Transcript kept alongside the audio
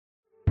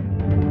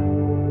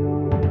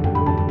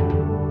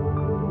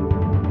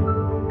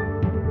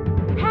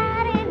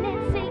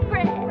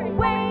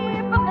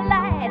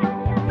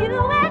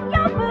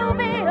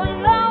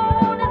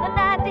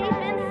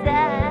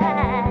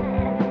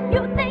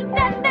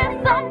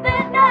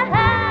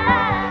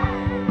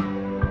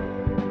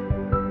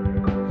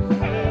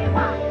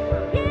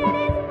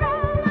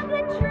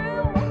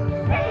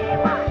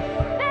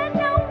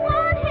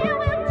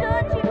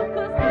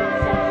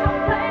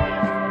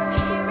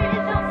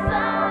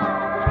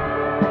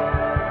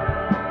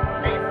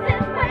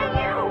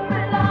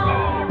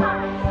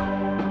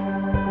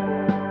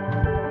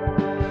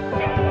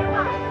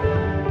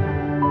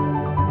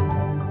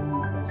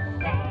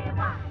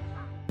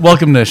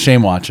Welcome to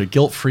Shame Watch, a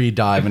guilt-free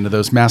dive into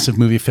those massive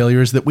movie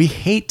failures that we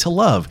hate to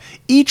love.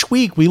 Each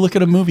week, we look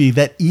at a movie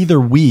that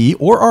either we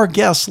or our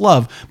guests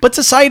love, but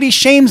society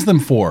shames them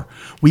for.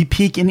 We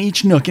peek in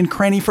each nook and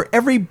cranny for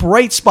every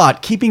bright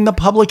spot, keeping the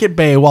public at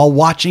bay while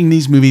watching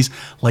these movies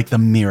like the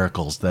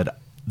miracles that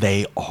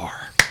they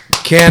are.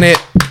 Can it?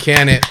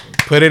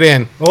 Put it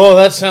in. Oh,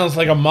 that sounds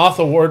like a Moth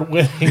Award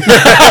winning.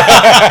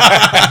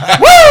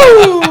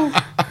 Woo!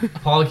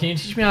 Paul, can you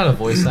teach me how to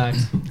voice act?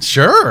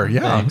 Sure,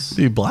 yeah. Thanks.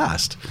 Be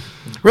blast.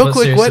 Real But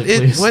quick, what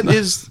seriously,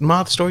 is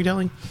moth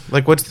storytelling?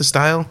 Like, what's the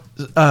style?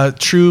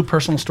 True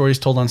personal stories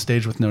told on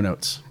stage with no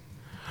notes.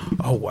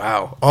 Oh,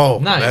 wow. Oh,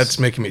 Nice. That's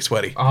making me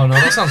sweaty. Oh, no,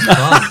 that sounds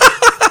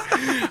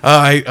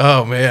fun.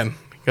 Oh, man.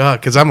 God,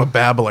 because I'm a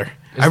babbler.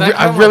 Is that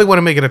I kinda really like- want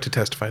to make it up to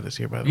Testify this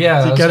year, by the way.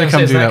 Yeah, You gotta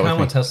come do that kind with of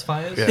me. what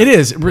Testify is? Yeah. It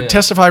is. Yeah.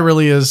 Testify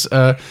really is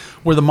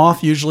where the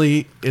Moth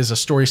usually is a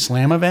story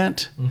slam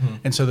event. Mm-hmm.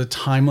 And so the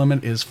time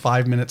limit is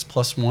 5 minutes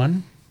plus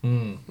one.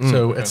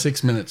 So at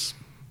 6 minutes,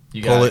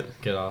 You Pull got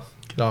it. Get off.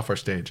 get off our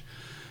stage.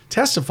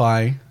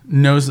 Testify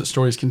knows that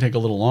stories can take a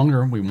little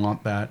longer. We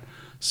want that.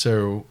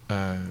 So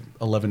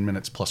 11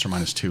 minutes plus or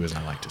minus 2, as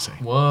I like to say.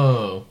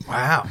 Whoa.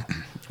 Wow.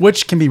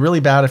 Which can be really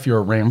bad if you're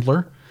a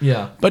rambler.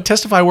 Yeah. But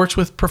Testify works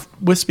with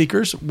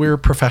speakers. We're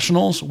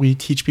professionals. We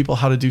teach people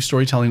how to do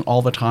storytelling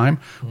all the time.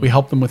 We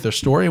help them with their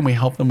story, and we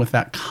help them with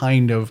that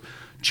kind of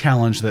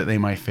challenge that they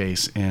might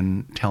face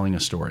in telling a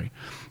story.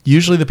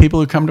 Usually the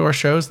people who come to our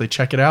shows, they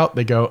check it out.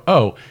 They go,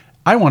 oh,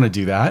 I want to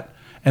do that.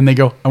 And they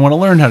go, I want to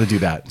learn how to do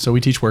that. So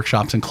we teach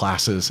workshops and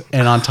classes.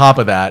 And on top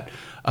of that,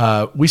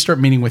 we start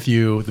meeting with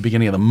you at the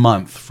beginning of the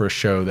month for a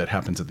show that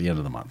happens at the end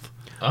of the month.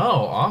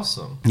 Oh,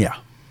 awesome. Yeah.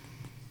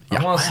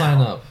 I want to sign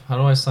up. How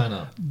do I sign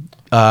up?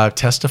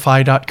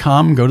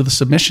 Testify.com, go to the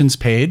submissions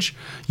page.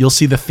 You'll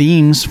see the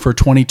themes for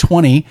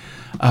 2020.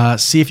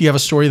 See if you have a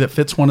story that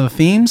fits one of the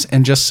themes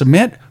and just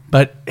submit.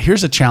 But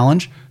here's a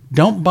challenge.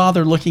 Don't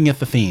bother looking at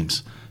the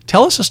themes.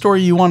 Tell us a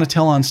story you want to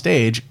tell on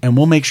stage, and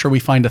we'll make sure we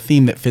find a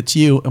theme that fits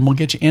you, and we'll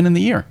get you in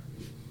the year.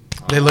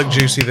 They look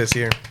juicy this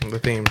year, the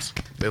themes.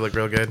 They look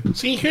real good.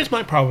 See, here's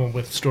my problem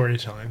with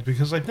storytelling,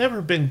 because I've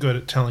never been good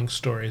at telling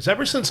stories.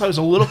 Ever since I was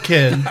a little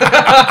kid.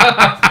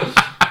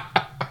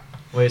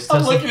 Wait, it's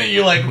I'm looking at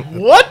you like,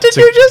 what did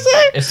you just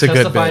say? It's a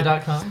good bit.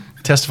 testify.com?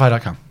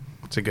 Testify.com.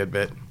 It's a good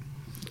bit.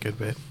 Good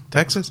bit.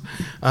 Texas.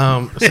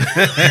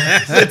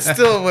 It's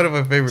still one of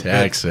my favorite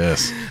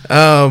Texas.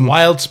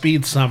 Wild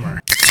Speed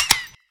Summer.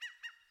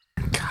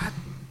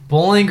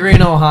 Bowling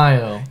Green,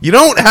 Ohio. You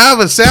don't have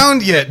a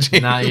sound yet,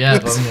 James. Not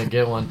yet, but I'm going to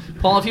get one.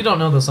 Paul, if you don't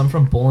know this, I'm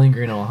from Bowling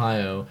Green,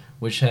 Ohio,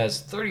 which has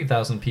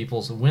 30,000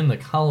 people, so when the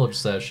college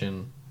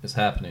session is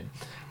happening.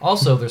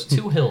 Also, there's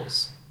 2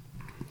 hills.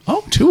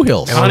 Oh, 2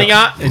 hills.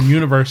 Pontiac and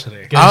University.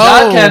 Good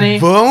job, Kenny.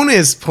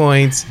 Bonus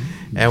points.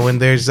 And when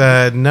there's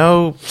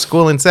no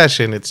school in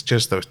session, it's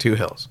just those 2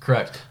 hills.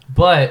 Correct.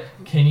 But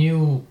can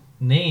you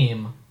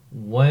name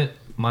what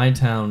my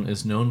town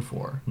is known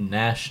for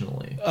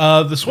nationally?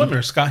 The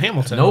swimmer, Scott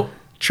Hamilton. Nope.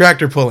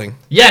 Tractor pulling.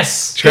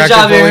 Yes. Good Tractor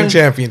job, pulling Aaron.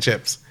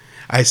 championships.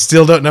 I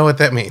still don't know what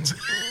that means.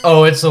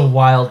 Oh, it's a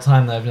wild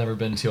time that I've never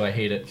been to. I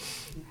hate it.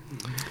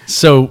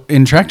 So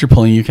in tractor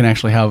pulling, you can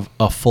actually have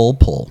a full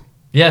pull.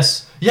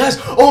 Yes.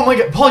 Yes. Oh my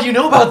God, Paul, you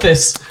know about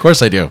this. Of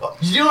course I do.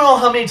 You don't know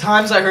how many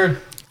times I heard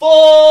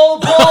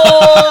full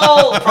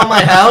pull from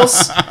my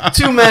house?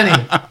 Too many.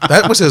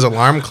 That was his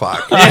alarm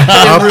clock.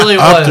 It really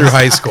Up was. through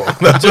high school.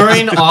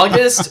 During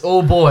August,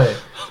 oh boy.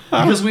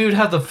 Because we would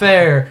have the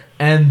fair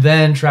and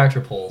then tractor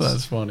pulls.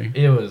 That's funny.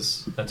 It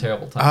was a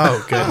terrible time.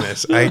 Oh,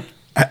 goodness.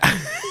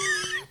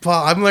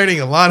 Paul, I'm learning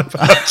a lot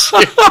about you.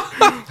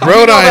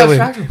 Rhode Island,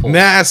 tractor pull?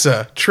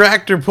 NASA,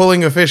 tractor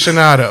pulling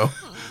aficionado.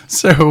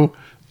 So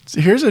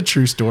here's a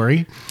true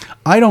story.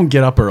 I don't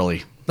get up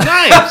early.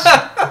 Nice.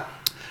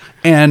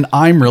 And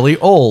I'm really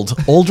old,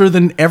 older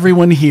than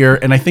everyone here,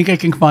 and I think I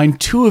can combine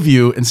 2 of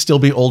you and still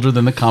be older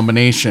than the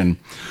combination.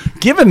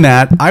 Given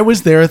that, I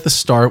was there at the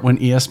start when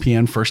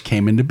ESPN first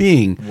came into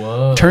being.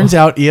 Whoa. Turns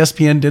out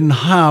ESPN didn't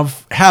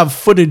have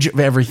footage of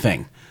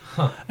everything.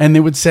 And they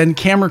would send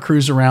camera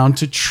crews around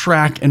to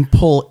track and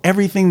pull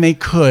everything they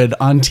could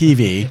on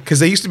TV. Because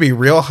they used to be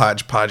real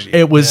hodgepodgey.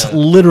 It was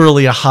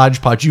literally a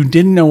hodgepodge. You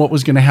didn't know what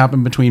was going to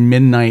happen between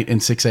midnight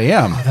and 6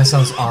 a.m. That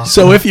sounds awesome.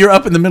 So if you're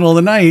up in the middle of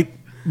the night,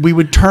 we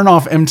would turn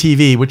off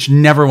MTV, which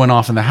never went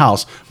off in the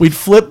house. We'd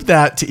flip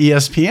that to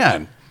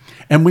ESPN,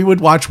 and we would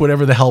watch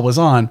whatever the hell was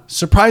on.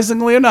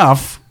 Surprisingly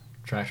enough,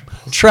 Tractor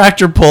pulls.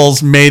 tractor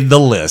pulls made the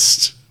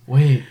list.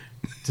 Wait,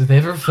 did they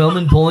ever film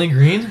in Bowling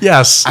Green?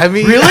 Yes. I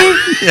mean, Really?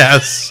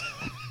 Yes.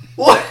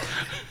 What?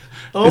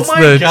 Oh It's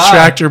my the God.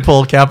 tractor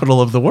pull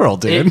capital of the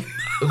world, dude.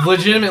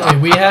 Legitimately,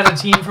 we had a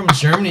team from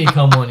Germany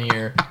come one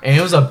year, and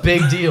it was a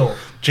big deal.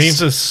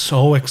 James is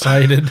so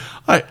excited.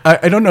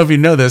 I don't know if you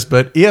know this,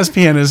 but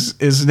ESPN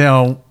is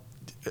now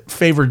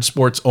favored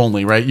sports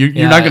only, right? You're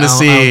Yeah, not going to I don't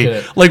see, get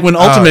it. like when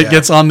Ultimate yeah.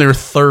 gets on their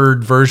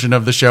 3rd version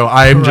of the show,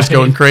 I'm just Right.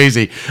 going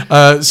crazy.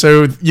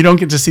 So you don't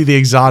get to see the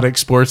exotic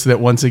sports that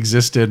once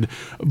existed,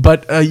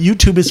 but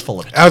YouTube is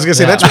full of it. I was going to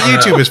say, Yeah. that's what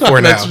YouTube is for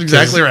now. That's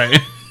exactly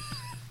right.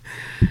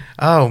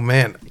 Oh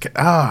man.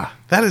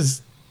 That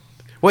is.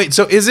 Wait,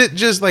 so is it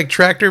just like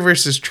tractor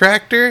versus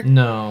tractor?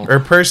 No. Or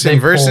person They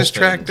pull versus things.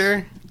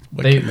 tractor?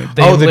 They The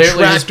literally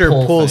just tractor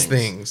pull pulls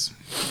things.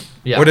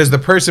 Yeah. Or does the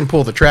person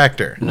pull the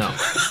tractor? No.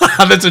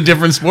 That's a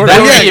different sport.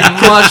 That would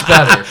be much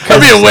better.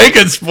 That'd be a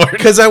Waken sport.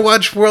 Because I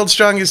watch World's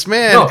Strongest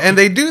Man, No. and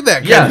they do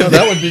that. Yeah. Kind of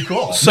That would be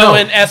cool. So No.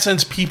 in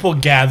essence, people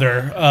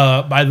gather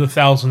by the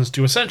thousands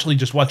to essentially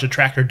just watch a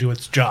tractor do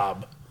its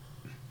job.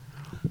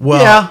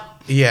 Well,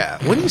 yeah.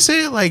 When you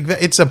say it like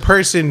that, it's a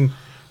person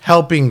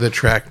helping the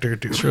tractor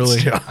do its really-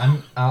 job.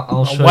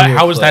 I'll show What, you.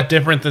 how is that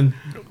different than?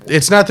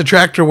 It's not the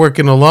tractor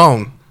working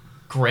alone.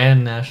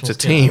 Grand National?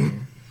 It's a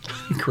team.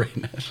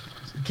 Greatness.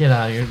 Get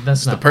out of here.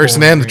 That's not The person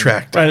Bowling and the Green.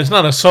 tractor. Right, it's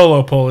not a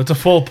solo pull; it's a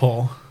full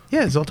pull.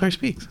 Yeah, Zoltar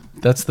speaks.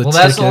 That's the Well,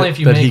 ticket that's only if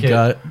you that make he it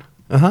got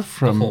the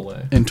from full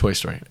way. in Toy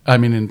Story. I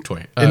mean, in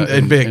Toy.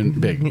 And big. In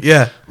Big.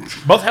 Yeah.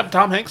 Both have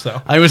Tom Hanks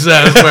though. I was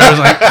that's where I was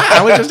like,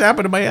 how would just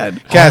happen in my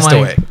head?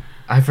 Castaway. Oh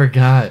I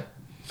forgot.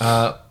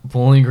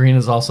 Bowling Green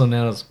is also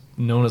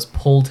known as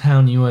Pole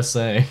Town,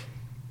 USA.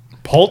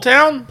 Pole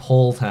Town?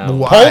 Pole Town.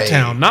 Why? Pole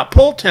Town, not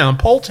Pole Town.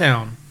 Pole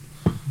Town.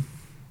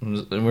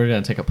 We're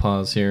gonna take a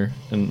pause here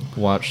and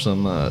watch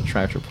some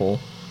tractor pull.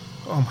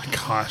 Oh my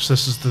gosh,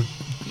 this is the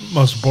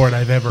most bored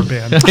I've ever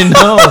been.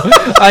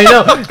 I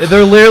know.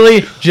 They're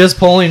literally just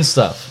pulling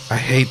stuff. I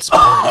hate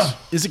sports.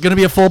 Is it going to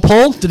be a full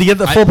pull? Did he get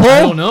the full pull?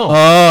 I don't know. Oh,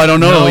 I don't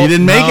know. No, You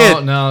didn't make no,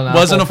 it. no, not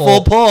Wasn't full a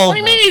full pull. What do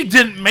you mean he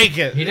didn't make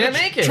it? He didn't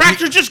make it.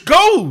 Tractor just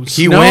goes.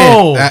 He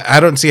No. went. I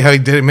don't see how he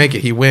didn't make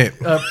it. He went.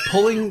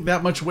 Pulling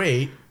that much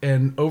weight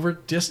and over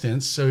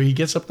distance, so he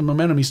gets up the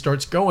momentum, he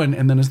starts going,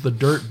 and then as the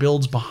dirt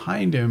builds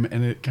behind him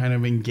and it kind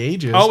of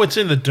engages. Oh, it's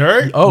in the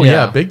dirt? Oh, Yeah.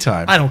 yeah, big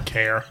time. I don't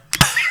care.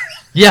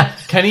 Yeah,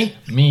 Kenny?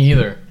 Me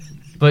either.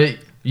 But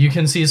you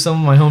can see some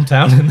of my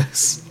hometown in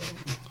this.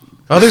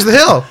 Oh, there's the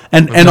hill.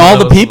 And No, all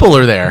that the was- people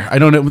are there. I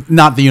don't know,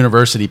 not the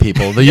university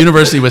people. The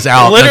university was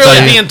out. Literally,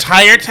 That's the why-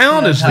 entire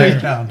town is there.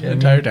 town. The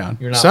entire town.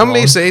 You're not Some may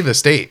wrong. say the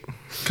state.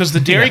 Because the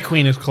Dairy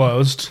Queen is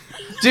closed.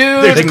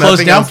 Dude! There's They closed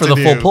nothing down else for to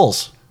the full do.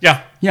 pulls.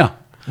 Yeah. Yeah.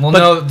 Well,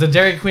 no, the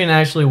Dairy Queen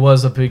actually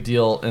was a big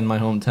deal in my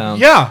hometown.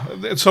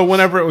 Yeah. So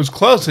whenever it was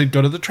closed, they'd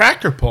go to the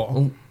tractor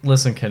pull.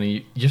 Listen,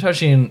 Kenny,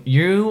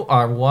 you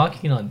are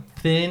walking on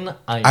thin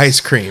ice. Ice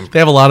cream. They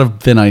have a lot of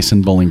thin ice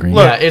in Bowling Green.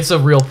 Look, Yeah, it's a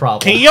real problem.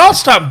 Can y'all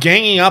stop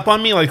ganging up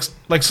on me like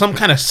some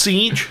kind of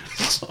siege?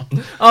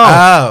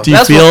 Oh. Do you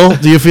That's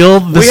feel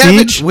the we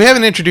siege? we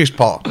haven't introduced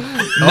Paul.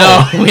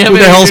 No, we haven't. Who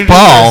the hell's introduced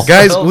Paul? ourselves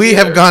Guys, we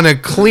have either. gone a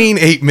clean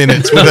 8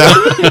 minutes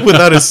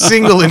without a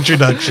single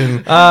introduction.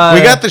 We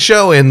got the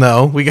show in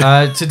though. We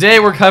got Today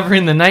we're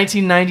covering the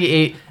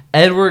 1998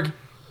 Edward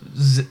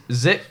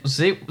Zip.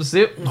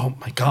 Oh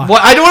my god.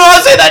 What? I don't know how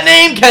to say that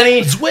name,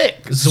 Kenny.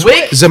 Zwick.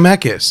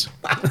 Zemeckis.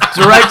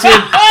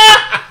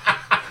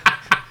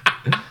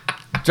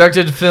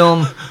 Directed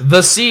film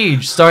The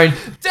Siege, starring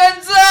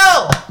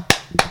Denzel.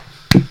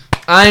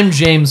 I'm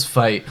James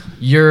Fight,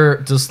 your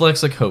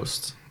dyslexic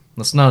host.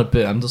 That's not a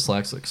bit. I'm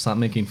dyslexic. Stop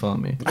making fun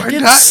of me. I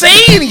didn't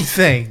say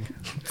anything.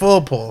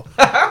 Full pull.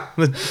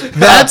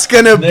 That's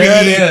gonna be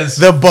There it is.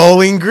 the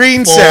Bowling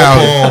Green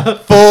sound.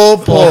 Full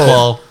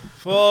pull.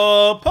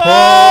 Full pull.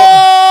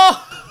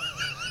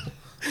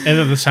 And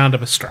then the sound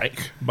of a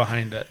strike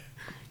behind it.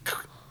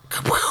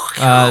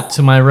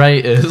 To my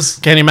right is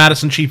Kenny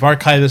Madison, Chief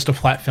Archivist of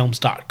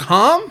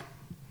FlatFilms.com.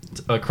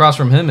 across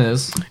from him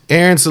is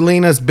Aaron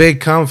Salinas, Big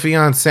Comfy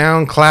on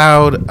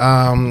SoundCloud.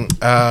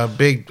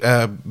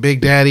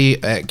 Big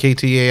Daddy at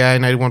KTAI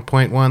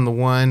 91.1, the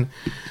one.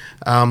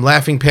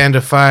 Laughing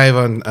Panda 5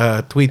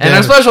 on Tweet and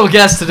our That. special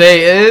guest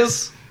today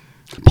is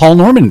Paul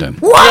Normandin.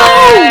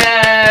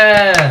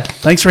 Yeah!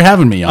 Thanks for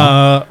having me,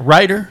 y'all.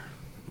 Writer,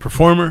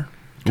 performer,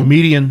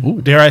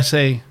 comedian, dare I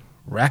say,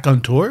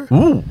 raconteur?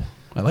 Ooh,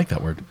 I like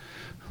that word.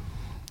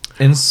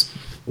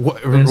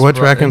 What's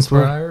Raccoon's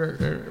for?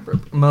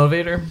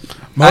 Motivator.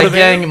 Motivator?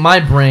 Gang, my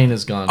brain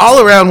is gone. All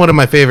around one of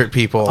my favorite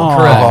people of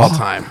Correct. all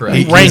time. Correct.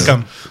 He- Rank he's-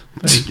 them.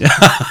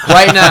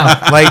 right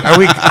now. Like, are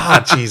we?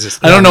 Ah, Jesus.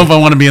 I don't know if I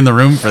want to be in the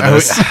room for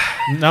this.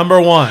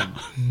 Number one,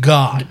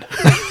 God.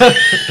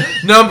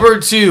 Number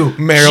 2,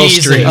 Meryl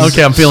Jesus. Streep.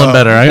 Okay, I'm feeling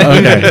better.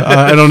 Okay,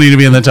 I don't need to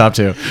be in the top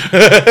 2.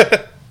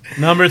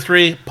 Number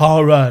 3,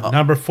 Paul Rudd.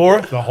 Number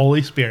 4, the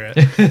Holy Spirit.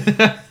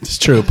 It's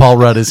true. Paul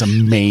Rudd is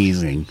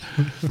amazing.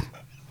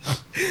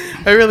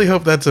 I really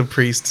hope that's a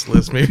priest's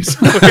list, maybe.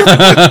 Somewhere.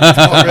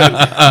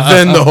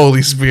 Then the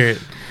Holy Spirit.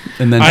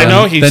 And then I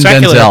know he's then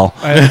secular.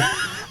 Denzel.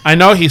 I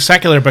know he's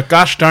secular, but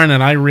gosh darn it,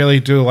 I really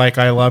do like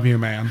I Love You,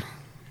 Man.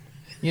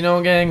 You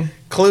know, gang,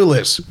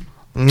 Clueless.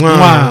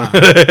 Wow.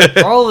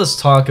 all this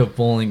talk of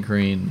Bowling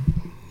Green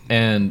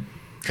and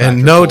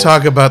And no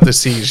talk about the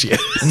siege yet.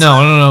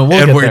 No, we'll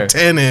And get we're there.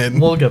 10 in.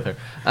 We'll get there.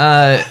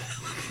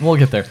 We'll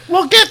get there.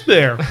 We'll get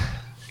there.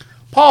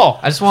 Paul,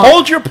 I just want-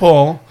 hold your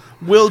pull.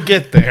 We'll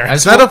get there.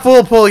 It's not a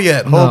full pull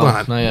yet. Hold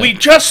on. Not yet. We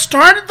just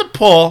started the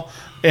pull.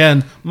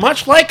 And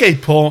much like a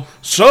pool,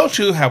 so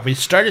too have we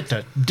started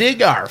to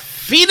dig our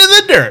feet in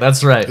the dirt.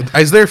 That's right.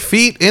 Is there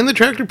feet in the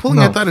tractor pulling?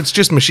 No. I thought it's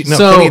just machine. No,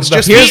 So, Kenny, it's The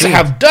just feet machine.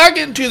 have dug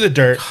into the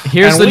dirt.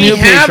 Here's and the we new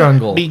have Patreon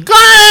goal. begun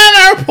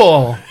our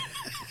pull.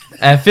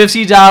 At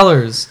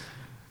 $50,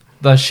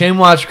 the Shame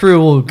Watch crew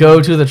will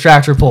go to the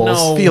tractor pulls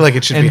No. I feel like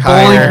it should in be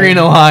Bowling higher. Green,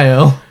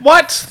 Ohio.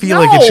 What? Feel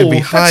like it should be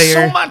That's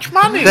higher. so much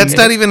money. That's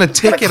not even a It's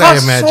gonna ticket, I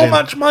cost imagine. so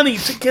much money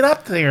to get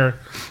up there.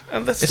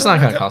 And that's It's still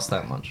not going to gonna- cost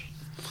that much.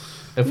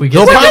 If we get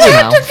They'll to We're probably-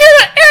 gonna now, have to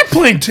get an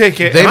airplane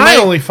ticket. They And might- I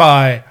only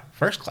fly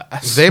first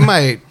class. They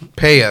might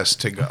pay us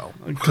to go.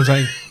 Because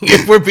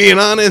If we're being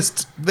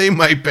honest, they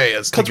might pay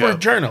us to go. we're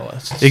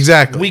journalists.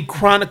 Exactly. We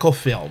chronicle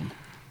film.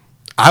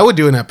 I would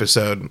do an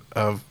episode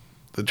of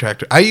the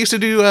tractor. I used to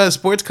do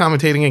sports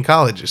commentating in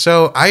college,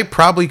 so I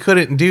probably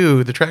couldn't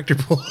do the tractor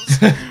pulls.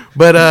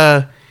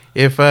 But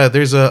if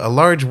there's a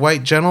large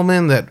white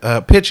gentleman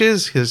that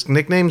pitches, his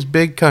nickname's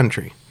Big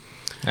Country.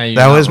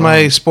 That was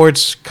my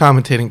sports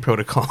commentating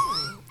protocol.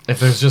 If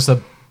there's just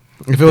a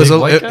If it was Big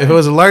white if guy? it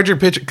was a larger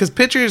pitcher, because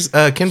pitchers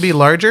can be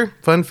larger.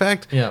 Fun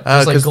fact. Yeah,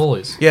 just like 'cause-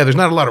 goalies. Yeah, there's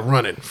not a lot of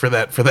running for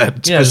that Yeah,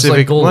 just like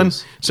specific one.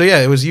 goalies. So yeah,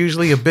 it was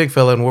usually a big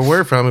fella, and where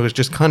we're from, it was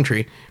just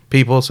country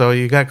people. So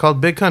you got called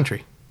Big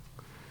Country.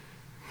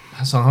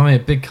 So how many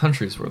big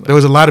countries were There there?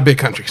 was a lot of big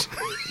countries.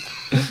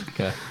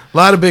 Okay. A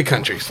lot of big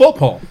countries. Full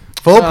pull.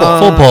 Full pull.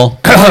 Full pull.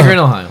 Bowling Green,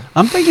 Ohio.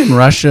 I'm thinking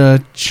Russia,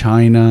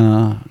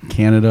 China,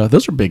 Canada.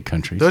 Those are big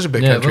countries. Those are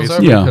big Yeah, countries. those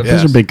are big yeah, countries.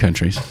 those Yes. are big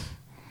countries.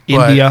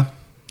 India.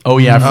 Oh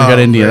yeah, I forgot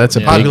India. That's a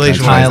yeah. big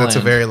Population country. wise, that's a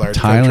Thailand. very large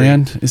country.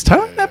 Thailand is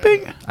Thailand that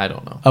big? I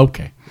don't know.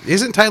 Okay,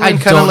 Isn't I Thailand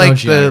kind don't of know like the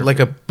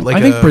geography. like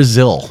I think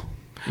Brazil.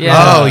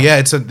 Yeah. Oh yeah,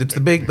 it's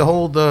the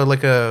whole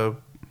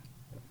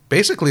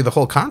basically the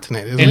whole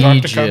continent, isn't it?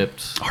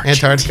 Egypt.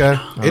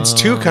 Antarctica.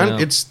 It's yeah.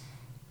 it's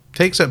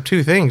takes up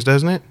two things,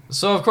 doesn't it?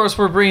 So of course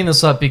we're bringing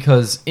this up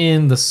because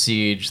in the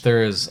siege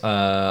there is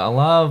a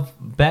lot of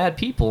bad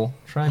people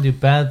trying to do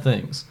bad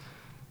things.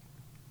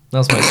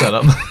 That's my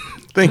setup.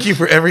 Thank you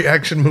for every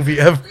action movie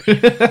ever.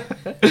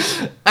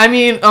 I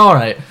mean, all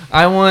right.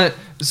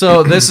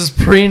 So this is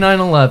pre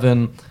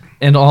 9/11,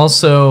 and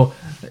also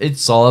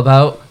it's all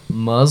about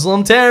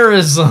Muslim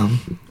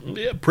terrorism.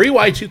 Yeah, pre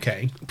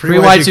Y2K. Pre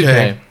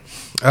Y2K.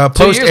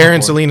 Post years Aaron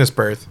before. Salinas'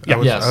 birth.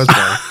 Yeah. Yes. I was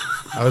born.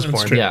 I was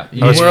born. true. Yeah,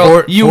 I was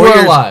you were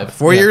years, alive.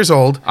 4 Yeah. years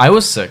old. I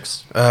was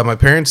 6, My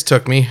parents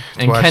took me to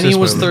and watch Kenny this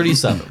was movie.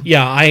 37.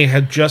 Yeah, I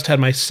had just had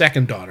my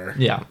second daughter.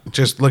 Yeah.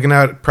 Just looking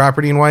out at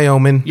property in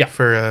Wyoming Yeah.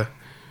 for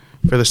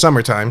the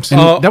summer times.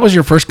 And that was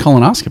your first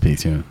colonoscopy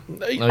too.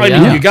 I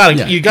yeah? mean, you gotta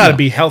Yeah.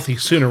 be healthy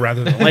sooner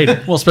rather than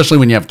later. Well, especially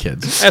when you have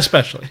kids.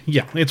 Especially,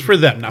 yeah, it's for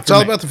them, not It's for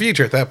all me. about the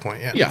future at that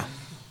point. Yeah. Yeah,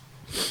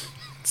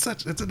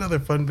 It's another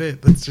fun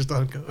bit that's just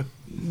ongoing.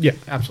 yeah,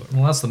 absolutely.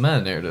 Well, that's the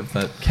meta narrative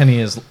that Kenny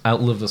has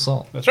outlived us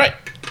all. That's right.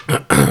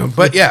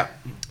 But yeah,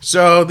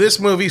 so this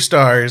movie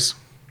stars.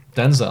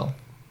 Denzel.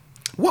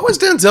 What was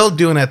Denzel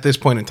doing at this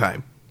point in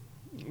time?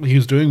 He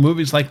was doing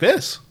movies like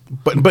this.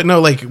 But no,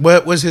 like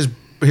what was his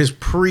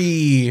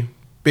pre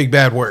Big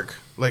Bad work?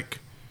 Like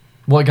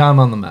What got him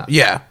on the map?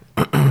 yeah,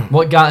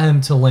 What got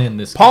him to land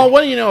this? Paul,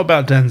 what do you know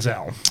about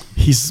Denzel?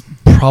 He's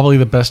probably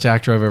the best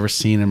actor I've ever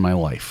seen in my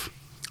life.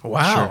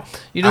 wow.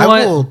 Sure. You know I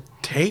what? will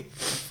take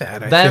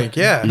that. I That think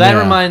yeah. That Yeah.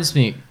 reminds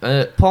me,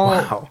 Paul.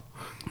 Wow.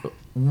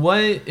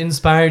 What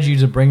inspired you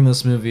to bring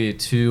this movie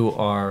to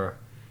our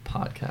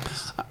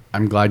podcast?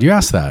 I'm glad you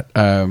asked that.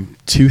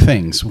 Two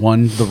things.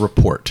 One, The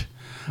Report.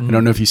 I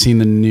don't know if you've seen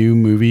the new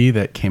movie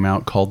that came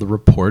out called The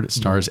Report. It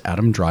stars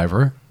Adam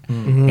Driver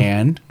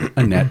and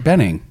Annette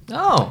Bening,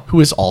 Oh, who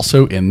is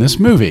also in this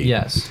movie.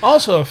 yes.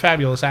 Also a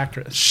fabulous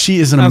actress. She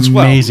is an As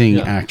well. amazing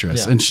Yeah.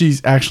 actress. Yeah. And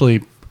she's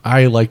actually,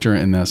 I liked her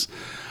in this.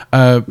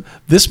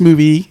 This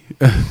movie,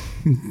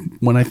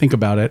 when I think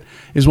about it,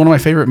 is one of my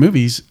favorite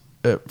movies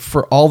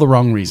for all the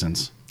wrong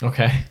reasons.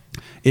 Okay.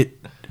 It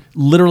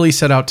literally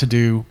set out to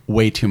do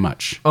way too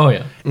much. Oh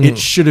yeah. It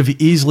should have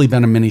easily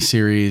been a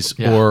miniseries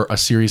Yeah. or a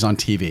series on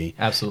TV.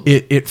 Absolutely.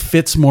 It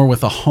fits more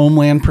with a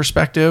homeland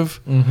perspective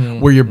Mm-hmm.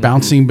 where you're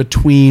bouncing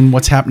between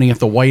what's happening at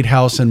the White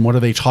House and what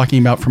are they talking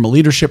about from a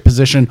leadership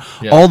position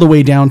Yeah. Mm-hmm. all the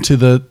way down to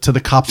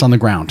the cops on the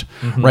ground.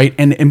 Right.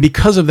 And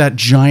because of that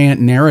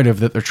giant narrative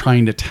that they're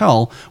trying to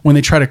tell, when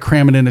they try to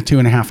cram it into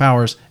 2.5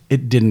 hours,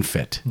 it didn't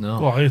fit.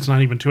 No. Well, it's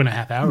not even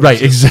 2.5 hours. Right,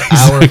 It's-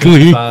 Hour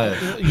exactly.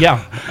 55.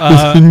 Yeah.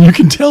 And you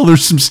can tell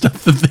there's some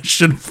stuff that they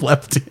should have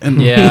left in.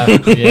 Yeah.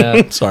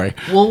 Yeah. Sorry.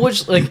 Well,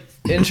 which like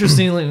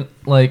interestingly,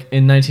 like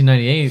in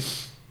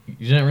 1998,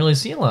 you didn't really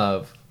see a lot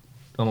of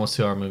almost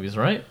 2-hour movies,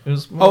 right? It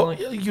was more Oh, like,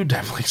 you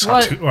definitely saw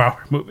What?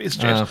 2-hour movies,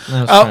 James. I was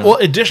trying to- Well,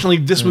 additionally,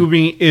 this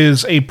movie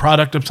is a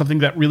product of something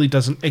that really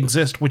doesn't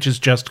exist, which is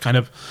just kind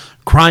of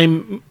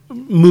crime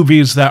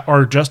movies that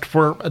are just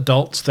for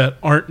adults that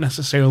aren't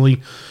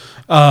necessarily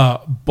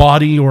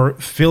bawdy or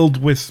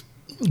filled with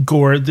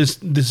gore. This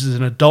is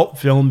an adult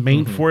film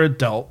made for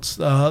adults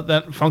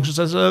that functions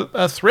as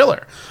a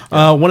thriller.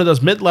 One of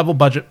those mid-level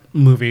budget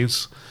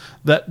movies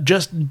that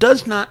just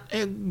does not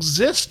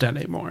exist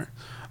anymore.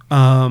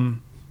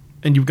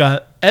 And you've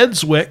got Ed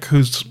Zwick,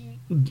 who's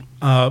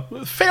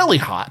fairly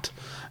hot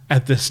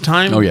at this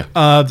time. Oh,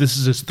 yeah. This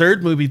is his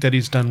third movie that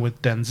he's done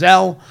with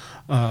Denzel.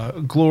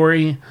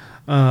 Glory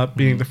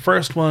being the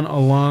first one,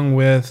 along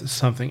with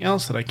something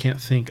else that I can't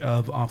think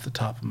of off the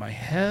top of my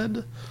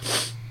head.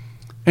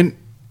 And,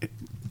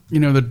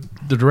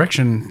 the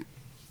direction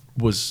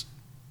was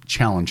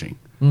challenging.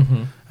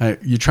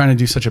 You're trying to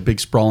do such a big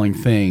sprawling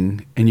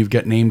thing, and you've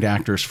got named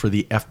actors for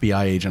the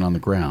FBI agent on the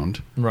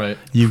ground. Right.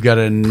 You've got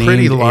a named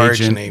Pretty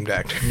large agent. named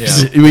actor. Yeah.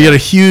 We got a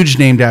huge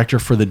named actor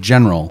for the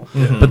general,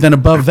 but then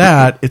above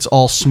that, it's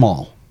all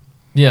small,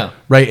 Yeah.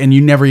 right? And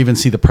you never even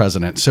see the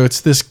president. So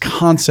it's this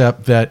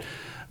concept that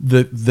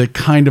the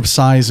kind of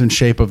size and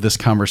shape of this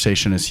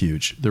conversation is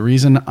huge. The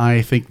reason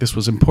I think this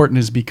was important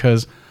is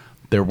because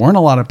there weren't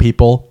a lot of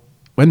people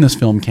when this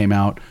film came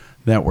out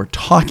that were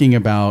talking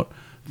about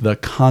the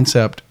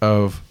concept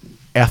of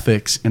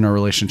ethics in a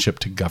relationship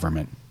to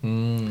government.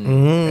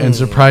 And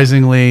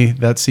surprisingly,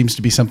 that seems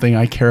to be something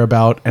I care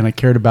about, and I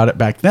cared about it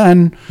back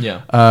then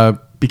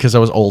because I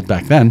was old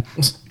back then.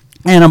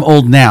 And I'm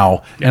old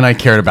now, and I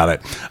cared about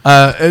it.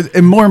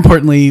 And more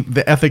importantly,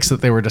 the ethics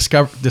that they were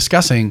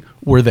discussing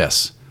were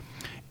this.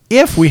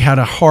 If we had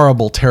a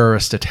horrible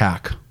terrorist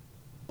attack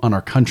on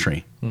our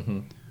country,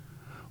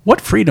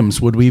 what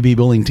freedoms would we be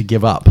willing to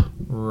give up?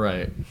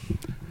 Right.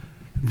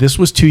 This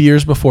was 2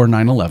 years before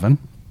 9/11.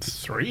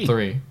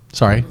 3.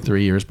 Sorry,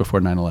 3 years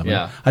before 9/11.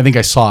 Yeah. I think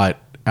I saw it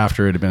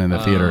after it had been in the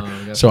theater.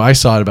 gotcha. So I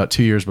saw it about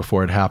 2 years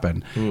before it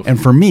happened. And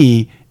for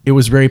me, it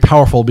was very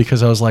powerful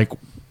because I was like,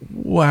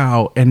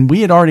 wow. And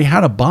we had already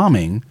had a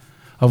bombing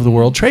of the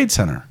World Trade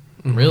Center.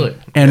 Really?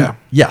 And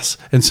yes.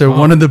 And so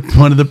one of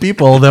the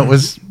people that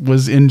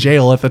was in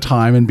jail at the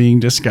time and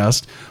being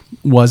discussed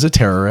was a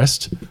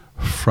terrorist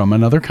from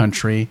another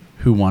country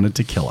who wanted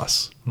to kill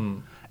us.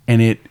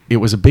 And it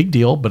was a big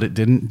deal, but it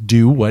didn't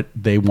do what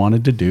they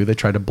wanted to do. They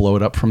tried to blow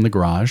it up from the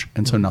garage,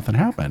 and so nothing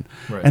happened.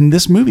 Right. And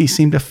this movie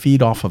seemed to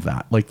feed off of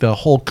that. Like the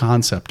whole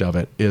concept of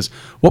it is,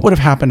 what would have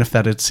happened if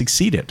that had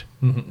succeeded?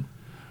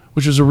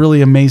 Which was a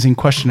really amazing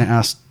question to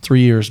ask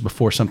 3 years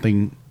before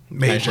something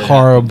Major.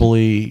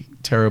 horribly,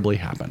 terribly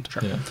happened.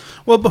 Yeah.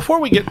 Well, before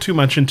we get too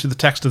much into the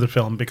text of the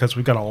film, because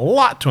we've got a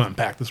lot to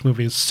unpack, this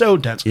movie is so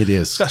dense. It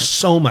is. It's got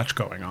so much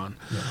going on.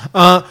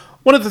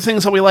 One of the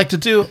things that we like to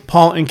do,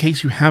 Paul, in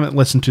case you haven't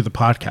listened to the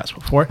podcast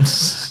before,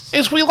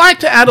 is we like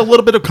to add a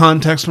little bit of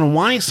context on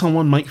why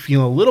someone might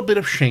feel a little bit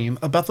of shame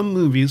about the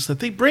movies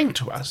that they bring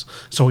to us.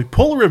 So we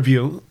pull a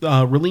review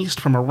released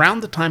from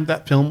around the time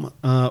that film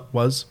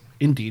was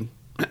indeed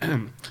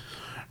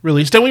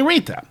released, and we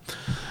read that.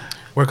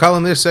 We're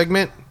calling this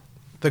segment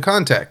The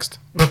Context.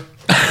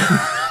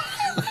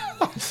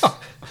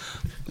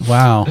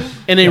 Wow.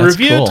 In a That's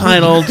review cool.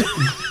 titled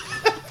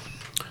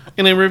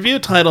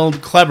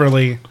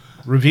cleverly,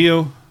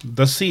 Review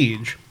The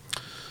Siege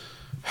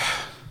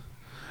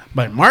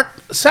by Mark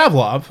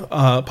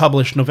Savlov,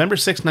 published November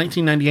 6,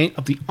 1998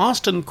 of the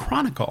Austin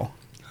Chronicle.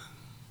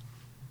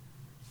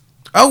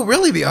 Oh,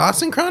 really? The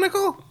Austin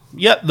Chronicle?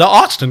 Yeah, the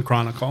Austin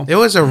Chronicle. It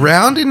was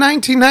around in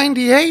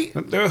 1998?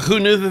 Who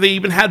knew that they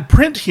even had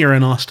print here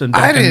in Austin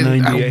back in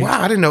 98?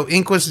 Wow, I didn't know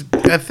ink was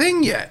a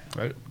thing yet.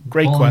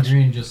 Great Bowling question.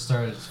 Green just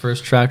started its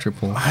first tractor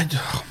pull. Oh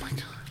my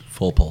god.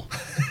 Full pull.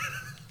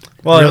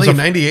 Well, it was Really?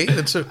 a, 98?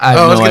 That's a, I have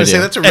I was no going to say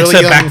idea. that's a really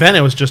except young... back then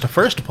it was just a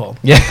first pull.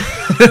 Yeah.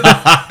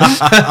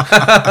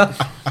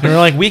 They were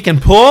like, we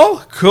can pull?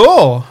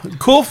 Cool.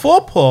 Cool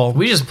full pull.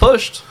 We just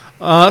pushed.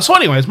 So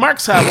anyways, Mark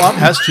Savlov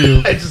has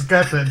to... I just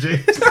got that,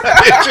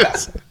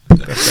 James.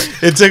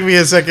 It took me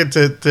a second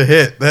to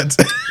hit. That's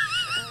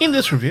In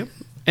this review,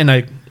 and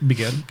I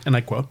begin, and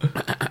I quote,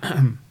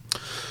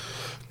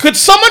 could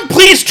someone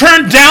please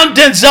turn down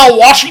Denzel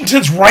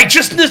Washington's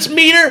righteousness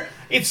meter?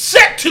 It's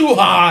set too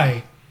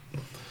high.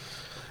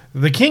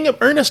 The king of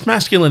earnest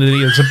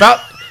masculinity is about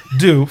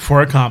due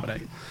for a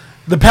comedy.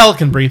 The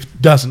Pelican Brief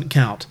doesn't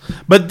count.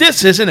 But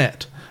this isn't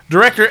it.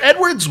 Director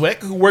Edward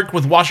Zwick, who worked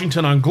with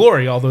Washington on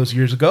Glory all those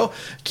years ago,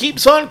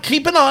 keeps on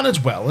keeping on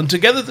as well, and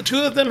together the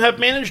two of them have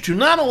managed to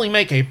not only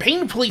make a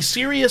painfully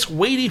serious,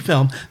 weighty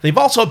film, they've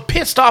also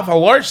pissed off a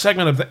large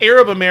segment of the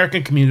Arab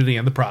American community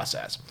in the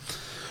process.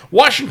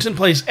 Washington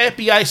plays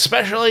FBI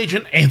Special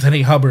Agent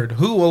Anthony Hubbard,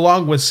 who,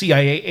 along with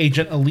CIA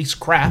Agent Elise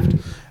Kraft,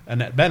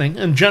 Annette Bening,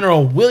 and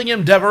General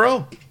William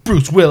Devereaux,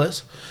 Bruce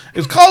Willis,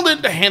 is called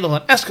in to handle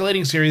an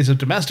escalating series of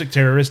domestic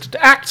terrorist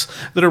acts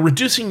that are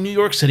reducing New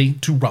York City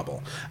to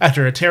rubble.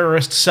 After a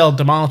terrorist cell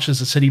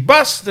demolishes a city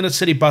bus, then a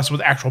city bus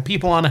with actual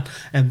people on it,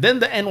 and then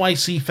the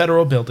NYC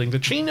Federal Building, the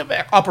chain of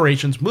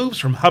operations moves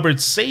from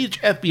Hubbard's sage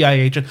FBI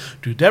agent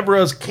to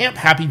Devereaux's Camp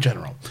Happy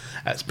general.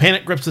 As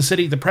panic grips the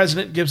city, the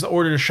president gives the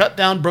order to shut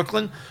down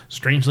Brooklyn.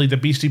 Strangely, the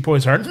Beastie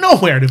Boys are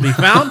nowhere to be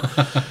found.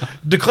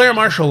 Declare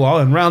martial law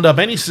and round up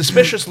any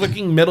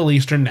suspicious-looking Middle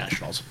Eastern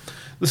nationals.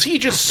 The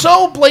siege is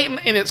so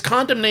blatant in its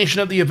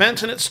condemnation of the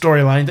events and its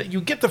storyline that you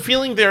get the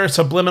feeling there are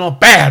subliminal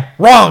bad,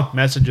 wrong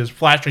messages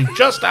flashing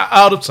just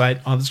out of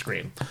sight on the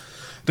screen.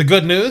 The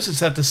good news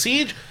is that the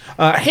siege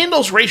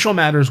handles racial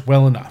matters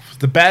well enough.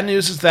 The bad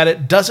news is that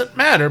it doesn't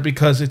matter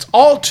because it's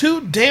all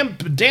too damn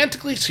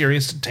pedantically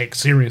serious to take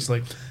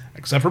seriously.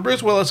 Except for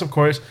Bruce Willis, of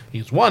course,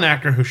 he's one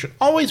actor who should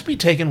always be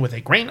taken with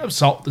a grain of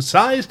salt the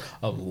size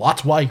of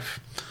Lot's wife.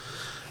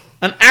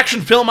 An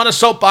action film on a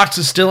soapbox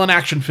is still an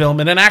action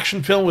film, and an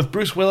action film with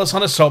Bruce Willis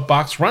on a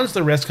soapbox runs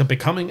the risk of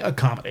becoming a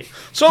comedy.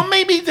 So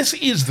maybe this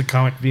is the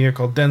comic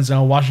vehicle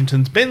Denzel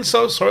Washington's been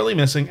so sorely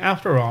missing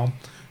after all.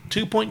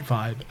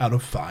 2.5 out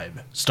of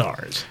 5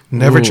 stars.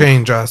 Never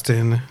change,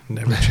 Austin.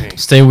 Never change.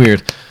 Stay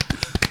weird.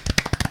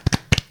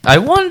 I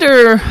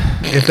wonder.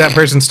 If that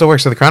person still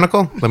works at the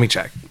Chronicle, let me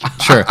check.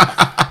 Sure.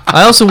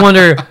 I also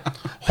wonder.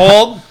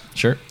 Hold.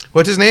 Sure.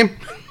 What's his name?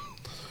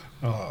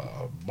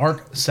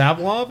 Mark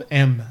Savlov,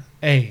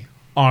 M-A-R-C.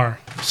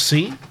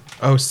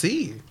 Oh,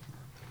 C.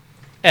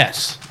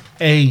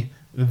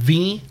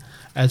 S-A-V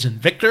as in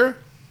Victor.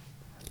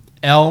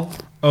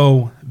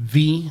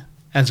 L-O-V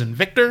as in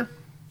Victor.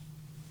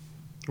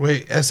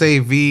 Wait,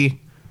 S-A-V.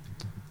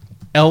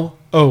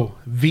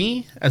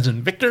 L-O-V as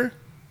in Victor.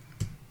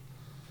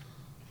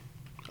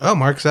 Oh,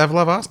 Mark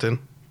Savlov Austin.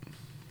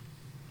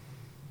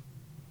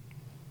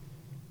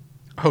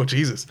 Oh,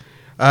 Jesus.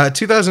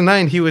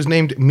 2009, he was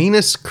named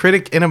Meanest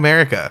Critic in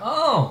America.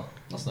 Oh,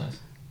 that's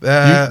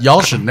nice.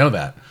 Y'all should know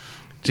that.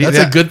 Gee, That's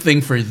that- a good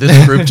thing for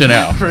this group to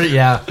know.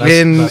 Yeah.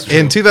 That's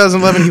In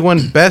 2011, he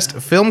won Best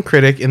Film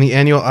Critic in the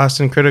annual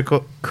Austin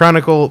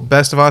Chronicle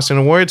Best of Austin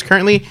Awards.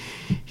 Currently,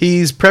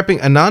 he's prepping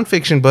a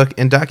nonfiction book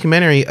and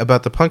documentary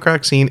about the punk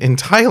rock scene in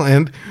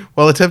Thailand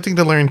while attempting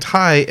to learn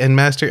Thai and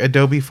master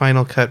Adobe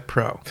Final Cut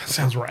Pro. That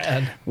sounds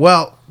rad.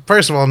 Well,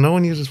 first of all, no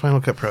one uses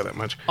Final Cut Pro that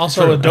much.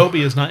 Also,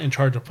 Adobe is not in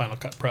charge of Final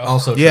Cut Pro.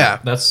 also true. Yeah.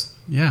 That's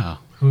Yeah,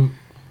 who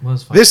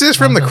was. This is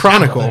from the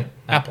Chronicle.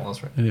 Apple.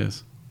 That's right. it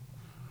is.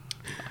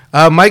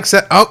 Mike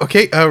said, "Oh,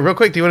 okay. Real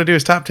quick, do you want to do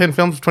his top 10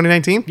 films of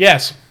 2019?"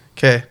 Yes.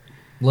 Okay.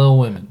 Little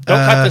Women. Don't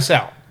cut this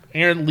out.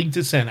 Aaron leads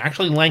this in.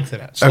 Actually lengthen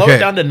it. Slow Okay. it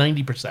down to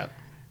 90%.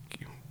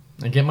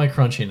 And get my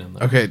crunching in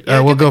there. Okay. Yeah,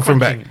 we'll get the go from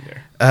back. crunching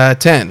in there.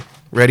 10.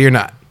 Ready or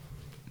Not.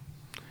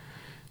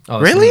 Oh,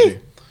 that's Really? easy.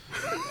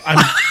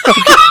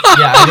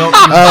 Yeah, I don't.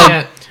 You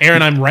can't.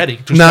 Aaron, I'm ready.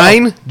 Just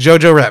 9.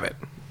 Jojo Rabbit.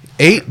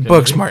 8.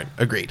 Booksmart.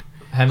 Agreed.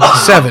 Haven't seen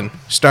it. 7.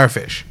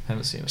 Starfish.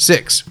 Haven't seen it.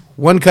 6.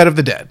 One Cut of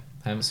the Dead.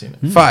 Haven't seen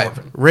it.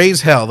 5.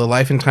 Raise Hell, The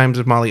Life and Times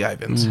of Molly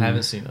Ivins.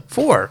 Haven't seen it.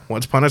 4.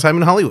 Once Upon a Time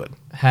in Hollywood.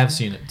 Have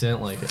seen it.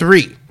 Didn't like it.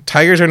 3.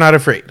 Tigers Are Not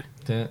Afraid.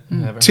 Didn't.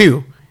 Never.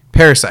 2.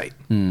 Parasite.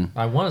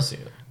 I want to see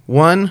it.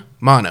 1.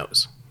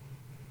 Monos.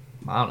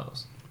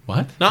 Monos.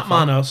 What? Not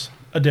Monos.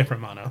 A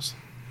different Monos.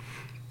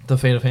 The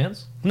Fate of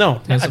Hands.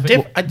 No. Hands A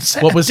of I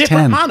said What a was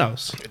different 10?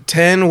 Monos.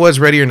 10 was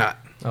Ready or Not.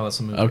 Oh, that's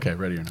a movie. Okay,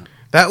 ready or not?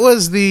 That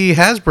was the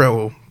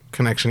Hasbro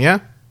connection, yeah?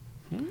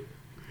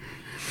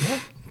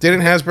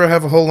 Didn't Hasbro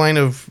have a whole line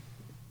of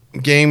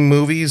game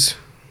movies?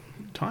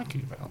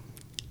 Talking about.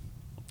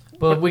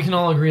 But we can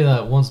all agree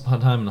that Once Upon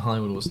a Time in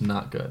Hollywood was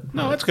not good.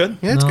 No, it's good.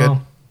 Yeah, it's No.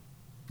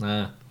 good.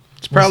 Nah.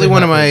 It's probably save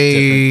one that of for a my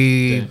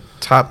different day.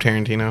 top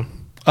Tarantino.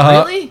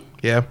 Really?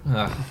 Yeah.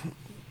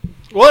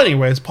 Well,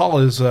 anyways, Paul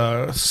is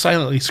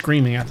silently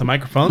screaming at the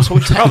microphone, so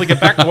we should probably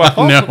get back to what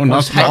Paul No, wants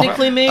not to talk about.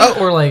 Technically made, Oh.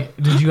 or like,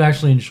 did you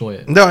actually enjoy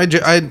it? No, I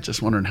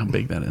Just wondering how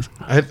big that is.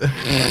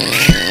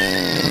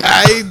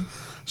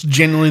 It's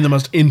genuinely the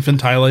most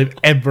infantile I've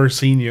ever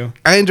seen you.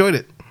 I enjoyed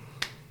it.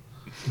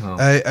 Oh.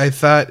 I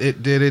thought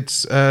it did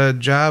its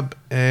job,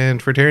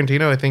 and for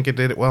Tarantino, I think it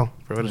did it well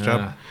for its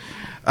job. Yeah.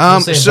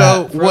 We'll save So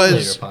that for a was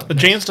later podcast. But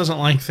James doesn't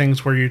like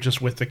things where you're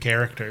just with the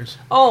characters.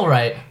 All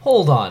right,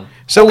 hold on.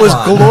 so Hold was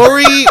on.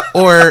 Glory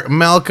or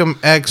Malcolm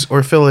X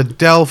or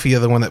Philadelphia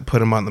the one that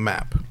put him on the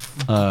map?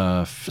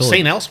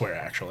 St. Elsewhere,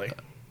 actually.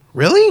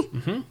 Really?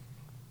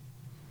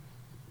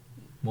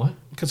 What?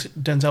 Because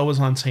Denzel was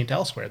on St.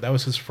 Elsewhere. That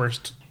was his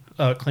first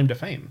claim to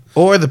fame.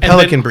 Or the And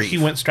Pelican then Brief? He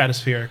went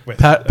stratospheric with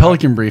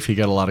Pelican Brief, he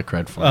got a lot of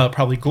cred for.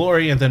 probably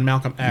Glory, and then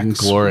Malcolm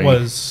X Glory.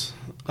 was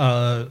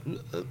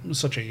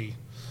such a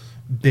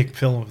big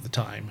film of the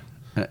time.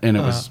 And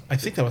it was I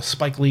think that was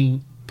Spike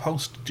Lee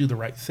post Do the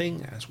Right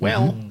Thing as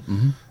well.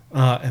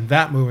 And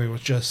that movie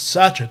was just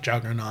such a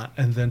juggernaut.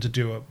 And then to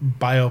do a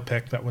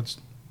biopic that was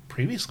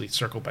previously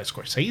circled by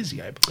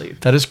Scorsese, I believe.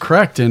 that is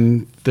correct.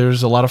 And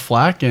there's a lot of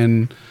flack,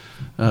 and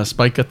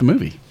Spike got the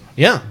movie.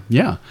 Yeah.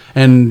 Yeah,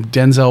 and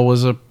Denzel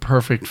was a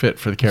perfect fit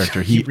for the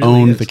character. He really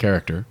owned is. the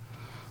character.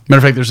 Matter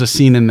of fact, there's a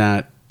scene in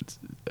that.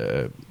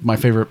 My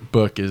favorite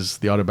book is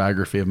the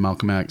autobiography of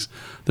Malcolm X.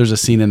 There's a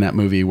scene in that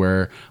movie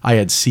where I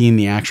had seen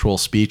the actual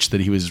speech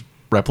that he was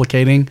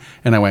replicating,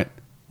 and I went,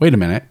 "Wait a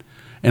minute!"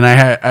 And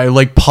I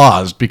like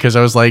paused because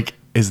I was like,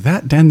 "Is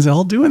that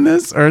Denzel doing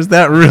this, or is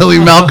that really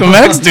Malcolm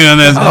X doing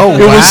this?" Oh, it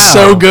was wow.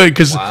 so good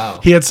because Wow.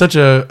 he had such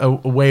a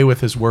way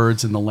with his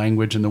words and the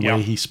language and the Yeah.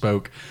 way he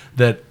spoke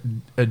that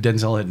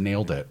Denzel had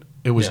nailed it.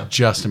 It was Yeah.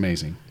 just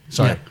amazing.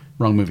 Sorry,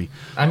 wrong movie.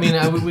 I mean,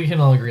 we can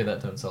all agree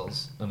that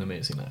Denzel's an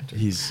amazing actor.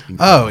 He's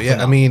Oh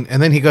yeah, I mean,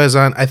 and then he goes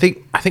on. I think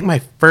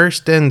my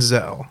first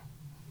Denzel.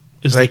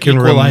 Is I the can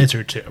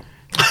Equalizer 2.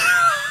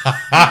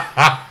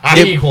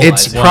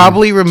 It's Equalizer.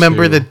 probably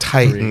Remember 2, the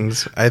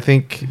Titans. I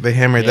think they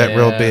hammered that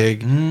real Yeah.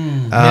 big.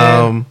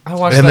 I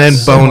watched and that then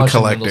so Bone much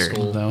in middle Collector.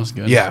 school. That was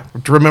good. Yeah,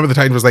 to Remember the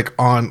Titans was like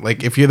on,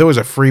 like if there was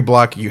a free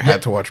block, you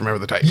had to watch Remember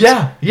the Titans.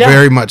 Yeah,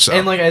 Very much so.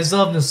 And like I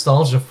still have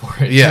nostalgia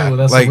for it. Yeah, too.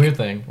 That's like- the weird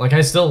thing. Like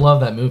I still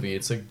love that movie.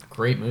 It's a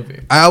great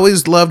movie. I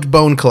always loved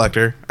Bone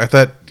Collector. I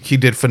thought he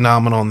did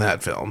phenomenal in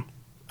that film.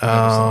 Is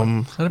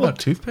that about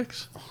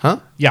toothpicks? Huh?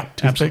 Yeah,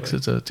 Toothpicks. absolutely.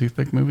 It's a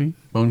toothpick movie.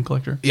 Bone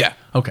Collector. Yeah.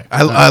 Okay.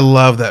 I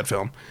love that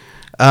film.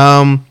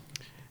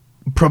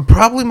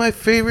 Probably my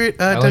favorite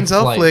like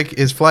Denzel Flight. flick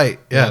is Flight.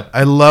 Yeah, Yeah.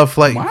 I love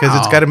Flight because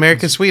it's Wow. got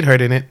America's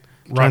Sweetheart in it.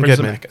 John Robert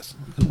Goodman. Zemeckis.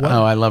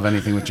 Oh, I love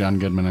anything with John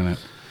Goodman in it.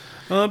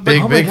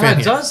 Big Oh my big god, fan.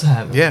 it does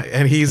have it. Yeah,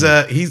 and he's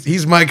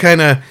my kind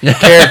of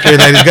character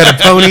that he's got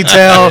a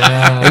ponytail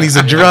Yeah, and he's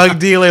a drug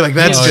dealer. Like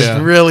that's Oh, just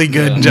yeah. really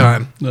good, Yeah.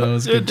 John. That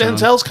was good. John.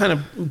 Denzel's kind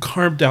of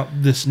carved out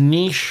this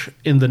niche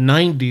in the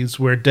 90s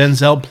where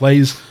Denzel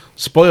plays,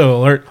 spoiler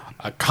alert,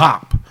 a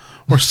cop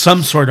or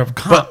some sort of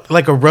cop. But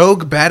like a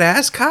rogue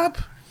badass cop,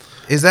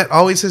 is that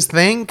always his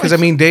thing? Because I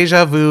mean,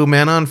 Deja Vu,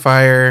 Man on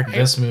Fire.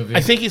 This movie.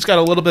 I think he's got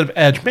a little bit of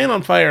edge. Man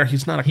on Fire,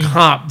 he's not a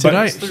cop, but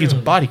I- he's a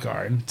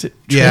bodyguard.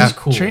 Yeah. He's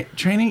cool.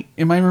 Training.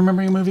 Am I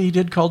remembering a movie he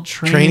did called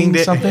Training, Training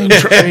Day. something?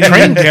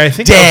 Training Day, I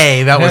think.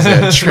 Day, that was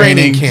it.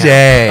 Training Camp.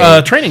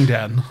 Day. Training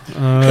Dad.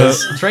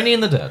 Training in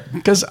the Dead.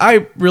 Because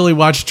I really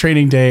watched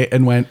Training Day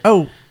and went,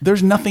 oh,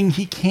 there's nothing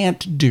he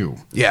can't do.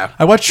 Yeah.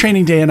 I watched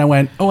Training Day and I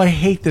went, oh, I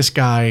hate this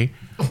guy,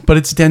 but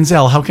it's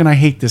Denzel. How can I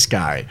hate this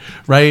guy?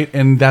 Right?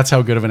 And that's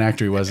how good of an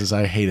actor he was, is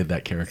I hated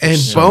that character And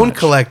so Bone much.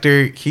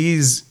 Collector,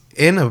 he's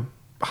in a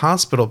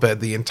hospital bed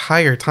the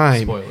entire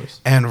time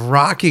Spoilers. and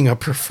rocking a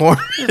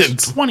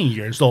performance. 20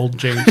 years old,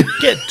 James.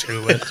 Get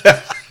to it.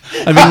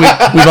 I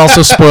mean, we've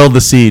also spoiled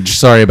The Siege.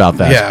 Sorry about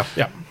that. Yeah.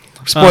 Yeah.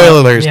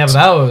 Spoiler alerts. Yeah, but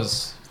that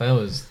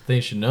was they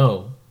should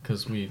know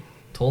because we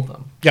told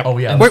them. Yeah. Oh,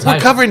 yeah. And We're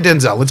title. covering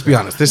Denzel. Let's be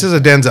honest. This is a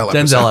Denzel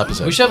episode. Denzel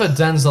episode. We should have a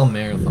Denzel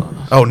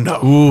marathon. Oh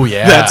no. Ooh,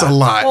 yeah. That's a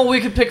lot. Well,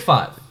 we could pick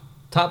 5.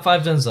 Top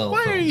 5 Denzel.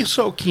 Why are films. you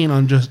so keen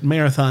on just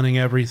marathoning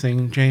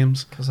everything,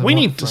 James? 'Cause I We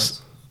want need to.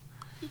 friends.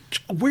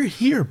 We're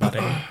here,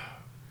 buddy.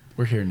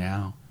 We're here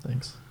now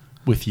Thanks.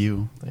 with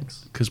you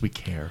Thanks. because we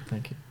care.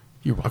 Thank you.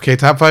 You're welcome. Okay,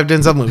 top 5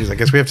 Denzel movies. I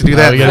guess we have to do Oh,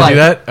 that. we gotta Flight. do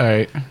that? All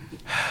right.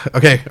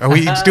 Okay, are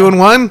we each doing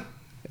one?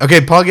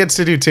 Okay, Paul gets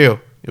to do 2.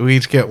 We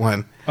each get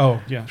one.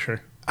 Oh, yeah,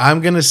 sure.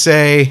 I'm gonna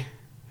say.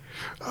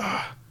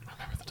 I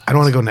don't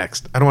want to go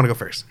next. I don't want to go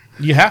first.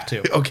 You have to.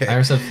 Okay. I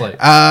already said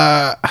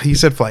Flight. You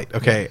said Flight.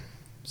 Okay.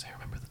 Say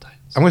Remember the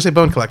Titans. I'm gonna say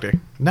Bone Collector.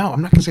 No,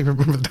 I'm not gonna say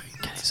Remember the Titans.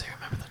 Can you say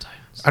Remember the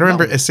Titans? I don't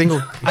remember a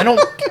single.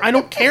 I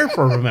don't care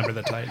for Remember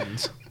the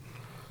Titans.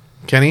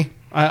 Kenny.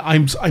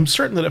 I'm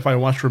certain that if I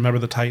watched Remember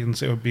the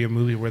Titans, it would be a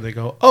movie where they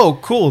go, "Oh,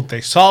 cool,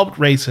 they solved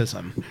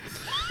racism."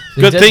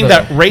 They Good did, thing though.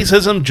 that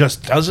racism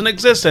just doesn't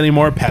exist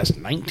anymore past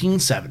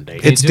 1970.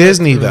 It's They do it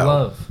Disney, through though.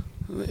 Love.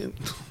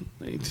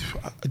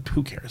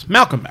 Who cares?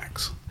 Malcolm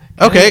X.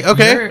 Okay.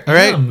 You're All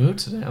right. in a mood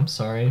today. I'm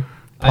sorry.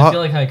 Paul- I feel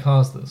like I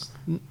caused this.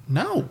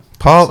 No.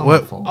 Paul. It's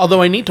What? awful.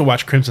 Although I need to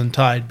watch Crimson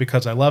Tide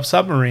because I love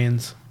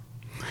submarines.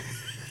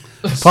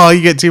 Paul,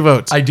 you get 2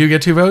 votes. I do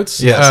get 2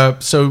 votes.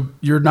 Yes. So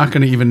you're not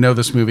going to even know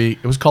this movie.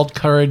 It was called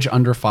Courage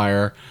Under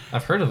Fire,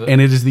 I've heard of it. and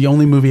it is the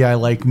only movie I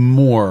like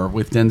more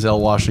with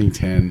Denzel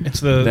Washington. It's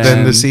the-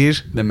 Than The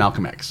Siege? Than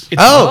Malcolm X.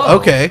 It's, Oh,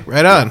 okay.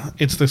 Right on.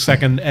 it's the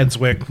second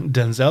Edswick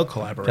Denzel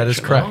collaboration. That is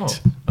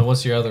correct. Oh. And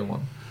what's your other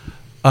one?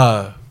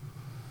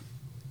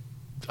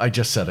 I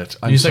just said it.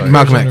 I'm You sorry. said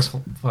Malcolm Courage X.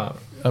 Under Fire.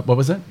 What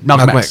was it?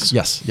 Malcolm, Malcolm X. X.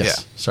 Yes. Yes.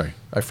 Yeah. Sorry,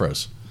 I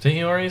froze. Didn't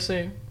you already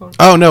say?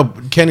 Oh no,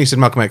 Kenny said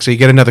Malcolm X, so you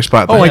get another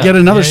spot. Oh, there. I get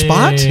another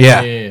spot?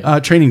 Yeah.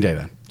 Training Day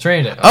then.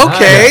 Trained it.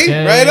 Okay,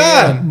 Nice. right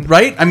on.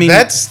 Right? I mean,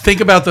 That's-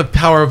 think about the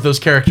power of those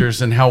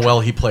characters and how well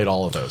he played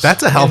all of those.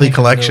 That's a healthy Anything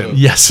collection. to do.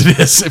 yes, it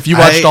is. If you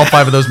watched I- all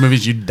 5 of those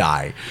movies, you'd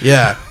die.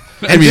 Yeah.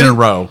 I mean, in a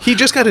row. He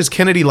just got his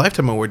Kennedy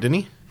Lifetime Award, didn't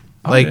he?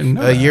 I didn't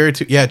know a that. year or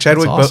 2. Yeah,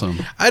 Chadwick. That's awesome.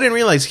 I didn't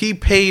realize he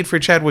paid for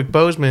Chadwick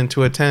Boseman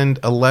to attend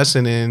a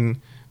lesson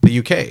in the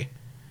UK.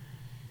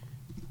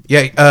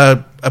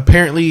 Yeah,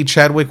 apparently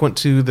Chadwick went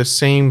to the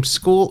same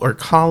school or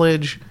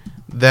college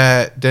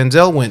that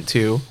Denzel went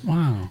to.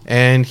 Wow.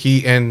 And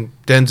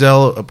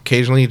Denzel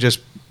occasionally just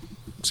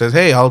says,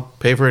 "Hey, I'll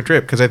pay for a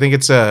trip," because I think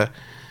it's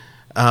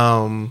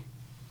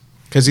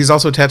because he's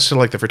also attached to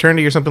like the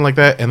fraternity or something like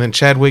that. And then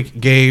Chadwick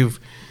gave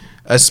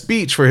a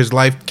speech for his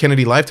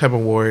Kennedy Lifetime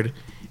Award,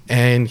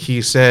 and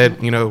he said,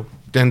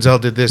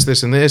 Denzel did this,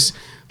 this, and this.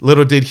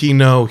 Little did he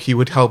know he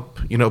would help,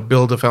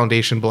 build a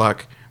foundation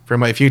block for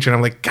my future. And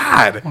I'm like,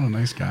 God, What a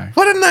nice guy.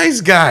 what a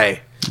nice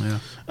guy. Yeah.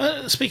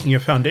 Speaking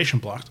of foundation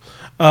blocks,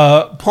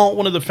 Paul,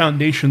 one of the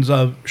foundations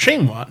of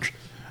Shame Watch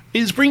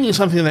is bringing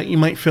something that you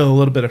might feel a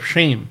little bit of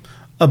shame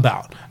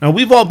about. Now,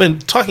 we've all been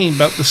talking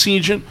about The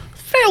Siege in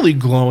fairly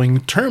glowing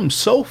terms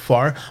so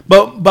far,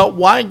 but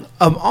why,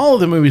 of all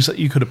of the movies that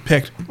you could have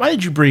picked, why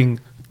did you bring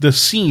The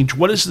Siege?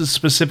 What is the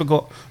specific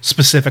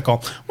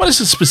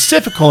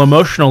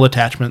emotional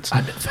attachments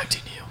I'm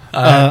infecting you.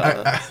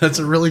 That's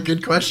a really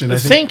good question.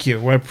 Thank you.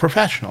 We're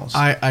professionals.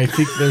 I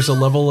think there's a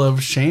level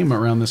of shame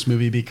around this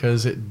movie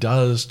because it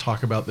does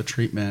talk about the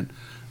treatment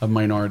of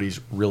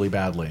minorities really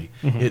badly.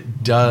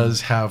 It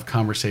does have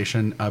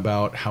conversation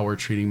about how we're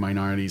treating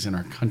minorities in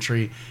our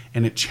country,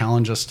 and it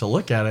challenged us to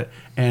look at it.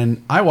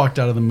 And I walked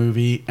out of the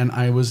movie and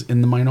I was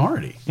in the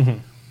minority.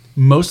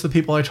 Most of the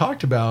people I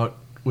talked about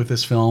with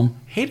this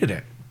film hated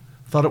it.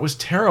 Thought it was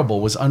terrible,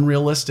 was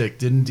unrealistic,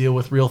 didn't deal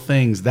with real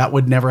things. That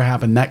would never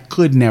happen. That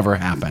could never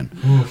happen.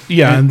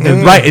 Yeah.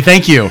 Right,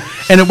 thank you.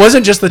 And it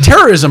wasn't just the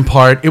terrorism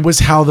part, it was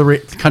how the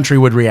country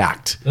would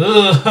react.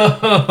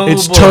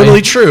 It's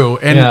totally true.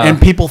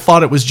 And people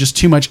thought it was just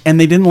too much, and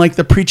they didn't like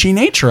the preachy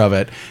nature of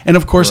it. And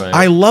of course,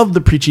 I love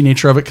the preachy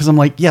nature of it because I'm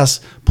like,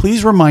 yes,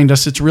 please remind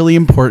us it's really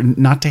important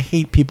not to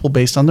hate people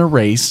based on their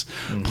race.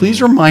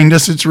 Please remind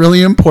us it's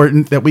really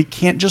important that we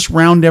can't just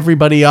round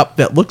everybody up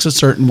that looks a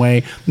certain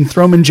way and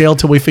throw them in jail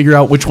till we figure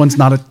out which one's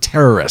not a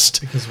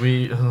terrorist. Because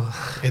we did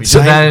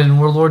that in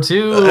World War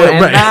II.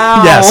 And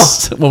now...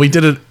 Yes. Well, we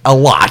did it a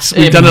lot.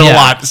 We've done it a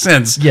lot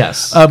since.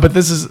 Yes. But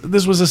this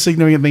was a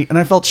significant thing, and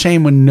I felt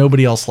shame when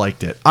nobody else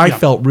liked it. I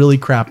felt really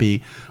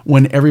crappy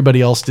when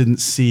everybody else didn't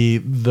see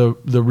the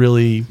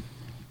really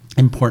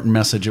important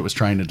message it was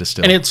trying to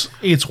distill. And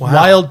it's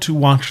wild to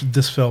watch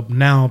this film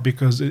now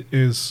because it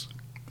is.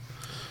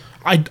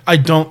 I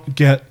don't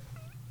get,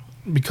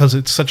 because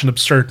it's such an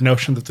absurd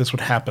notion that this would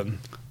happen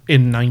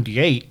in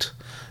 '98,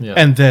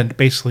 and then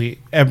basically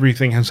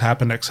everything has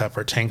happened except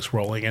for tanks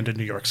rolling into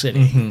New York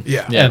City.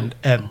 And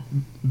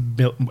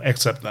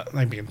except that,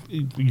 I mean,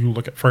 you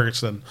look at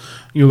Ferguson,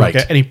 you look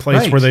at any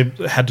place where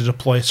they had to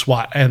deploy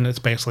SWAT, and it's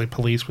basically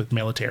police with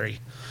military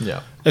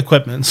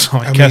equipment. So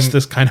I guess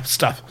this kind of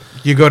stuff.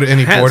 You go to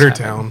any border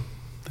town.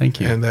 Thank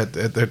you. And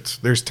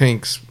there's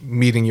tanks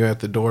meeting you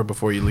at the door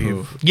before you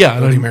leave. The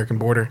American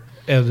border.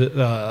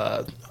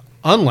 And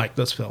unlike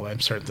this film, I'm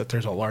certain that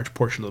there's a large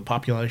portion of the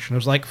population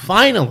who's like,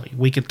 finally,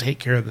 we can take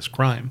care of this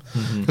crime.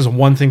 Because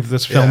one thing that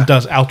this film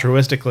does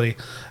altruistically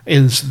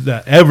is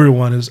that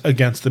everyone is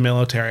against the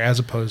military, as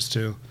opposed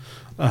to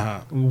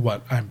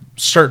what I'm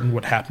certain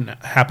would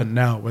happen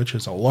now, which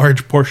is a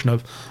large portion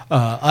of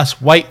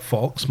us white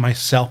folks,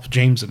 myself,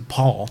 James, and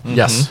Paul.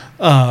 Yes.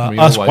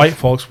 Us white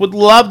folks would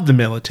love the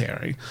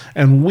military.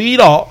 And we'd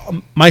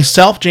all,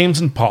 myself,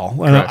 James, and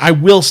Paul, and I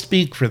will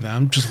speak for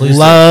them, just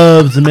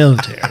love the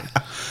military.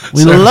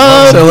 We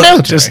love the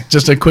military.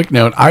 Just a quick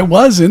note. I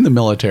was in the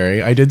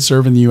military. I did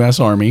serve in the U.S.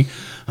 Army.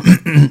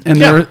 And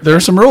there are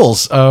some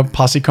rules.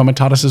 Posse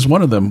Comitatus is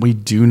one of them. We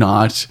do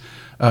not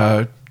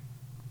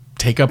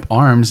take up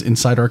arms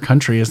inside our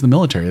country as the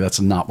military. That's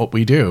not what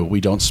we do.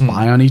 We don't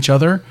spy on each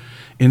other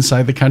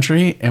inside the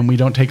country, and we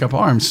don't take up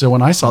arms. So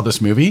when I saw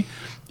this movie,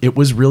 it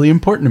was really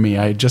important to me.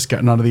 I had just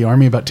gotten out of the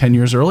Army about 10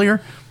 years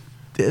earlier.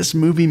 This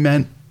movie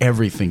meant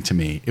everything to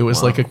me. It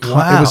was it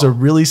was a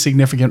really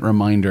significant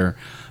reminder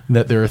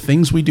that there are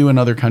things we do in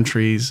other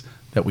countries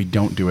that we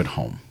don't do at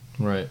home.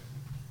 Right.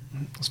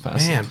 That's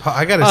fascinating. Man, Paul,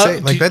 I gotta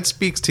say, that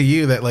speaks to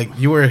you that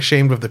you were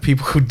ashamed of the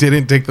people who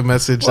didn't take the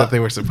message that they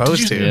were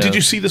supposed to. Did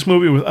you see this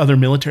movie with other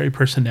military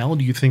personnel?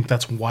 Do you think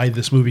that's why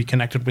this movie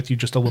connected with you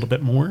just a little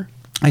bit more?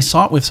 I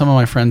saw it with some of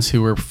my friends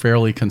who were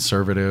fairly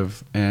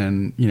conservative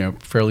and,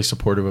 fairly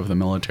supportive of the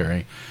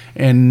military,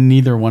 and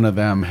neither one of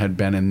them had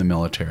been in the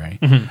military.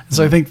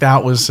 So I think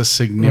that was a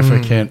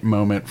significant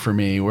moment for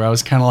me where I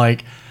was kind of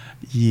like,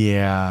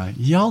 yeah,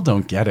 y'all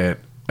don't get it.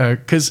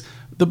 Because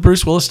the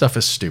Bruce Willis stuff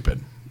is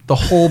stupid. The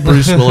whole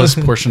Bruce Willis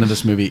portion of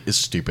this movie is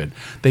stupid.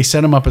 They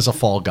set him up as a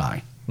fall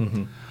guy.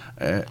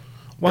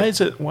 Why is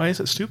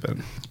it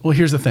stupid? Well,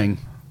 here's the thing.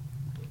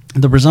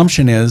 The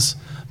presumption is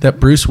that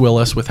Bruce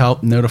Willis,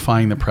 without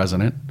notifying the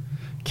president,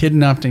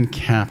 kidnapped and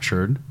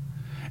captured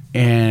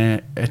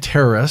a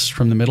terrorist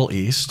from the Middle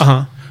East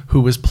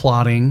who was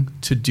plotting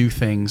to do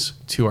things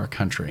to our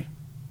country,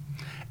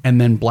 and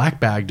then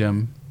black-bagged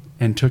him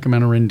and took him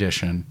on a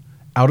rendition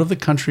out of the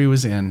country he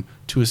was in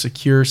to a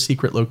secure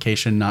secret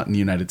location not in the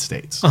United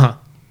States.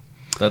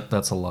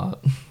 That's a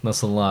lot.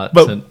 That's a lot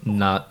to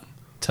not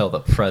tell the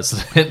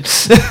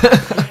president.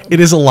 It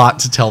is a lot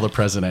to tell the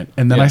president.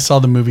 And then I saw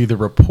the movie The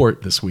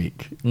Report this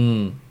week.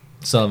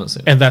 So I haven't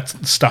seen it. And that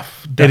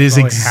stuff It is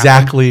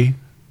exactly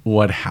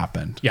what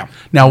happened. Yeah.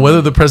 Now,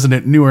 whether the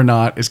president knew or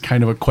not is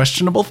kind of a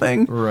questionable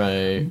thing.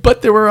 Right.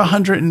 But there were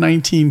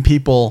 119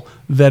 people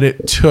that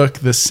it took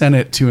the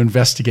Senate to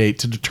investigate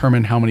to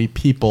determine how many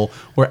people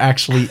were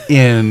actually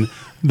in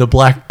the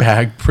black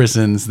bag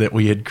prisons that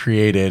we had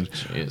created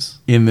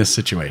in this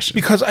situation.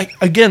 Because,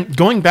 again,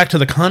 going back to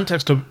the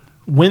context of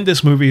when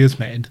this movie is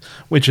made,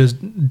 which is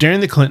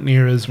during the Clinton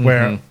eras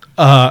where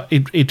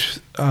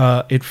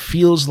it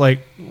feels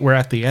like we're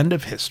at the end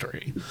of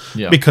history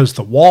because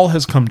the wall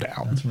has come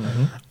down.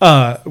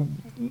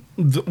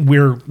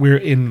 We're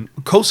in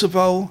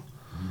Kosovo.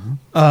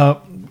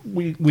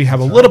 We have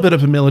a little bit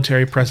of a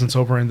military presence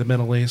over in the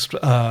Middle East.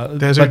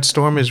 Desert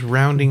Storm is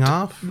rounding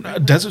off.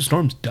 Desert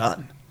Storm's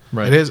done.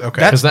 Right. It is?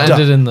 Okay. Because that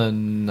ended in the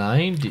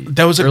 90s.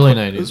 That was early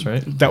 90s,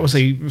 right? That was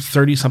a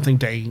 30-something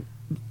day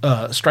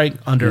strike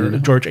under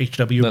George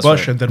H.W. That's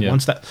Bush, right. and then Yeah.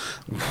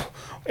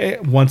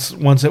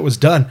 once it was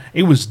done,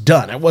 it was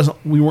done.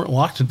 We weren't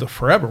locked into the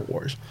forever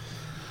wars.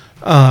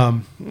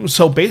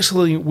 So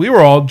basically, we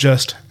were all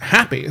just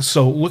happy.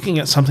 So looking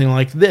at something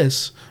like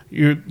this,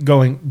 you're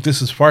going,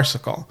 "This is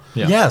farcical."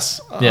 Yeah. Yes.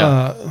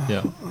 Yeah.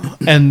 Yeah.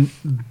 And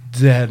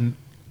then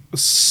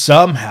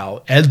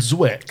somehow Ed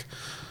Zwick,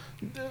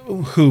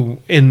 who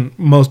in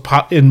most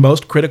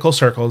critical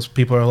circles,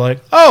 people are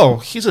like, "Oh,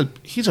 he's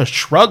a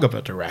shrug of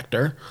a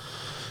director."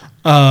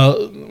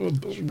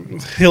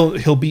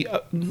 He'll be.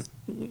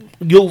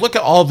 You'll look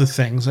at all the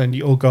things and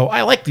you'll go,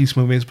 "I like these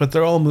movies," but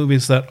they're all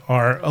movies that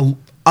are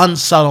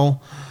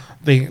unsubtle.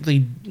 They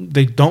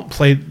don't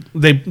play.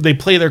 They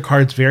play their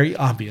cards very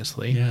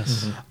obviously.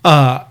 Yes.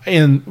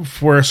 And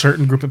for a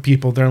certain group of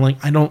people, they're like,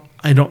 I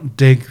don't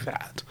dig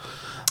that.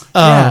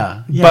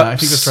 Yeah, but I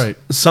think that's right.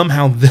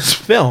 Somehow, this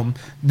film,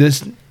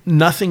 this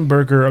nothing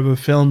burger of a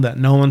film that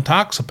no one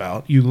talks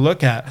about, you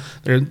look at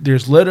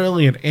there's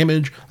literally an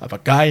image of a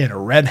guy in a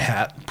red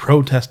hat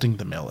protesting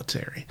the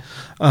military.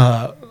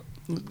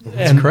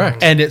 That's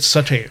correct. And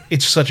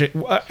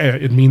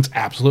it means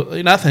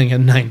absolutely nothing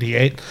in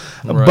 98,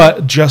 Right.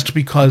 but just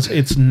because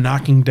it's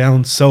knocking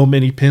down so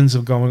many pins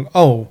of going,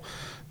 oh,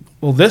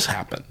 well, this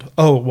happened.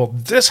 Oh, well,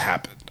 this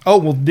happened. Oh,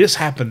 well, this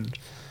happened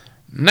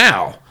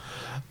now.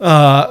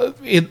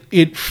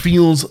 It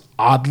feels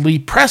oddly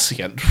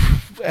prescient,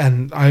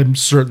 and I'm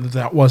certain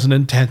that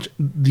wasn't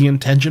the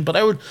intention. But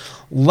I would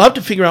love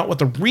to figure out what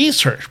the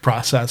research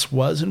process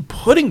was in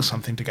putting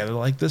something together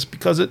like this,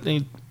 because I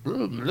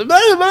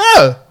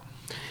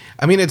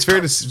mean, it's fair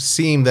to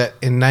seem that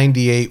in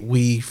 98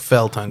 we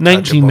felt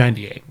untouchable.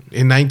 1998.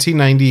 In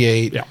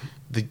 1998, Yeah.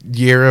 the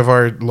year of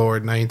our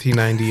Lord,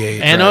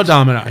 1998. Anno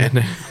Domini.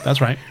 And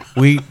That's right.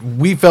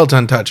 we felt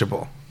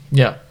untouchable,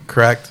 Yeah.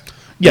 correct?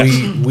 Yes.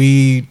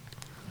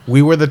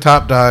 We were the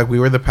top dog. We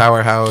were the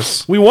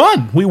powerhouse. We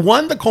won. We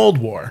won the Cold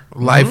War.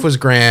 Life was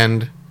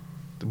grand.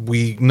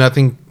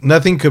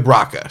 Nothing could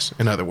rock us,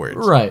 in other words.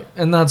 Right.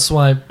 And that's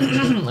why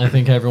I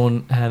think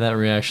everyone had that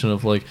reaction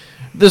of like,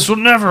 this will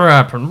never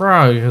happen,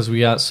 brah, because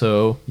we got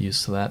so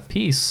used to that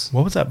peace.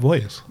 What was that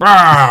voice?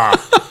 Brah!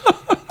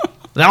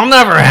 That'll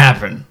never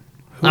happen.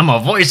 I'm a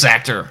voice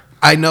actor.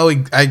 I know.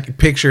 I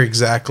picture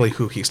exactly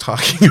who he's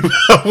talking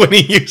about when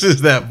he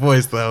uses that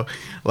voice, though.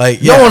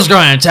 Like, yeah. No one's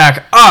going to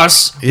attack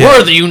us. Yeah.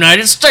 We're the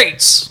United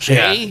States.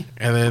 Jay?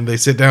 And then they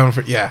sit down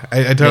for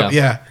I don't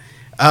Yeah.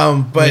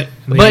 But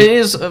But it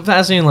is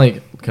fascinating,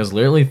 like, because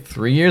literally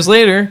 3 years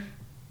later,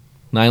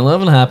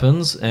 9/11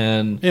 happens,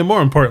 and And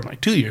more importantly,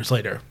 2 years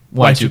later,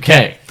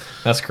 Y2K.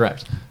 That's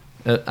correct.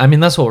 I mean,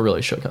 that's what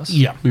really shook us.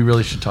 Yeah. We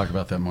really should talk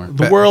about that more.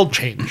 The world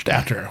changed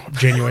after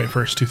January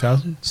 1st,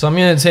 2000. So I'm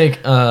going to take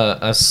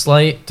a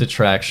slight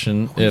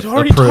detraction. If We've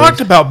already approved.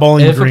 talked about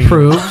Bowling If Green.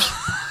 approved,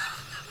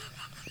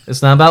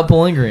 it's not about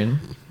Bowling Green.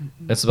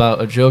 It's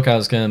about a joke I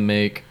was going to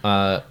make.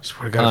 swear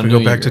to God, on if we go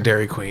New back Year. to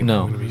Dairy Queen,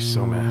 No. I'm gonna be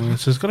so mad.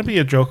 This is going to be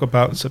a joke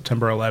about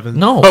September 11th.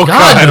 No, Oh,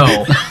 God, God.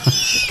 no.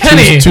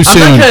 Kenny, Too I'm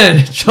soon. not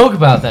going to joke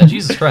about that.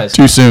 Jesus Christ.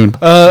 Too soon.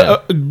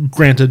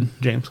 Granted,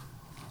 James.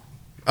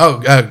 Oh,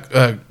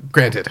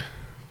 granted.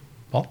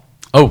 Paul?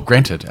 Oh,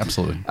 granted,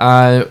 absolutely.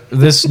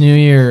 This New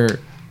Year,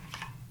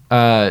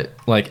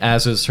 like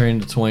as it's turning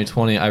to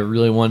 2020, I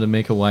really wanted to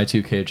make a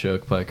Y2K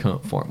joke, but I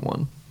couldn't form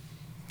one.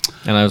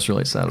 And I was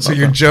really sad about So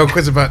your that. joke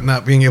was about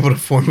not being able to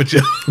form a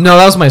joke. No,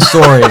 that was my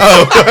story.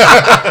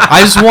 I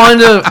just wanted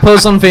to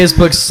post on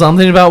Facebook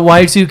something about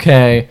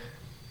Y2K,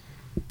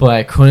 but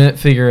I couldn't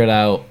figure it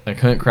out. I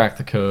couldn't crack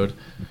the code.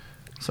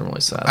 So I'm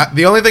really sad.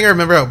 The only thing I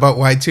remember about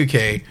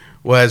Y2K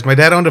was my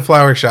dad owned a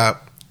flower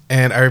shop,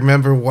 and I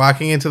remember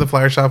walking into the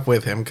flower shop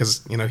with him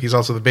because he's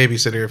also the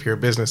babysitter if you're a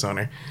business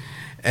owner,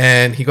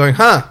 and he going,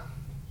 "Huh?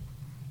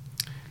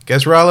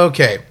 Guess we're all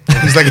okay."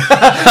 He's like,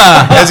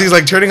 as he's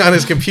like turning on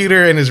his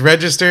computer and his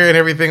register and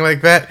everything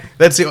like that.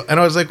 And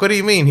I was like, "What do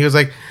you mean?" He was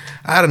like,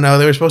 "I don't know.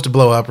 They were supposed to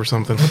blow up or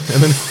something."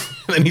 And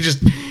then he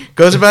just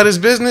goes about his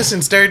business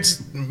and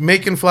starts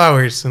making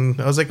flowers.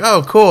 And I was like,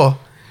 "Oh, cool."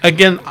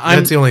 Again,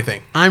 That's the only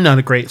thing. I'm not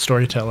a great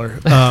storyteller.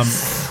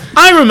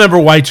 I remember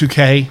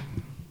Y2K.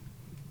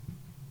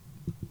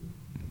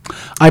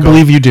 I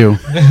believe you do.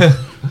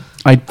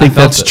 I think Felt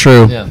that's it.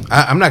 true. Yeah.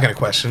 I'm not going to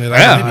question it.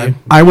 Yeah, I believe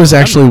you. I was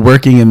actually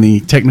working in the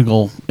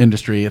technical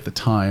industry at the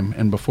time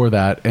and before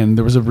that, and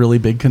there was a really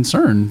big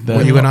concern that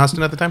Were you in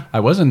Austin at the time? I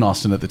was in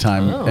Austin at the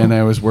time, Oh. and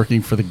I was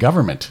working for the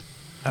government.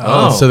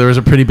 Oh. So there was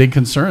a pretty big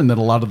concern that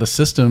a lot of the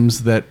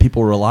systems that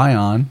people rely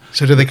on.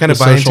 So do they kind of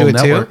the buy social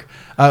into it too?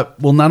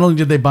 Well, not only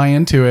did they buy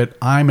into it,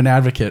 I'm an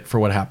advocate for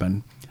what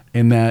happened.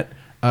 In that,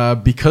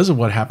 because of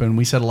what happened,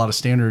 we set a lot of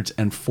standards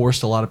and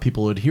forced a lot of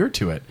people to adhere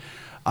to it.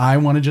 I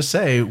want to just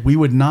say we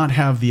would not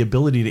have the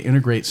ability to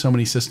integrate so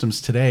many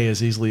systems today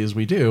as easily as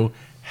we do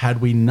had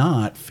we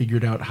not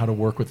figured out how to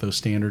work with those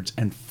standards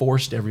and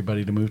forced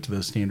everybody to move to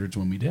those standards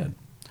when we did.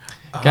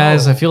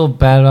 Guys, I feel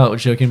bad about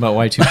joking about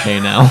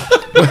Y2K now.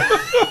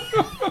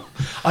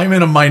 I'm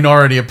in a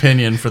minority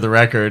opinion, for the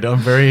record. A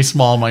very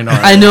small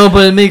minority. I know,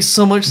 but it makes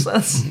so much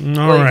sense.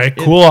 All right,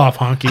 cool off,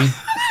 honky.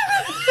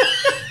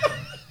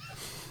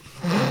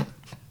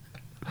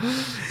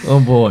 Oh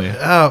boy.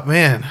 Oh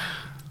man,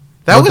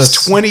 that But was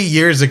that's- 20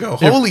 years ago.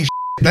 Holy shit,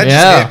 that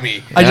Yeah. just hit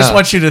me. I just Yeah.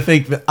 want you to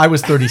think that I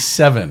was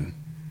 37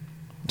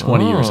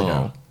 20 years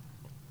ago.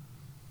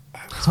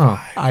 Huh.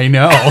 I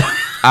know.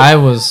 I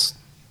was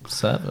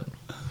 7.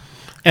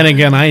 And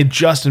again, I had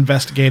just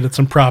investigated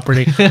some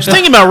property. I was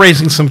thinking about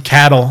raising some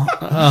cattle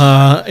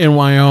in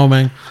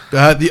Wyoming.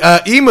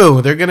 The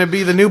emu, they're gonna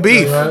be the new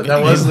beef.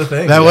 That was the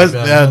thing. That was.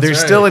 There's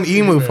still an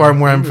emu farm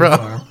where I'm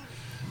from.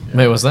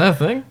 Wait, was that a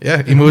thing?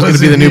 Yeah, emu was gonna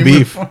be the new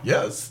beef.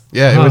 Yes.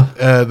 Yeah, it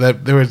was,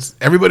 that there was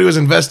everybody was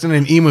investing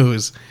in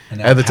emus And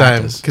at the time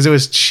alpacas. because it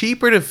was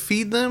cheaper to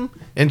feed them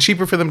and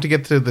cheaper for them to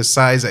get to the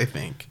size. I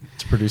think.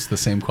 To produce the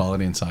same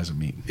quality and size of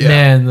meat. Yeah.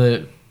 Man,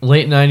 the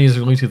late 90s,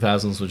 early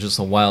 2000s was just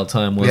a wild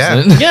time,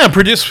 wasn't Yeah. it? Yeah,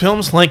 produced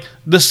films like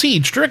The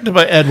Siege, directed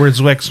by Edward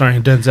Zwick,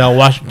 starring Denzel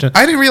Washington.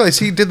 I didn't realize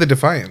he did The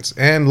Defiance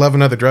and Love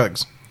and Other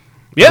Drugs.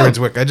 Yeah,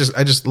 Edward Zwick.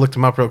 I just looked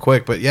him up real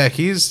quick, but yeah,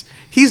 he's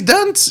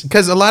done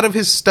because a lot of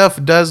his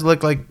stuff does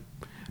look like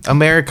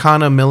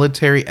Americana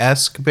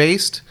military-esque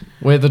based.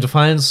 Wait, the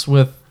Defiance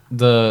with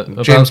the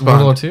about James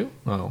World War Bond. II?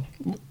 Oh,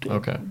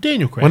 okay.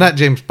 Daniel Craig. Well, not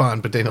James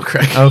Bond, but Daniel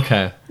Craig.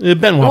 Okay.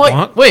 Benoit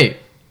Blanc. Wait.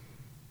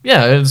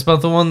 Yeah, it's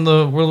about the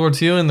World War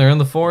II, and they're in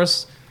the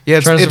forest Yeah,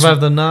 trying to survive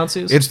the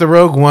Nazis. It's the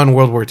Rogue One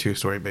World War II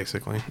story,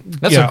 basically.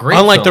 That's Yeah, a great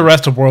unlike the film.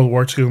 rest of World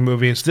War II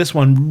movies, this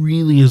one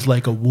really is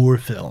like a war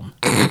film.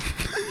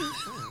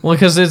 Well,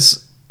 because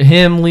it's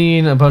him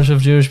leading a bunch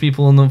of Jewish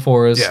people in the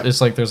forest. Yeah. It's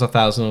like there's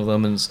 1,000 of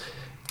them, and it's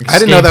I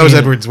didn't know that was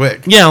escaping- Edward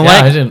Zwick. Yeah,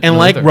 I didn't know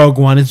like either. Rogue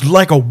One, it's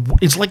like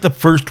the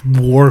first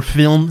war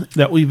film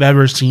that we've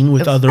ever seen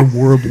with other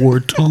World War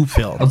II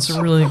films. It's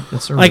a really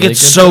Like really it's good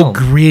so film.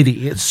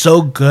 gritty, it's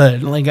so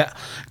good. Like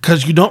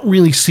because you don't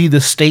really see the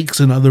stakes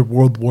in other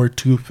World War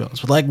II films.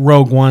 But like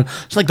Rogue One,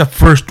 it's like the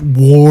first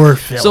war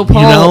film. So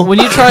Paul, you know? when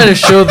you try to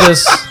show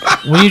this,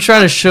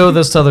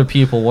 to other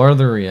people, what are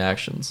their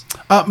reactions?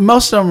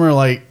 Most of them are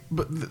like,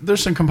 but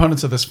there's some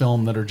components of this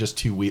film that are just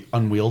too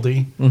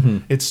unwieldy.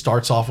 It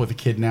starts off with a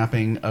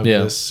kidnapping of Yeah.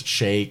 this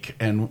sheikh,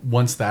 and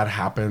once that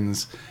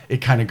happens, it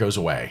kind of goes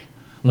away.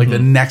 Like the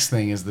next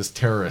thing is this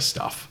terrorist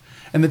stuff,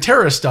 and the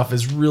terrorist stuff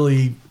is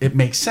really, it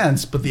makes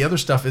sense, but the other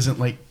stuff isn't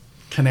like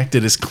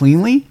connected as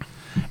cleanly,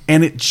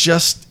 and it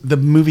just, the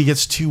movie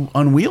gets too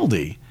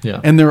unwieldy.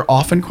 Yeah. And there are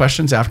often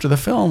questions after the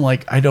film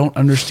like, I don't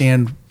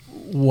understand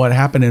what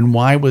happened and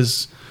why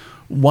was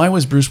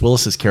Bruce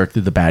Willis's character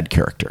the bad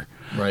character.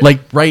 Right.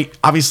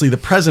 Obviously, the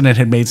president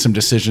had made some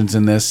decisions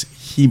in this.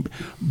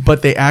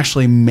 But they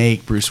actually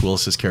make Bruce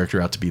Willis's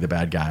character out to be the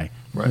bad guy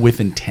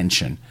with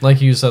intention. Like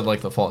you said,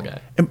 like the Fall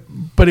Guy.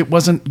 But it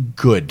wasn't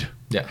good.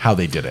 Yeah. How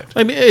they did it.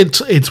 I mean,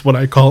 it's what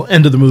I call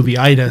end of the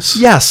movie-itis.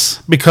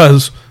 Yes.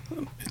 Because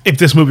if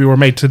this movie were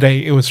made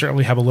today, it would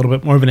certainly have a little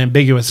bit more of an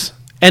ambiguous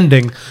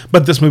ending.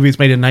 But this movie is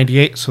made in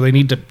 '98, so they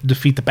need to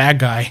defeat the bad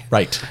guy.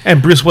 Right.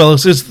 And Bruce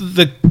Willis is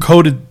the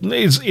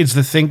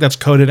thing that's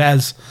coded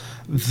as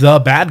the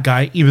bad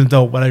guy, even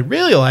though what I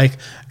really like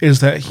is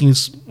that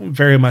he's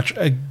very much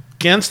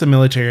against the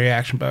military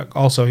action, but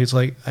also he's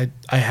like,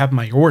 I have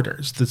my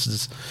orders.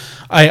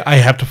 I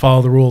have to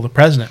follow the rule of the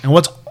president. And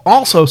what's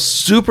also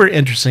super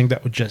interesting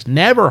that would just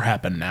never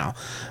happen now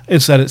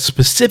is that it's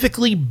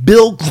specifically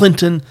Bill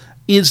Clinton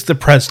is the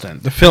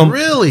president. The film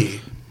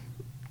Really?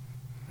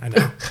 I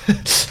know.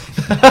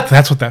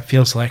 That's what that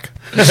feels like.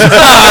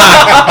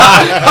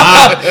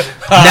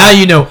 Now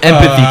you know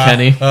empathy,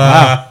 Kenny.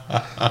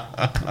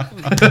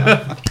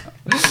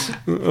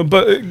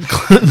 But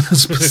Clinton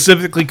is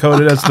specifically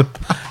coded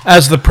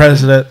as the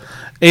president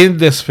in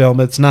this film.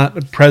 It's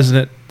not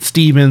President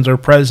Stevens or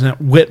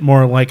President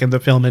Whitmore like in the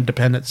film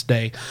Independence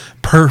Day.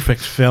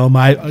 Perfect film.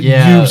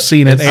 You've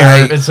seen it,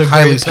 Aaron. It's a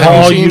highly great film. Have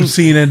you Paul, seen- you've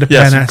seen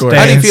Independence Yes, of course. Day.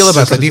 How do you It's feel about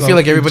just that? Do you so feel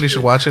like huge. everybody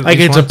should watch it? at Like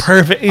least it's a once?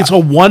 perfect. It's a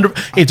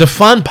wonderful. It's a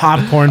fun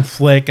popcorn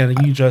flick, and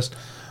you just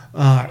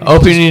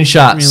Opening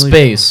shot, really-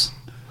 space.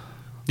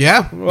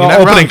 Yeah. well, you're not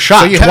opening wrong. shot.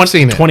 So you have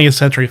seen it. 20th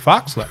Century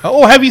Fox.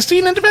 Oh, have you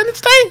seen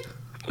Independence Day?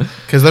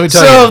 Because let me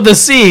tell So you, the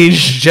Siege.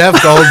 Jeff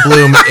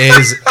Goldblum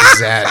is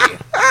zaddy.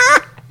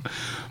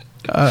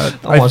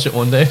 I'll watch it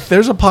one day.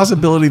 There's a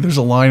possibility there's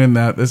a line in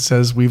that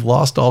says, we've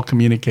lost all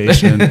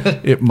communication.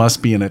 It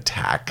must be an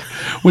attack.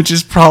 Which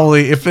is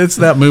probably, if it's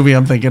that movie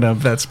I'm thinking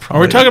of, that's Are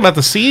probably we talking about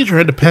the Siege or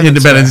Independence?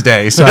 Independence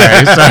Day.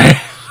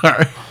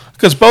 Sorry.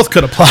 Because both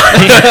could apply.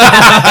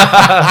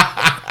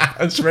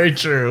 That's very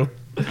true.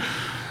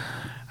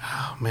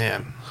 Oh,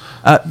 man.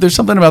 There's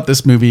something about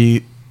this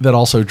movie that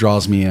also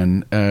draws me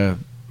in.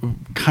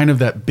 Kind of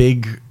that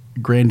big,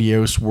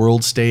 grandiose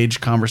world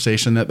stage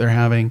conversation that they're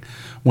having.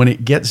 When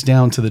it gets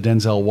down to the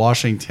Denzel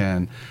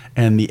Washington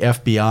and the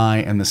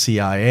FBI and the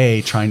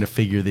CIA trying to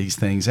figure these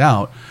things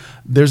out,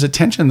 there's a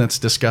tension that's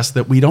discussed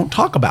that we don't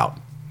talk about.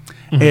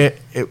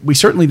 We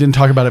certainly didn't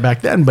talk about it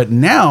back then, but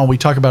now we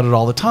talk about it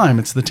all the time.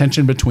 It's the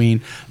tension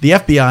between the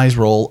FBI's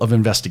role of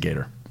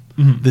investigator,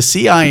 the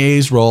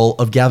CIA's role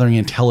of gathering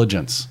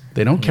intelligence.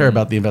 They don't care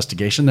about the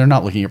investigation. They're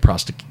not looking at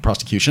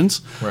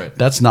prosecutions. Right.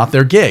 That's not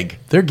their gig.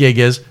 Their gig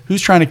is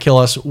who's trying to kill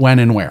us, when,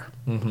 and where.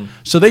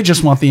 So they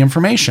just want the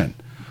information.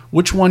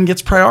 which one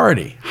gets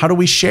priority? How do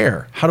we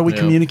share? How do we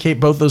communicate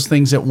both those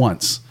things at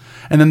once?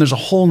 And then there's a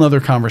whole nother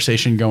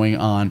conversation going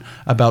on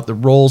about the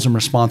roles and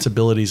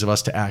responsibilities of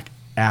us to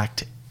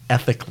act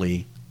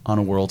ethically on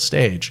a world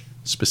stage,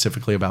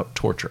 specifically about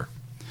torture.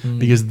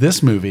 Because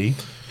this movie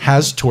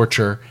has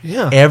torture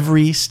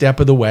every step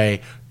of the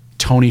way.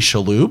 Tony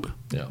Shalhoub,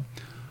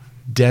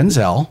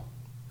 Denzel,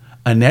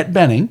 Annette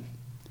Bening,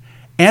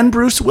 and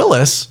Bruce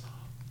Willis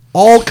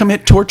all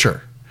commit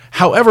torture.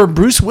 However,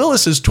 Bruce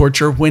Willis's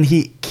torture, when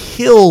he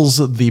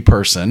kills the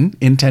person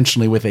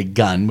intentionally with a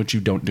gun, which you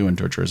don't do in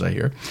torture, as I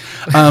hear,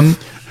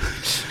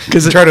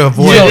 because Try to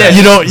avoid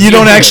you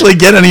don't actually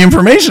get any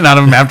information out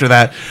of him after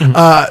that.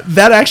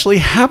 That actually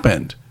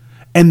happened,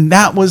 and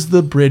that was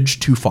the bridge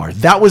too far.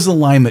 That was the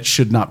line that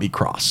should not be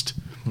crossed,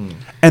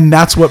 and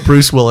that's what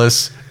Bruce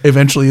Willis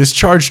eventually is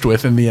charged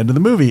with in the end of the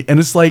movie. And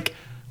it's like,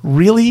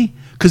 really?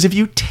 Because if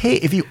you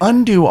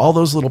undo all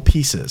those little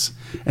pieces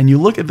and you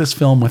look at this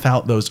film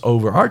without those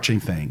overarching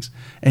things,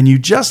 and you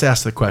just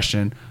ask the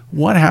question,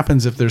 what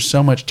happens if there's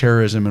so much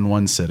terrorism in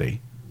one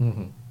city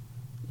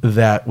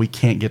that we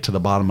can't get to the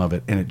bottom of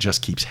it and it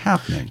just keeps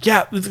happening?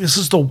 Yeah, this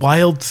is the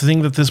wild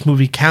thing that this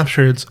movie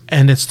captures,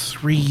 and it's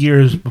 2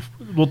 years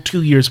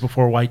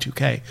before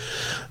Y2K,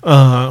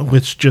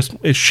 which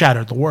it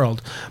shattered the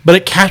world. But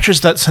it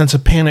captures that sense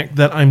of panic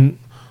that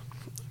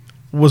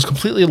was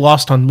completely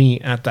lost on me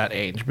at that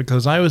age,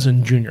 because I was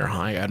in junior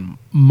high and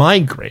my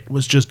grade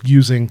was just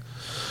using,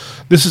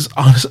 this is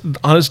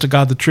honest to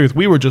God the truth,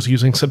 we were just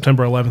using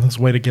September 11th as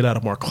a way to get out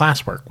of more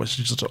classwork, which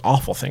is just an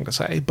awful thing to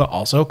say, but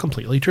also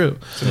completely true.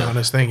 It's an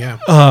honest thing, yeah.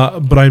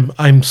 But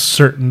I'm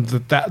certain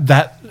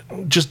that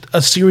just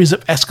a series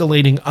of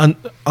escalating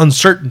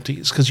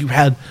uncertainties, because you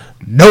had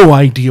no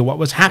idea what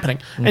was happening.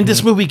 And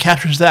this movie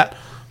captures that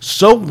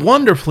so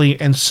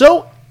wonderfully and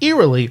so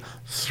eerily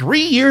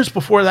 3 years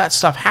before that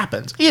stuff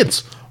happens.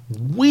 It's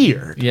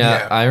weird.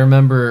 Yeah, I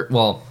remember,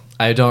 well,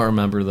 I don't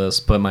remember this,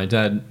 but my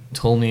dad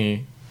told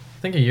me,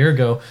 I think a year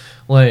ago,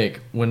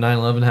 like, when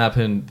 9/11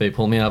 happened, they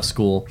pulled me out of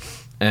school,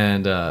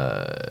 and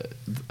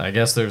I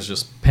guess there's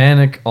just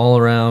panic all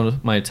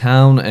around my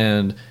town,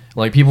 and,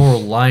 like, people were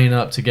lining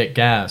up to get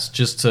gas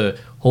just to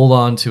hold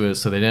on to it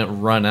so they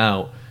didn't run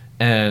out.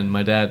 And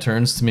my dad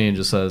turns to me and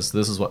just says,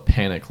 "This is what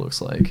panic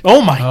looks like."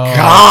 Oh my God.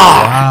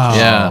 Wow.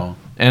 Yeah.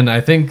 And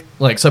I think,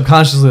 like,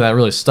 subconsciously that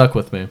really stuck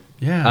with me.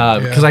 Yeah.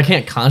 Because I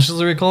can't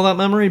consciously recall that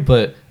memory,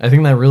 but I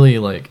think that really,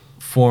 like,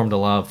 formed a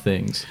lot of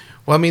things.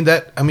 Well,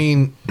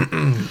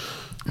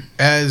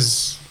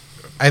 as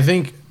I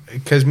think,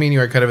 because me and you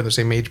are kind of in the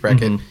same age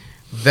bracket,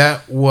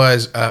 that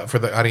was, for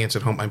the audience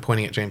at home, I'm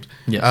pointing at James.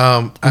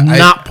 Yeah.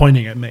 Not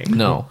pointing at me.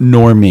 No.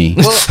 Nor me.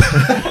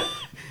 Well,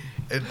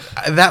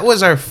 that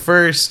was our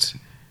first.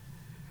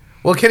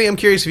 Well, Kenny, I'm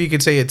curious if you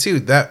could say it too.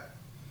 That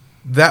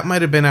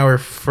might have been our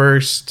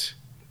first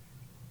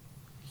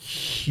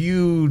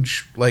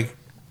huge, like,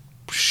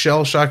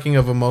 shell shocking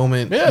of a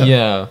moment.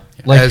 Yeah.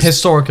 Like,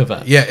 historic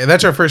event. Yeah,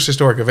 that's our first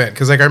historic event.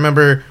 Because, like, I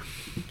remember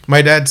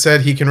my dad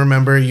said he can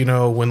remember,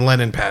 when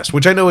Lenin passed,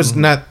 which I know is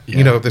not,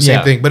 the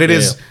same thing, but it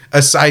is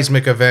a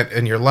seismic event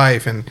in your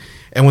life. And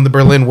when the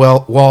Berlin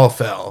Wall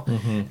fell,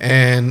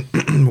 and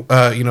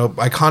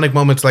iconic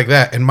moments like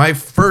that. And my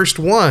first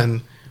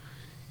one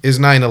is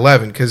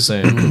 9/11, because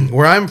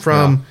where I'm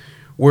from,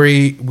 we're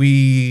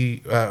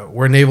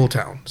a naval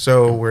town.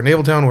 So we're a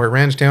naval town. We're a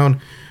ranch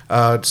town.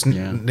 It's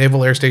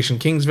Naval Air Station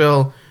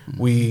Kingsville.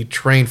 We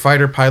train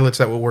fighter pilots.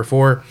 That what we're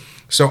for.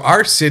 So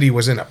our city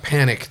was in a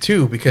panic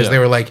too, because they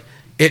were like,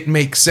 it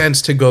makes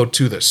sense to go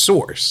to the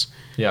source,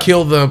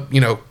 kill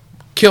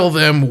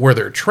them where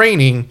they're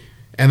training.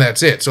 And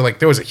that's it. So, like,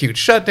 there was a huge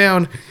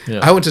shutdown. Yeah.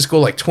 I went to school,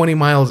 like, 20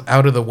 miles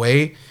out of the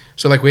way.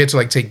 So, like, we had to,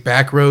 like, take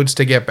back roads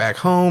to get back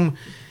home.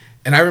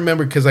 And I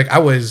remember, because, like, I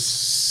was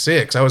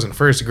 6. I was in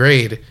first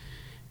grade.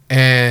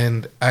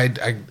 And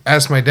I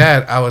asked my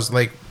dad, I was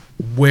like,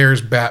 where's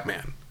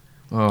Batman?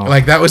 Oh.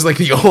 Like, that was, like,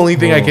 the only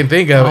thing I can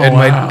think of.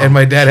 And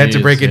my dad had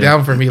to break it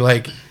down for me,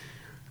 like,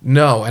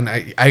 no. And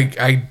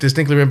I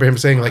distinctly remember him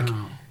saying, like,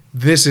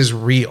 this is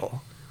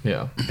real.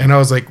 Yeah. And I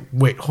was like,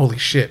 wait, holy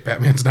shit,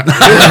 Batman's not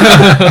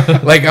real.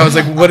 Like, I was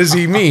like, what does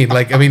he mean?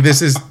 Like, I mean,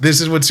 this is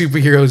what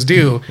superheroes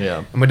do.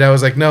 Yeah. And my dad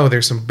was like, no,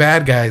 there's some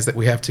bad guys that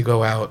we have to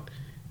go out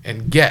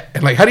and get.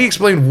 And, like, how do you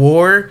explain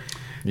war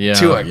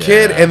to a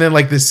kid? And then,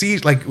 like, the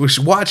siege, like,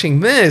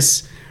 watching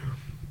this,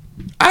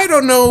 I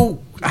don't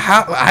know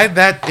how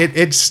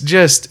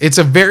it's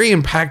a very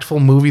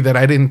impactful movie that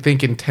I didn't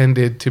think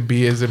intended to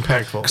be as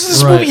impactful. Because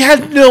this movie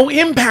had no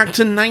impact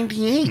in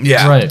 '98.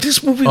 Yeah, right.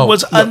 This movie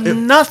was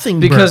nothing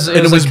because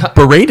it was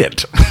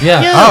berated.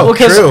 Yeah. Oh,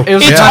 true.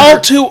 It's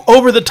all too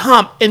over the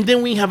top, and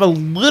then we have a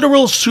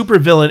literal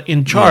supervillain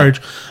in charge.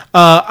 Yeah.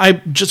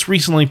 I just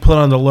recently put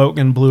on the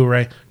Logan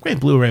Blu-ray. Great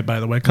Blu-ray, by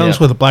the way. Comes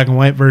with a black and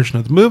white version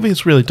of the movie.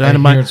 It's really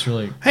dynamite. It's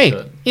really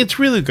good. It's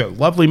really good.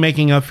 Lovely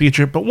making of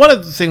feature. But one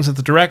of the things that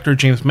the director,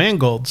 James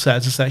Mangold,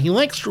 says is that he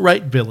likes to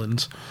write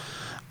villains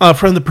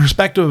from the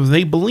perspective of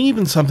they believe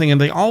in something and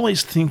they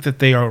always think that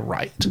they are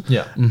right.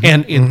 Yeah.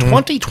 And in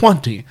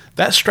 2020,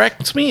 that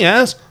strikes me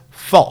as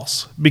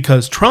false,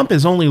 because Trump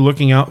is only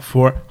looking out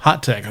for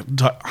hot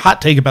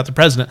take about the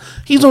president.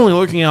 He's only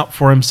looking out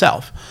for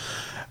himself.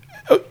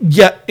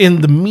 Yet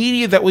in the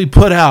media that we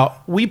put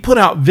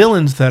out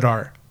villains that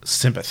are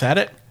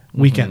sympathetic.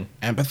 We can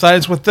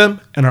empathize with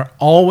them and are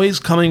always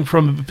coming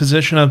from a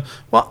position of,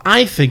 well,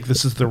 I think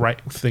this is the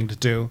right thing to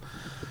do.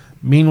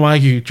 Meanwhile,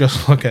 you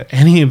just look at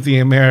any of the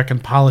American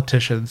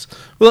politicians,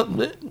 well,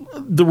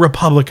 the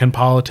Republican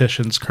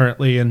politicians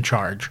currently in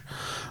charge,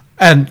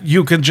 and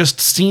you can just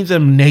see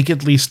them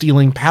nakedly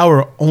stealing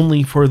power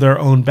only for their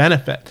own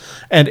benefit.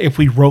 And if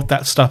we wrote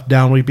that stuff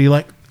down, we'd be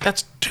like,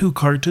 that's too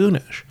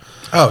cartoonish.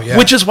 Oh, yeah.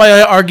 Which is why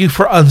I argue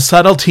for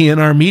unsubtlety in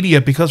our media,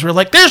 because we're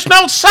like, there's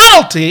no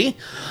subtlety.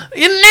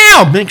 And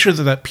now, make sure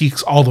that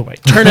peaks all the way.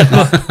 Turn it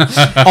up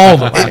all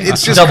the way.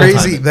 It's just Double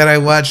crazy time. that I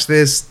watched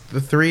this the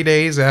 3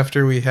 days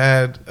after we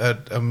had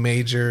a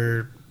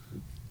major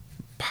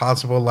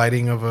possible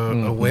lighting of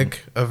a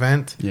WIC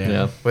event.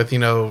 Yeah. With,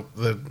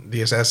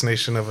 the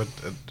assassination of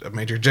a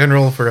major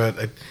general for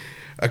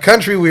a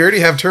country we already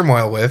have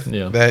turmoil with.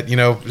 Yeah. That,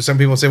 some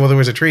people say, well, there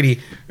was a treaty.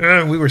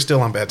 We were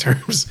still on bad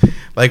terms.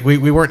 Like,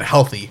 we weren't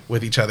healthy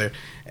with each other.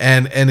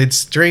 And it's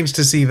strange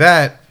to see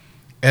that.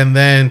 And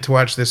then to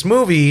watch this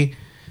movie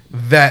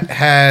that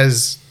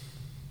has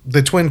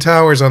the Twin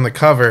Towers on the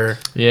cover,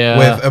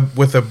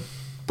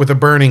 with a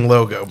burning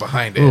logo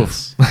behind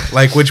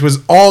it, which was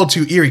all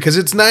too eerie because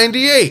it's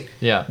 '98.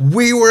 Yeah,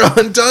 we were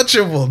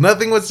untouchable.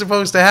 Nothing was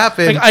supposed to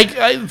happen.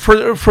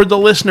 For the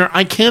listener,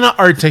 I cannot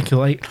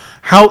articulate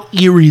how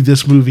eerie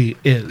this movie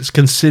is,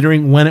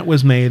 considering when it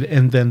was made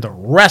and then the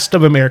rest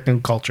of American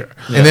culture.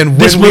 Yeah. And then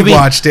when we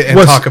watched it and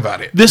talk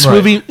about it. This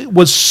movie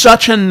was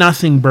such a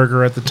nothing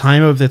burger at the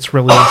time of its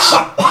release.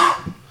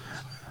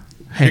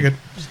 Hey,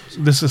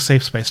 this is a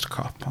safe space to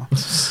cough, Paul.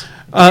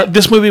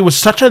 This movie was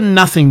such a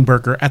nothing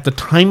burger at the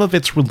time of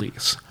its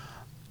release.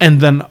 And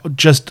then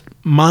just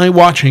my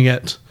watching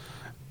it,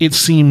 it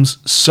seems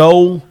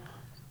so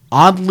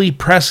oddly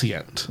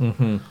prescient.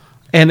 Mm-hmm.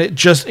 And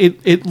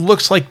it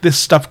looks like this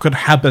stuff could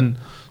happen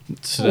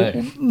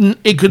today.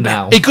 It could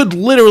now. It could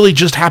literally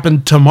just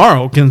happen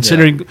tomorrow,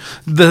 considering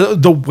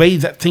the way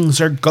that things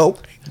are going.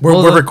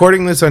 We're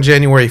recording this on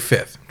January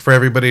 5th for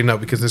everybody to know,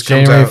 because this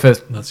January comes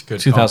out 5th. That's good.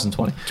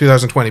 2020.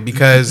 2020,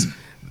 because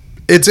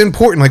it's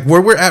important. Like,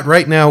 where we're at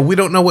right now, we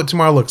don't know what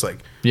tomorrow looks like.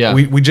 Yeah.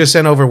 We just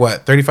sent over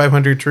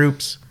 3,500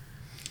 troops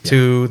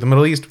to the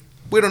Middle East.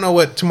 We don't know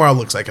what tomorrow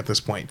looks like at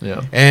this point.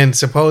 Yeah. And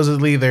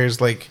supposedly they're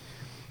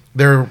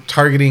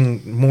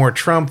targeting more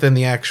Trump than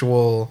the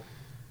actual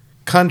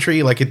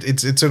country. Like,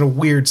 it's in a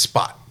weird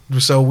spot.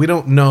 So we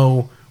don't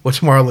know what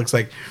tomorrow looks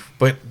like.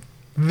 But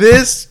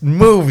this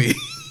movie,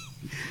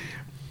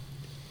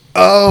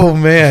 oh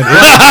man,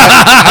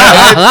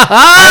 I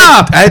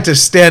had to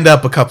stand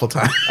up a couple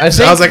times. I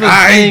was like,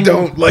 I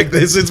don't like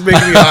this. It's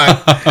making me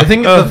hot. I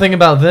think the thing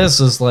about this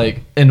is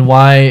and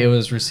why it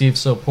was received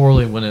so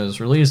poorly when it was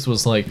released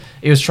was it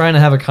was trying to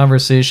have a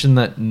conversation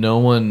that no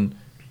one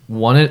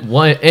wanted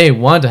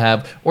to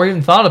have or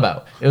even thought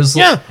about. It was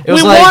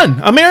we won.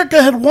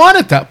 America had won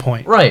at that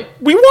point. Right.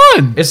 We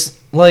won. It's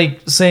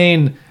like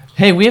saying,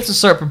 hey, we have to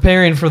start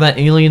preparing for that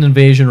alien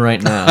invasion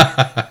right now.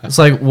 It's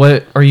like,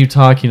 what are you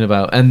talking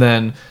about? And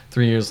then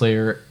 3 years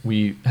later,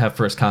 we have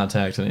first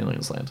contact in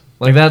aliens land.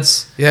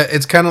 That's... Yeah,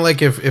 it's kind of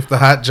like if the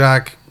hot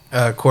jock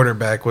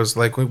quarterback was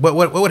like,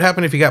 what would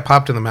happen if he got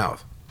popped in the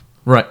mouth?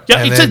 Right.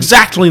 Yeah, it's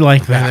exactly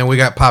like that. And then we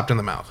got popped in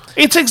the mouth.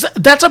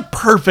 That's a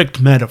perfect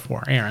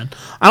metaphor, Aaron.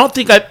 I don't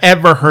think I've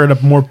ever heard a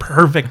more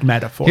perfect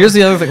metaphor. Here's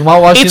the other thing.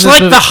 While watching it's this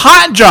like movie, the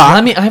hot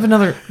jock I have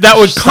another... that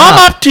would come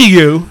up to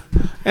you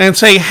and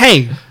say,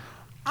 hey,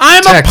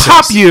 I'm going to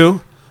pop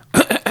you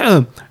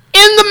in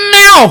the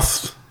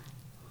mouth.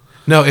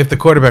 No, if the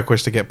quarterback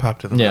was to get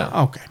popped in the mouth.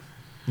 Yeah. Okay.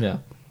 Yeah.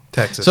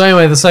 Texas. So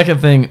anyway, the second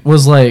thing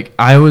was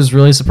I was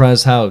really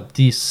surprised how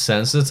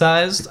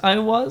desensitized I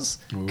was.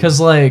 Because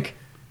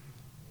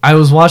I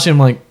was watching, I'm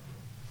like,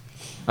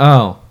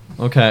 oh,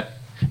 okay.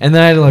 And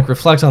then I had to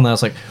reflect on that. I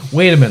was like,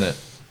 wait a minute.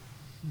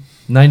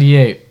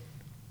 98.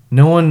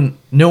 No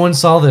one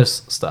saw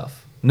this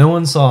stuff. No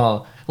one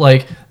saw,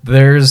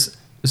 there's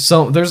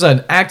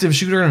an active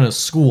shooter in a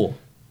school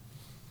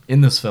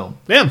in this film.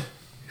 Yeah.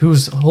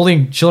 Who's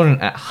holding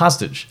children at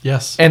hostage.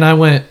 Yes. And I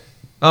went,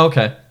 oh,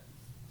 okay.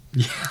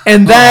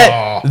 And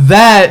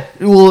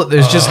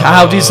is just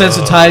how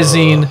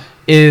desensitizing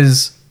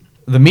is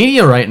the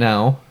media right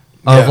now.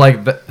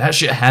 Of that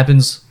shit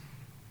happens.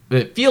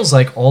 It feels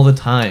like all the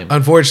time.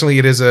 Unfortunately,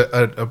 it is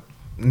a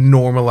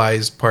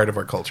normalized part of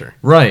our culture.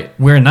 Right.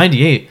 We're in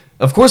 '98.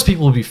 Of course,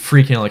 people would be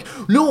freaking out.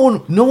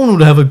 No one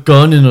would have a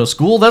gun in a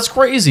school. That's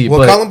crazy.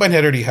 Well, Columbine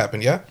had already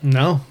happened. Yeah.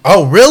 No.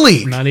 Oh,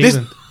 really? Not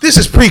even. This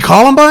is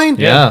pre-Columbine.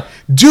 Yeah.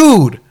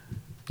 Dude.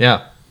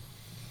 Yeah.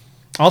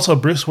 Also,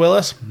 Bruce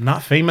Willis,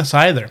 not famous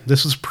either.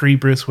 This was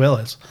pre-Bruce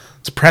Willis.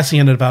 It's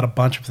prescient about a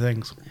bunch of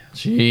things.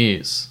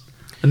 Jeez.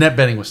 Annette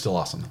Bening was still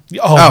awesome.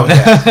 Oh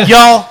yeah.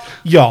 Y'all,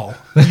 y'all,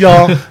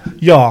 because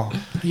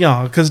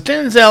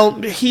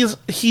Denzel,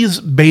 he's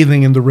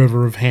bathing in the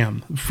river of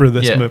ham for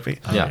this movie.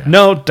 Yeah.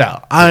 No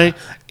doubt.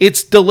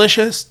 It's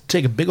delicious.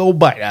 Take a big old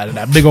bite out of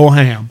that big old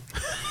ham.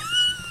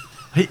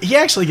 He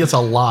actually gets a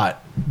lot.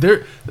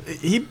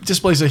 He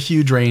displays a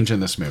huge range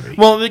in this movie.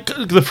 Well,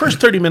 the first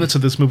 30 minutes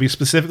of this movie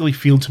specifically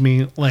feel to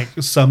me like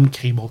some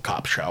cable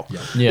cop show.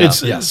 Yeah.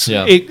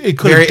 It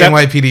could Very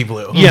NYPD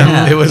Blue.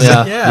 Yeah. It was.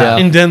 Yeah.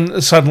 And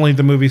then suddenly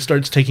the movie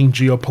starts taking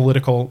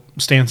geopolitical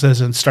stances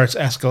and starts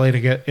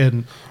escalating it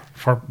in,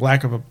 for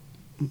lack of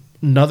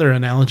another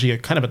analogy, a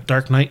kind of a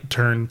Dark Knight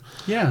turn.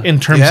 Yeah. In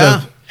terms Yeah.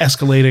 of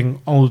escalating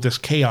all of this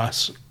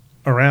chaos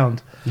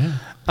around. Yeah.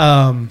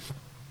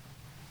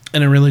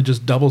 And it really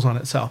just doubles on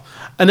itself.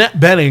 Annette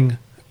Bening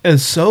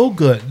is so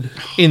good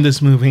in this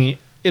movie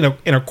in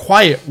a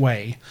quiet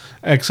way,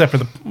 except for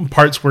the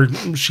parts where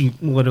she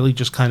literally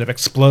just kind of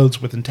explodes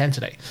with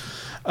intensity.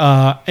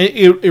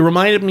 It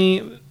reminded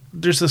me,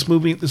 there's this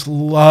movie, this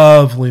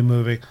lovely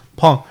movie.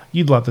 Paul,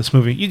 you'd love this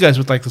movie. You guys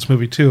would like this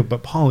movie too,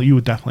 but Paul, you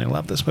would definitely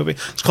love this movie.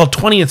 It's called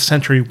 20th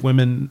Century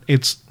Women.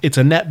 It's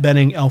Annette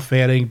Bening, Elle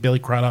Fanning, Billy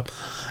Crudup,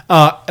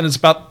 and it's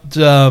about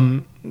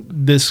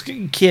this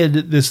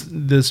kid,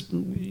 this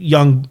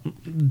young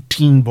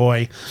teen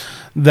boy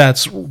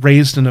that's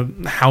raised in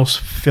a house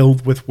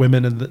filled with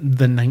women in the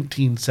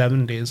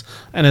 1970s,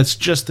 and it's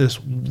just this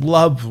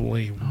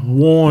lovely,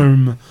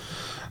 warm,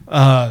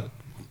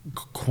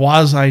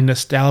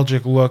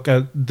 quasi-nostalgic look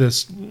at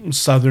this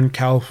Southern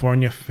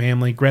California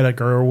family. Greta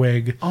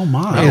Gerwig. Oh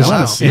my! is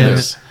Wow. in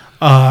it.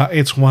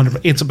 It's wonderful.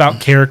 It's about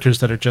characters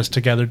that are just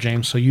together,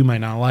 James. So you might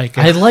not like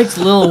it. I liked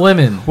Little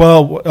Women.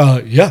 Well,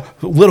 yeah,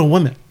 Little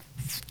Women.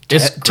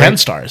 It's 10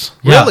 stars.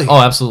 Yeah. Really?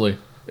 Oh, absolutely.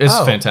 It's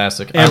Oh.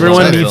 fantastic. I love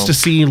Everyone that needs film. to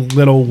see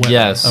Little Women.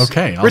 Yes.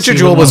 Okay. I'll Richard see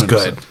Jewell what was one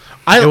good.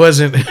 I It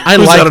wasn't. I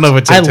don't know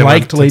if it's liked, a I 10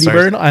 liked out of 10 Lady stars.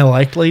 Bird. I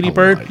liked Lady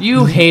Bird.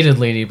 You hated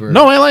Lady Bird.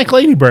 No, I like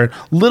Lady Bird.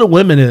 Little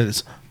Women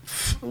is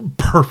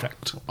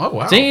perfect. Oh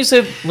wow! Didn't you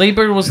say Lady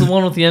Bird was the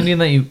one with the ending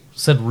that you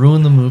said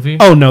ruined the movie?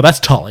 Oh no, that's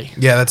Tully.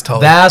 Yeah, that's tall.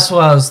 That's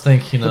what I was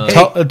thinking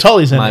of.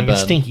 Tully's My ending is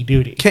bad. stinky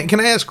duty. Can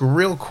I ask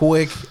real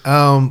quick?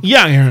 Yeah,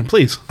 Aaron,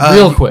 please.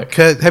 Real quick.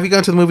 Have you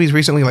gone to the movies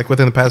recently, like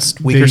within the past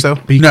week or so?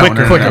 Be No, quicker.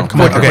 no, no, Quicker, no.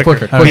 quicker, Okay.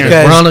 quicker.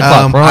 Because, We're on the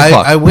clock. We're on the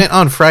clock. I went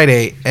on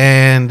Friday,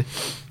 and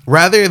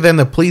rather than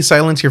the please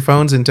silence your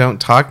phones and don't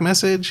talk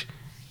message,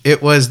 it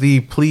was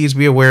the please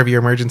be aware of your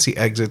emergency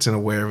exits and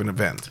aware of an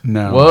event.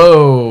 No.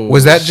 Whoa.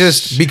 Was that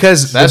just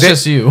because That's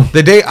just you.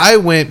 The day I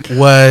went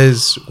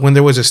was when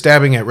there was a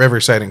stabbing at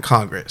Riverside in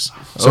Congress.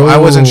 So I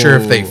wasn't sure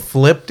if they Oh.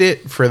 flipped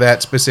it for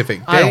that specific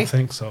day I don't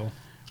think so.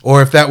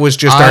 or if that was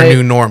just our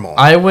new normal.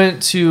 I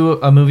went to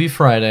a movie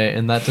Friday,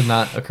 and that did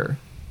not occur.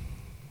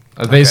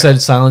 They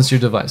said silence your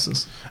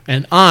devices.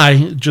 And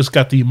I just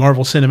got the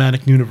Marvel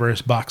Cinematic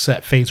Universe box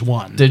set Phase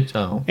 1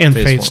 and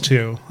Phase one.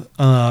 2.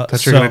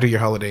 Thought you were going to do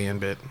your Holiday Inn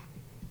bit.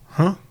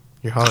 Huh?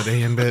 Your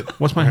Holiday Inn bit.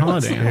 What's my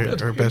Holiday Inn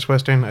bit? Or Best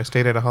Western. I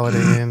stayed at a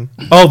Holiday Inn.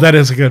 Oh, that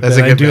is a good That's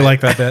bit. a good I do bit.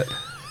 like that bit.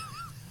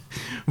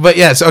 But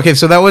yes, okay,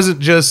 so that wasn't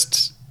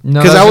just No,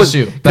 because that's I was just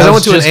you. because I That went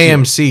was to an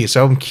just you. AMC,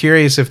 so I'm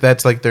curious if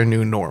that's like their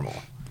new normal.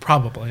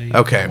 Probably.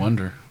 Okay, I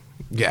wonder.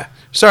 yeah,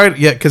 sorry,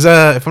 yeah, because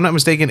if I'm not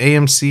mistaken,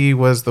 AMC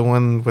was the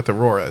one with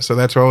Aurora, so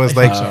that's why I was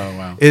like,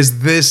 wow.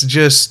 is this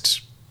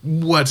just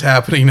what's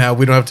happening now?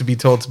 We don't have to be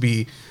told to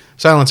be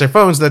silence our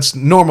phones. That's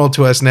normal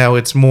to us now.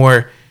 It's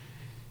more,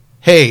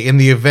 hey, in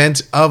the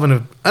event of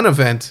an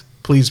event,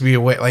 please be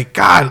away. Like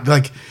God,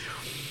 like,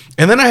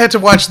 and then I had to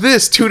watch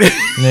this 2 days.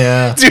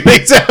 Yeah. 2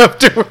 days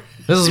afterward.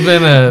 This has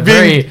been a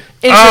very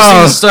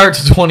interesting start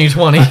to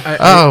 2020.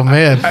 Oh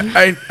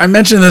man. I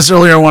mentioned this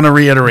earlier. I want to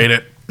reiterate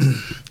it.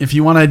 If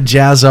you want to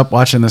jazz up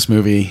watching this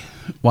movie,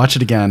 watch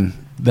it again.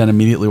 Then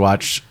immediately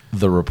watch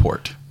The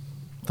Report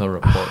The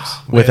reports.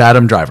 with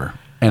Adam Driver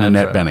and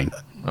Annette Driver. Bening.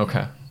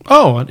 Okay.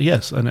 Oh,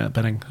 yes. Annette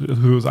Bening,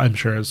 who I'm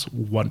sure is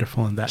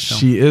wonderful in that film.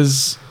 She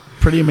is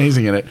pretty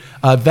amazing in it.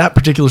 That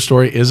particular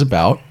story is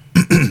about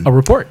A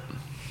report.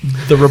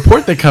 the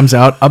report that comes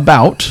out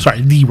about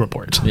The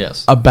report.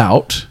 Yes.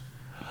 about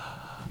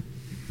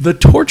the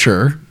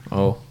torture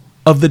Oh.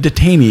 of the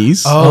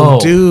detainees. Oh, Oh.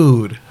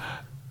 dude.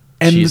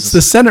 And Jesus. it's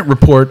the Senate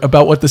report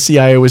about what the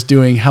CIA was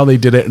doing, how they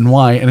did it, and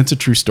why. And it's a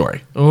true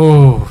story.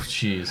 Oh,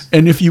 jeez.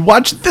 And if you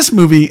watch this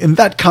movie in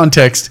that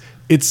context,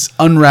 it's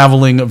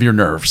unraveling of your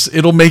nerves.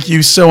 It'll make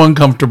you so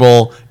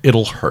uncomfortable,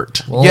 it'll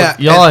hurt. Well, Yeah,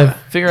 y'all, and- I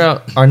figure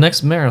out our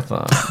next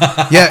marathon.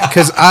 Yeah,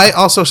 because I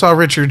also saw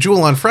Richard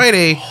Jewell on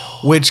Friday,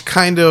 which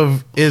kind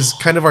of is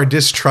kind of our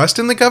distrust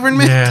in the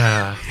government.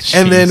 Yeah.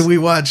 And then we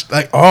watched,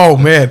 like, oh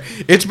man,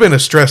 it's been a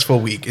stressful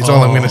week. Is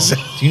all I'm gonna say.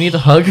 Do you need a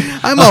hug?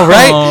 I'm all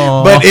right,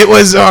 but it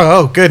was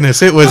oh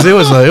goodness, it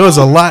was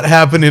a lot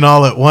happening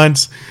all at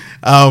once.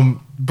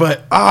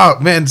 But oh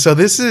man, so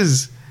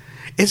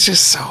it's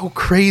just so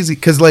crazy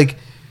because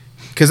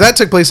that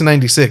took place in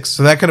 '96,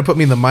 so that kind of put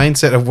me in the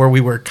mindset of where we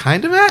were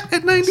kind of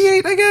at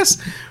 '98, I guess.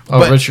 Oh,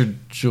 But Richard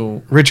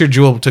Jewell. Richard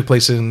Jewell took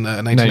place in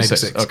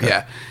 1996. 96, okay.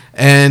 Yeah,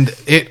 and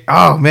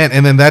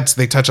and then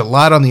they touch a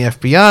lot on the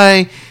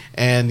FBI,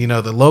 and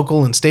the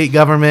local and state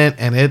government,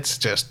 and it's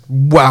just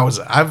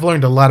wowza. I've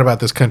learned a lot about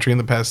this country in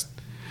the past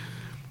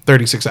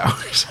 36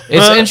 hours.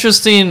 It's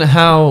interesting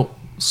how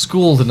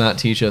school did not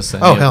teach us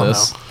any hell of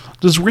this. no.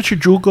 Does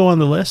Richard Jewell go on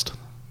the list?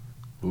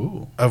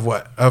 Ooh. Of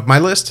what? Of my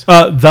list?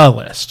 The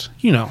list.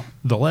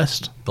 The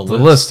list. The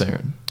list,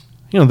 Aaron.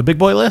 The big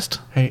boy list.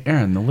 Hey,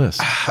 Aaron, the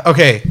list.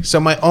 Okay, so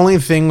my only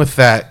thing with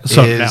that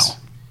So is... now.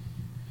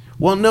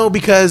 Well, no,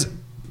 because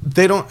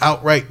they don't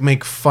outright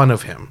make fun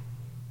of him.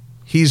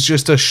 He's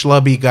just a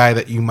schlubby guy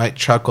that you might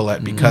chuckle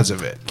at because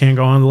of it. Can't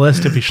go on the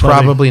list if he's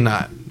schlubby. Probably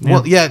not. Yeah.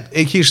 Well, yeah,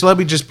 he's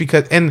schlubby just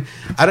because... And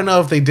I don't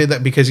know if they did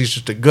that because he's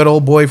just a good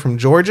old boy from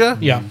Georgia.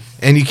 Yeah.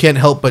 And you can't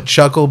help but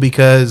chuckle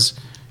because,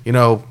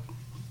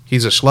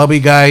 he's a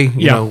schlubby guy,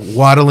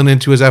 waddling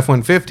into his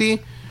F-150.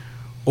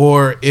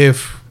 Or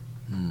if...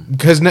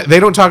 Because they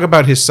don't talk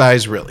about his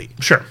size, really.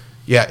 Sure.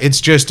 Yeah, it's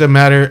just a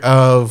matter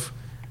of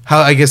how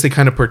I guess they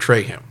kind of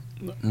portray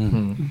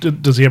him.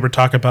 Does he ever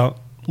talk about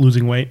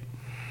losing weight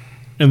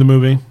in the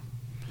movie?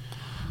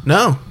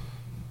 No.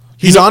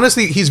 He's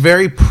honestly, he's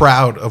very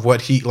proud of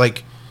what he,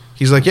 like,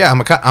 he's like, yeah,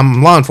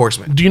 I'm law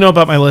enforcement. Do you know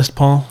about my list,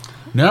 Paul?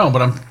 No,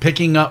 but I'm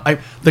picking up.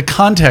 The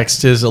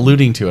context is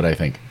alluding to it, I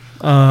think.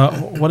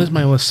 What is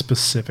my list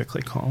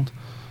specifically called?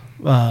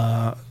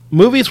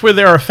 Movies where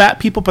there are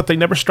fat people but they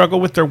never struggle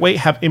with their weight,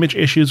 have image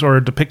issues, or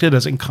are depicted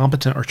as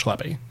incompetent or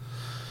schlubby.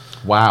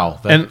 Wow.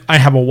 And I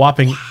have a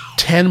whopping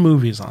 10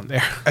 movies on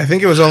there. I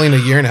think it was only a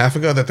year and a half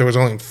ago that there was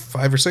only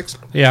 5 or 6.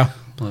 Yeah.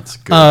 That's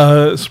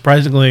good.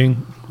 Surprisingly,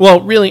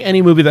 well, really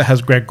any movie that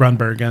has Greg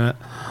Grunberg in it.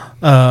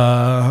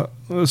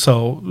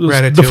 So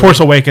Ratatouille. The Force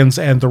Awakens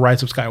and The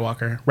Rise of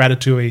Skywalker,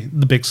 Ratatouille,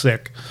 The Big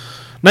Sick,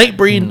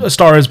 Nightbreed, A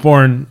Star Is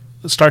Born,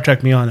 Star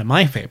Trek Beyond, and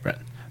my favorite,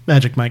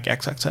 Magic Mike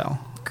XXL.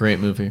 Great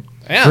movie.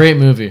 Yeah. Great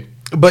movie.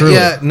 But Truly.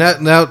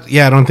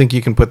 I don't think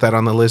you can put that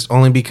on the list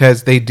only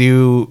because they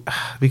do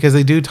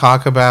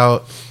talk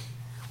about.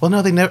 Well,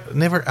 no, they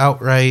never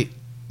outright.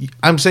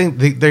 I'm saying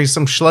there's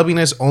some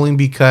schlubbiness only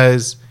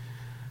because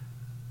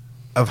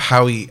of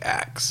how he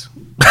acts,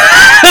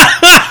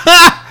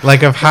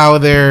 like of how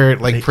they're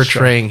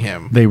portraying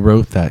him. They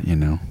wrote that,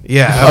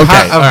 Yeah, of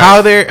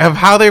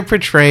how they're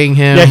portraying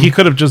him. Yeah, he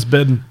could have just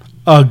been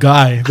a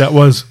guy that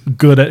was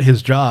good at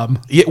his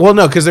job. Yeah, well,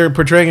 no, because they're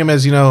portraying him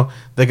as the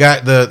guy,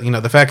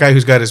 the fat guy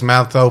who's got his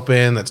mouth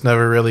open, that's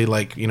never really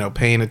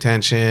paying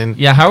attention.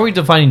 Yeah, how are we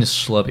defining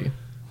schlubby?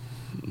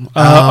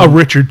 A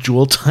Richard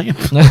Jewell type.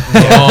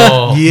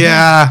 Oh.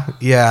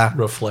 Yeah.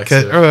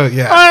 Reflexive.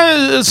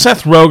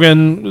 Seth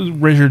Rogen,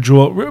 Richard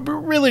Jewell.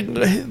 Really,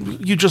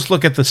 you just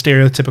look at the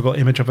stereotypical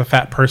image of a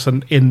fat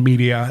person in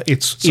media.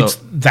 It's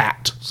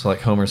that. So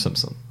like Homer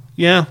Simpson.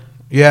 Yeah.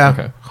 Yeah.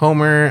 Okay.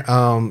 Homer,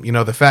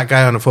 the fat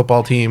guy on a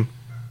football team,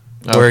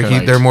 where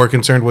Okay. they're more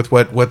concerned with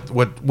what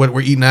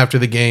we're eating after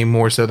the game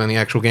more so than the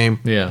actual game.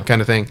 Yeah.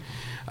 Kind of thing.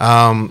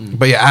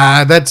 But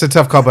yeah, that's a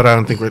tough call. But I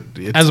don't think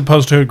As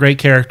opposed to a great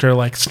character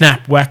like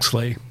Snap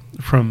Wexley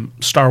from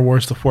Star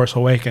Wars: The Force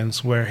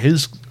Awakens, where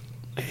his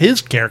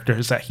character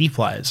is that he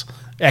flies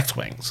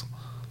X-wings.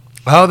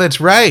 Oh,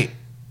 that's right.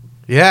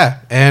 Yeah,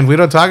 and we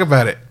don't talk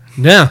about it.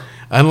 Yeah.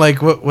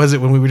 Unlike what was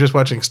it when we were just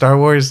watching Star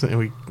Wars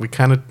and we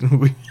kind of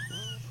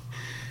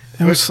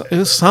It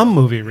was some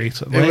movie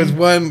recently. it was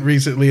one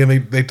recently and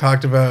they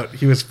talked about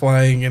he was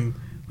flying and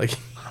like.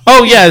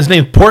 Oh yeah, his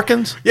name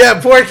Porkins. Yeah,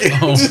 Porky.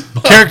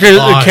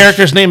 The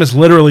character's name is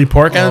literally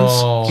Porkins.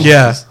 Oh.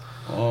 Yeah.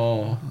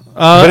 Oh.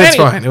 But it's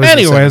fine. It was the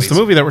Anyways, 70s. the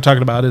movie that we're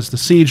talking about is The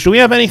Siege. Do we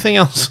have anything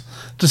else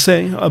to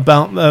say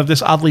about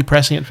this oddly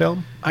prescient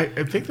film? I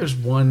think there's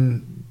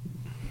one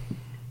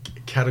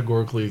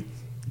categorically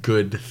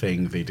good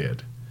thing they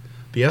did.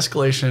 The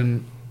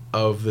escalation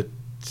of the...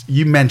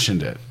 You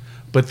mentioned it.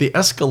 But the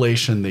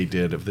escalation they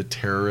did of the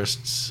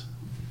terrorists'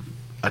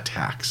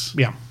 attacks...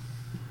 Yeah.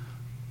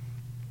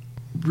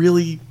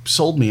 really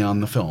sold me on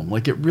the film.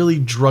 Like, it really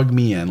drug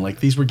me in. Like,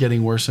 these were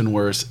getting worse and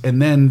worse.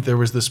 And then there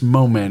was this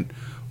moment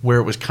where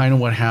it was kind of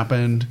what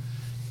happened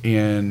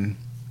in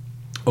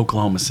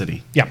Oklahoma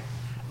City. Yeah.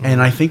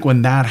 And I think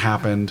when that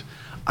happened,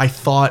 I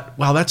thought,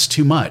 wow, that's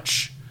too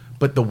much.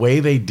 But the way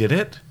they did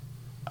it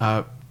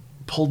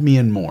pulled me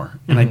in more.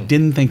 And I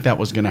didn't think that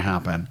was going to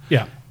happen.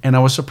 Yeah. And I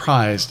was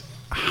surprised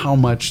how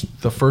much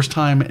the first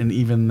time and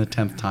even the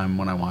 10th time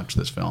when I watched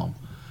this film,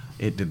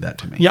 it did that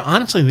to me. Yeah,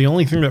 honestly, the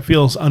only thing that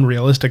feels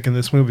unrealistic in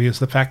this movie is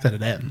the fact that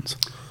it ends.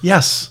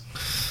 Yes.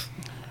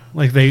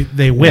 Like,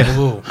 they win.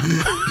 Ooh.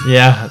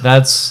 Yeah,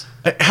 that's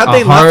Had a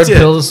they hard left it,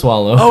 pill to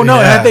swallow. Oh no!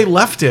 Yeah. Had they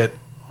left it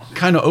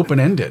kind of open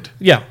ended?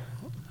 Yeah.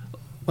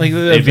 Like,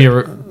 It'd be a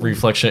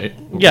reflection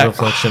of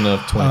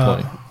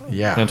 2020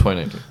 Yeah. and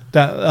 2019.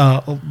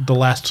 that the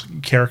last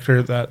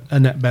character that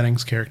Annette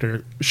Bening's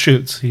character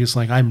shoots, he's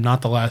like, I'm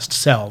not the last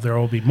cell. There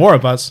will be more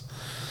of us.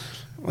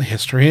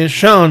 History has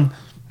shown.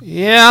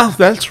 Yeah,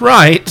 that's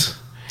right.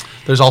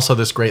 There's also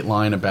this great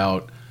line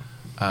about,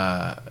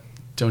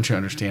 "Don't you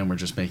understand? We're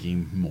just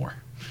making more."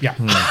 Yeah.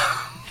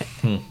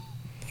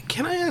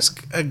 Can I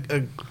ask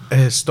a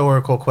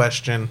historical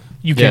question?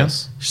 You can.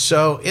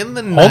 So in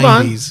the Hold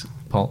on. 90s,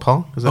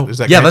 Paul? Is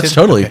that Yeah, granted? that's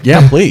totally. Okay.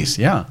 Yeah, please.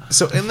 Yeah.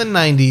 So in the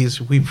 90s,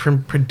 we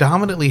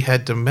predominantly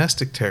had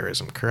domestic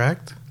terrorism,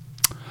 correct?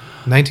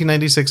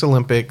 1996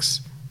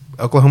 Olympics,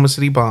 Oklahoma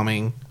City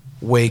bombing,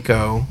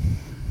 Waco,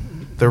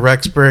 the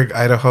Rexburg,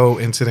 Idaho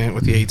incident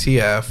with the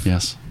ATF.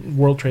 Yes.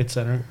 World Trade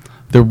Center.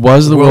 There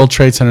was the World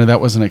Trade Center. That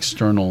was an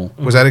external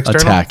Was that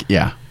external? attack.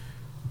 Yeah.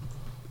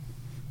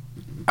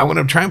 I want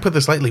to try and put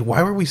this lightly.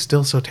 Why were we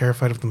still so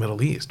terrified of the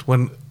Middle East?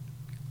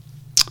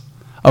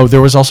 Oh,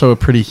 there was also a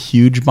pretty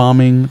huge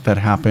bombing that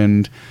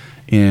happened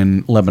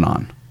in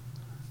Lebanon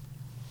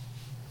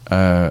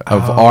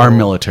of our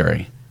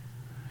military.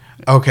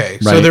 Okay,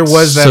 Right? so there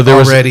was that so there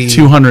already. was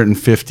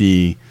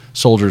 250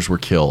 soldiers were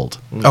killed.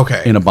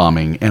 Okay. In a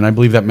bombing, and I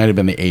believe that might have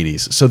been the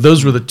 80s. So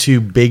those were the two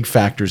big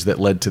factors that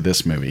led to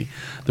this movie.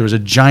 There was a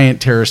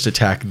giant terrorist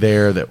attack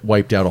there that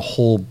wiped out a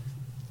whole,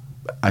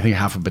 I think,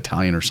 half a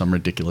battalion or some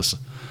ridiculous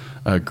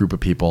group of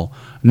people,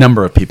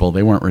 number of people.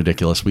 They weren't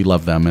ridiculous. We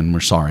love them and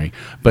we're sorry.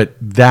 But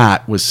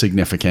that was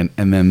significant.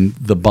 And then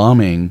the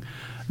bombing,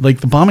 like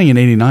the bombing in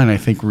 89, I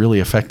think really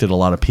affected a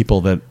lot of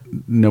people that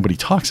nobody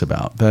talks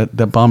about.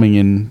 That bombing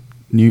in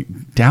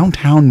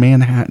downtown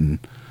Manhattan,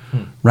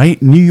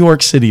 right? New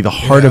York City, the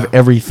heart of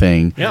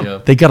everything. Yeah. Yeah.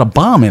 They got a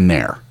bomb in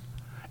there.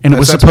 And it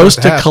was That's supposed supposed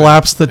to to happen.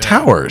 collapse the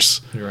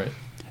towers. You're right.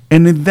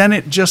 And then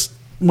it just,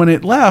 when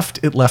it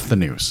left the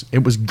news.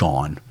 It was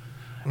gone.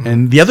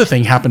 And the other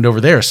thing happened over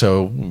there,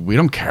 so we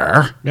don't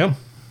care. Yeah.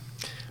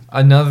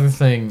 Another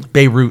thing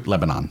Beirut,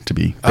 Lebanon, to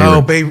be.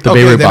 Beirut. The Okay, Beirut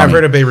then I've bombing.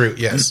 heard of Beirut.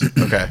 Yes.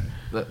 Okay.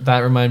 that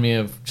reminded me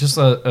of just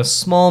a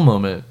small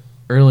moment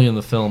early in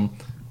the film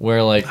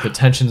where like the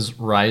tension's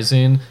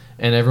rising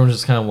and everyone's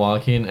just kind of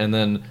walking, and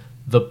then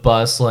the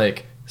bus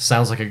like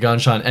sounds like a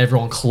gunshot and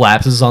everyone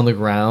collapses on the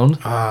ground.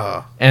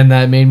 And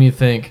that made me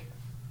think,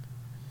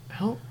 I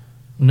don't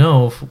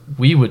know if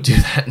we would do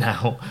that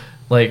now.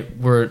 Like,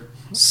 we're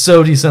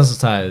so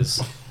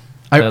desensitized.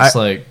 That's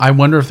I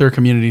wonder if there are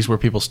communities where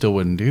people still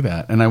wouldn't do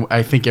that. And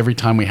I think every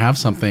time we have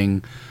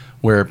something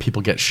where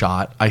people get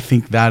shot, I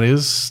think that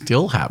is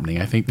still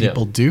happening. I think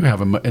people do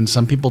have and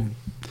some people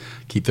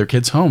keep their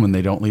kids home and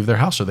they don't leave their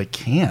house, or they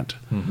can't.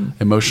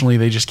 Emotionally,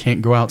 they just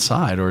can't go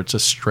outside, or it's a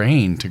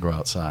strain to go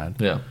outside.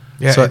 Yeah.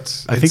 Yeah. So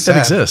I think sad. that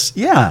exists.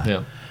 Yeah.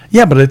 Yeah.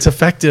 Yeah, but it's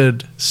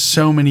affected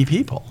so many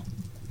people.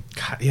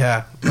 God,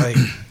 yeah. Like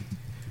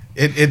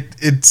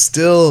it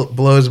still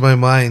blows my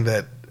mind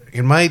that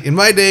in my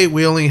day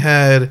we only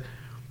had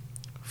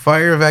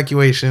fire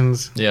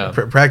evacuations,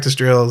 practice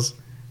drills,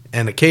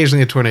 and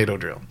occasionally a tornado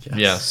drill. Yes.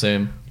 Yeah,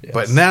 same.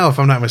 But now, if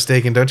I'm not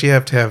mistaken, don't you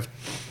have to have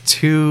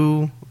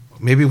two,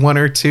 maybe one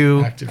or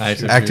two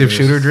active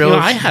shooter You drills? know,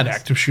 I had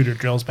active shooter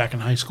drills back in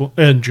high school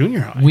and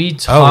junior high. We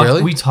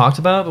talked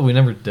about it, but we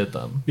never did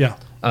them. Yeah.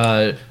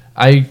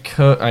 I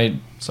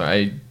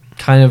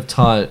kind of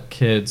taught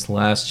kids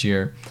last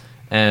year,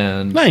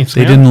 and Nice.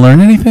 They man. didn't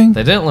learn anything?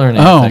 they didn't learn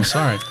anything. Oh,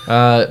 sorry.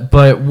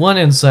 But one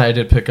insight I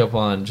did pick up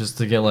on, just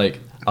to get like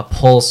a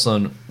pulse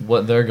on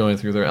what they're going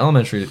through, their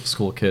elementary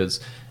school kids,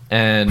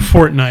 and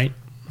Fortnite.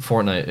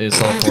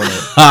 It's all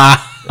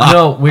Fortnite.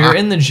 No, we were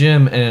in the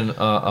gym and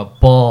a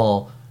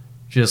ball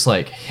just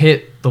like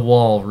hit the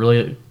wall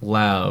really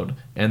loud,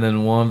 and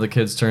then one of the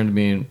kids turned to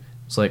me and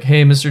was like,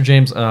 "Hey, Mr.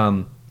 James,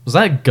 was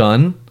that a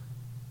gun?"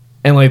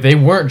 And like they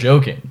weren't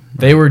joking;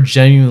 they were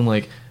genuine.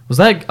 Like, was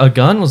that a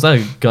gun? Was that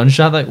a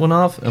gunshot that went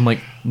off? I'm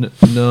like,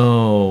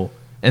 no,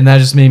 and that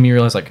just made me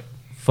realize, like,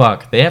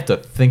 fuck, they have to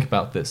think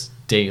about this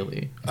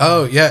daily.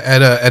 Oh yeah,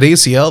 at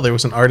ACL there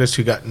was an artist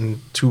who got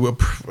into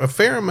a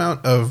fair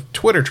amount of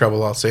Twitter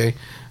trouble. I'll say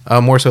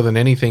more so than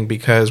anything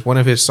because one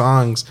of his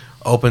songs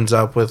opens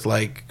up with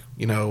like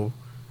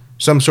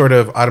some sort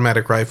of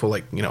automatic rifle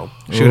like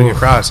shooting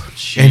across,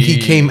 and he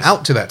came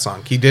out to that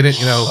song. He didn't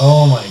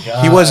Oh my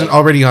god, he wasn't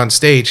already on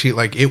stage. He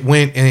like it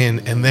went in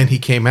and then he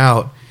came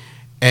out.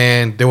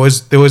 And there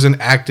was an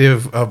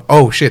active of,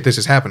 oh shit, this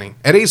is happening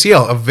at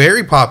ACL, a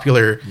very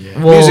popular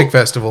music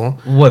festival.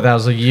 What, that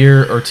was a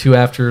year or two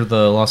after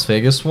the Las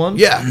Vegas one?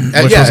 Yeah,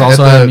 Which was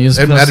also at a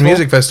music festival? At a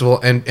music festival,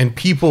 and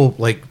people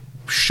like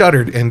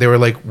shuddered, and they were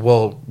like,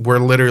 "Well, we're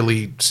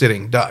literally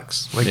sitting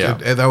ducks." Like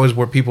that was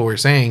what people were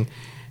saying,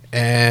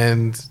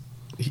 and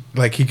he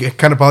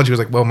kind of apologized. He was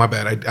like, "Well, my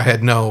bad.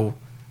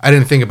 I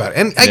didn't think about it."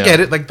 And I get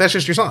it. Like that's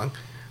just your song.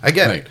 I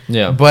get it.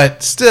 Yeah.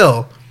 But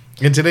still,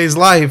 in today's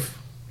life,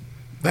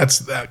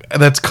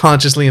 that's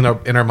consciously in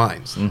our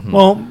minds. Mm-hmm.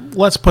 Well,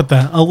 let's put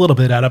that a little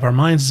bit out of our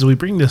minds as we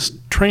bring this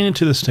train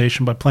into the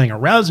station by playing a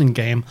rousing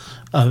game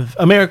of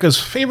America's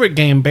favorite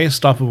game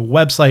based off of a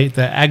website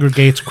that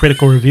aggregates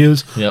critical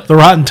reviews, the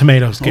Rotten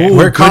Tomatoes game.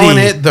 We're calling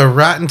it the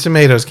Rotten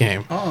Tomatoes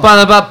game.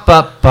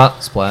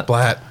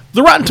 Splat.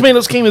 The Rotten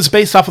Tomatoes game is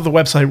based off of the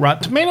website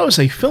Rotten Tomatoes,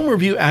 a film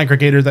review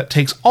aggregator that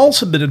takes all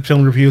submitted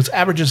film reviews,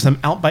 averages them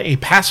out by a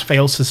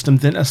pass-fail system,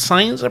 then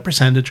assigns a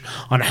percentage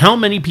on how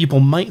many people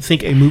might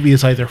think a movie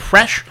is either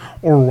fresh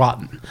or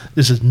rotten.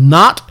 This is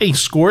not a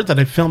score that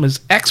a film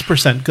is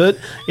X% good.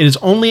 It is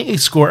only a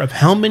score of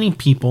how many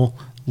people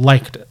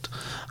liked it.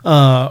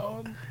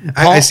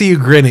 I see you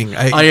grinning.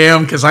 I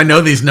am, because I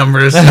know these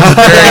numbers.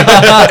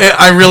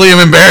 I really am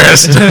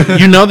embarrassed.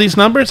 You know these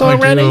numbers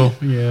already? I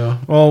do, yeah.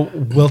 Well,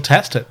 we'll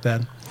test it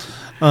then.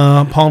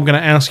 Paul, I'm going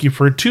to ask you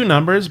for two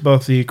numbers,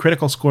 both the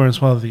critical score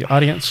as well as the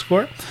audience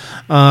score.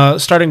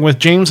 Starting with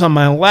James on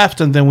my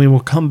left, and then we will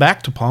come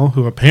back to Paul,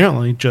 who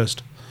apparently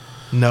just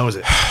knows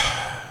it.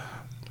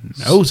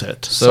 knows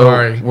it. So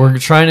Sorry. we're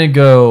trying to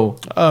go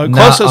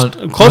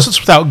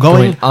Closest without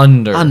going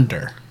under.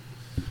 under.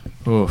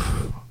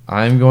 Oof.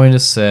 I'm going to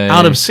say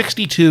Out of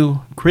 62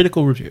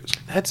 critical reviews.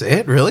 That's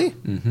it, really?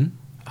 Mm-hmm.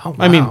 Oh, wow.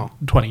 I mean,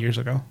 20 years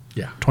ago.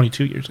 Yeah.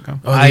 22 years ago.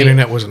 Oh, the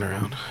internet wasn't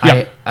around.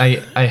 I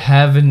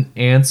have an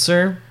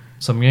answer,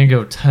 so I'm going to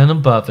go 10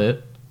 above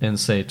it and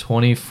say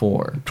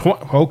 24.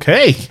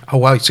 Okay. Oh,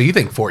 wow. So you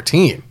think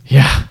 14?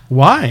 Yeah.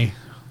 Why?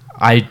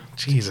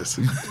 Jesus.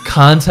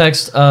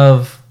 Context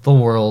of the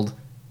world,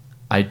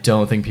 I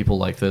don't think people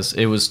like this.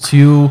 It was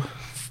too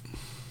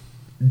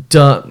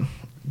dumb,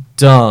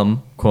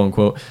 quote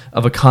unquote,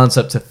 of a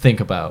concept to think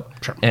about.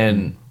 Sure.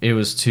 And it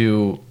was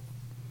too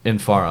in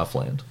far off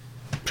land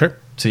Sure.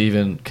 to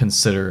even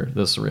consider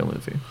this a real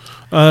movie.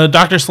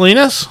 Dr.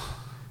 Salinas?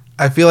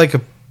 I feel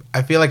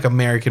like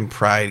American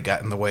pride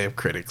got in the way of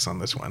critics on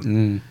this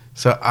one.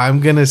 So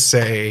I'm going to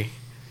say,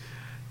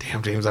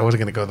 damn, James, I wasn't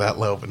going to go that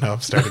low, but now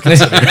I've started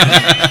considering.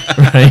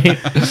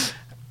 Right?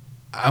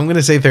 I'm going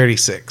to say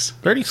 36.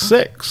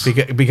 36.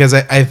 Because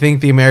I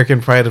think the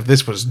American pride of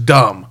this was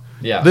dumb.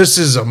 Yeah. This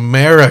is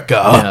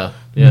America.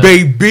 Yeah.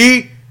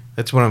 Baby.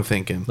 That's what I'm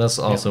thinking. That's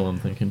also what I'm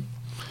thinking.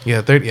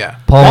 Yeah, 30. Yeah.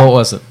 Paul, what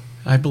was it?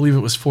 I believe it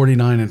was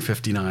 49 and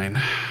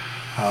 59.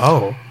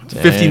 Oh.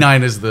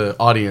 59 is the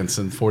audience,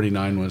 and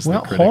 49 was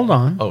Well, the critic. hold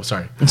on. Oh,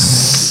 sorry.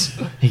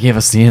 He gave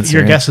us the answer.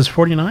 Your guess is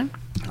 49?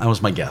 That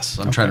was my guess.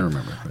 I'm trying to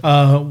remember.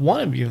 One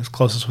of you is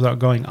closest without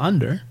going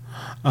under.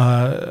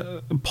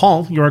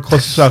 Paul, you are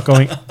closest without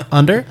going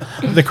under.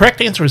 The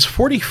correct answer is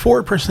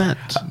 44%.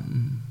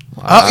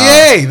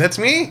 Oh, yay. That's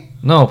me?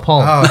 No,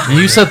 Paul. Oh.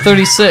 You said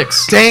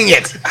 36. Dang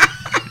it.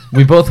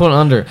 We both went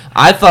under.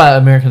 I thought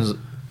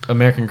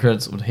American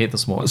critics would hate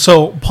this more.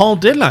 So Paul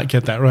did not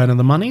get that right on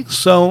the money.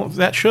 So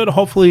that should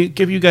hopefully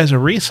give you guys a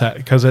reset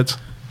because it's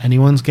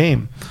anyone's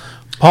game.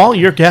 Paul,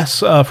 your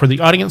guess for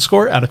the audience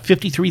score out of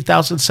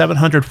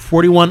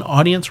 53,741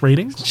 audience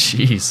ratings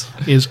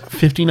Jeez. is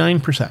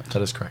 59%.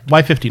 That is correct.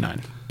 Why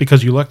 59?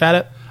 Because you looked at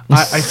it?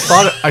 I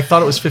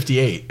thought it was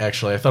 58,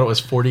 actually. I thought it was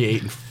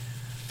 48 and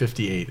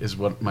 58 is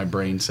what my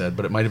brain said,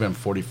 but it might have been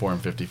 44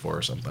 and 54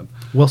 or something.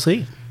 We'll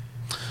see.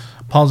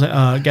 Paul's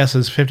guess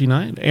is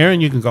 59.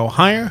 Aaron, you can go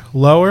higher,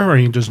 lower, or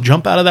you can just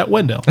jump out of that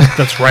window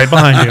that's right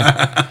behind you.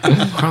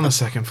 We're on the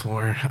second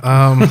floor.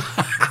 I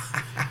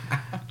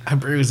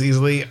bruise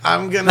easily.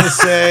 I'm going to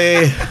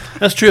say...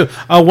 That's true.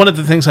 One of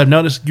the things I've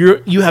noticed,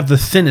 you have the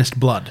thinnest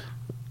blood.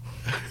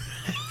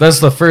 That's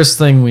the first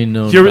thing we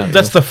know.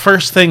 That's the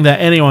first thing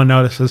that anyone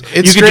notices.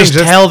 It's you can just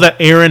strange. tell that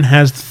Aaron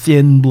has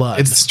thin blood.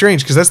 It's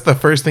strange because that's the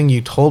first thing you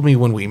told me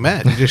when we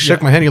met. You just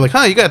shook my hand. You're like,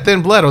 you got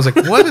thin blood. I was like,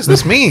 what does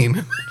this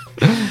mean?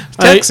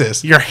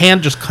 Texas. Your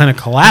hand just kind of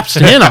collapsed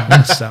in on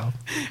itself.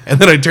 And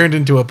then I turned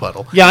into a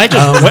puddle. Yeah,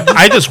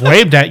 I just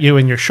waved at you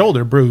and your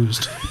shoulder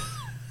bruised.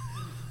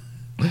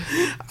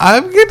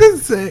 I'm going to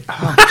say...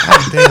 Oh,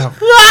 God damn.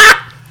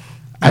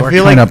 I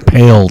feel kind like... of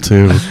pale,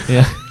 too.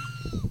 Yeah.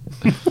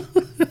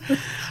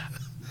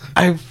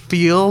 I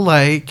feel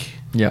like...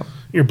 Yeah.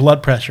 Your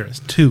blood pressure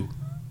is 2.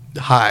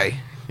 High.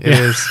 It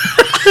is.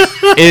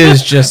 It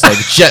is just like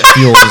jet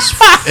fuel.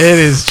 It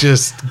is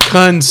just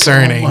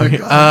concerning.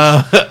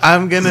 Oh my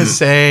I'm going to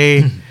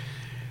say...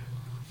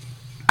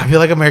 I feel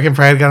like American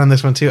Pride got on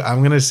this one, too. I'm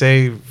going to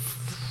say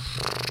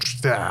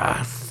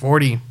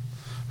 40.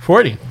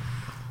 40.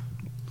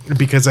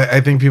 Because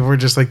I think people were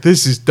just like,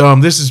 this is dumb.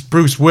 This is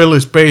Bruce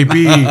Willis,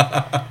 baby.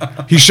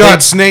 He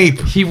shot Snape.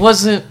 He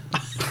wasn't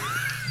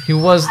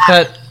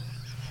a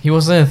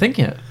thing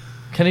yet.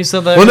 Kenny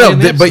said that. Well, early in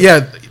the no, but episode. yeah,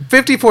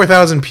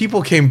 54,000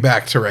 people came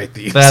back to write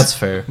these. That's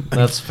fair.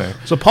 That's fair.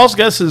 So Paul's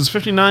guess is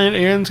 59,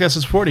 Aaron's guess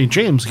is 40.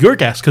 James, your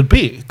guess could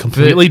be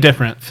completely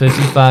different.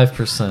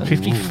 55%.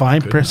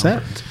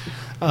 55%.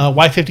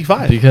 Why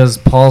 55? Because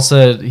Paul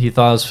said he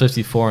thought it was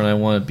 54, and I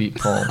want to beat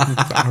Paul.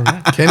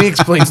 Kenny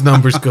explains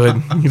numbers good.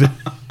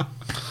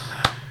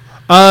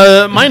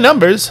 My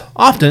numbers,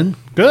 often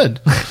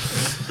good.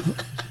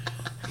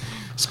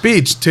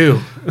 Speech, too.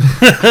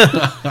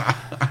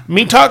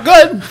 Me talk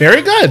good,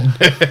 very good.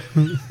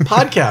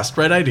 Podcast,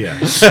 right idea.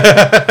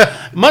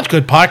 Much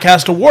good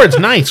podcast awards,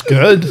 nice,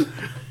 good.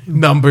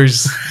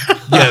 Numbers.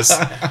 Yes.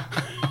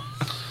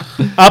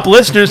 Up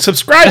listeners,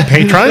 subscribe,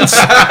 patrons.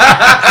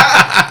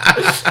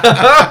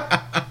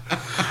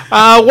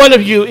 One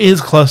of you is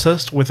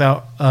closest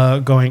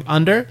without going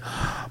under.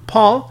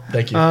 Paul,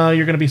 Thank you.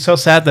 You're going to be so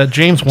sad that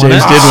James won.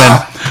 James it. did win.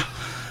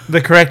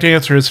 The correct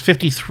answer is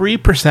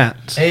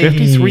 53%. Hey,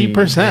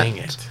 53%. Dang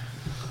it.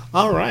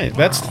 All right,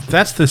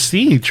 that's the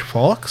Siege,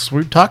 folks.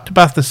 We talked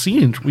about the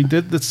Siege. We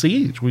did the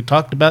Siege. We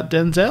talked about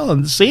Denzel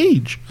and the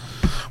Siege.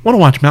 Want to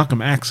watch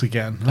Malcolm X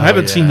again? I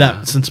haven't seen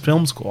that since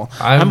film school.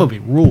 That movie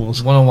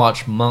rules. Want to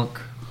watch Monk?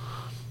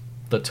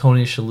 The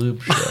Tony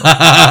Shalhoub Show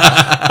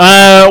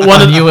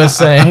One on of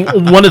USA.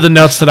 one of the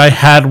notes that I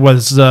had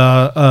was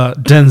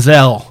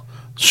Denzel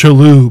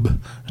Shalhoub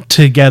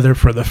together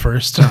for the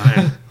first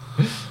time.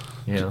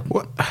 Yeah.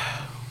 What?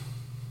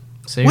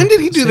 Say- When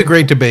did he do say- The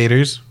Great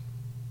Debaters?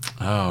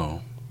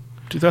 Oh.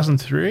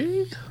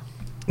 2003.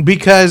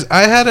 Because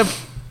I had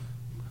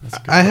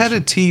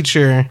a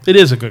teacher. It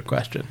is a good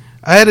question.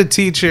 I had a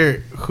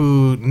teacher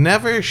who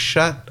never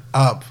shut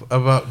up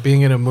about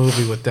being in a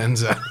movie with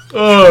Denzel.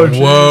 Oh,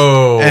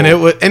 Whoa.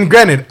 And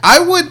granted, I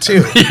would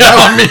too.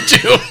 Yeah, me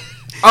too.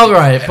 All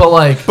right, but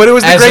like, But it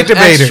was The as Great an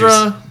Debaters.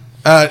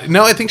 extra-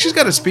 No, I think she's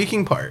got a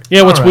speaking part.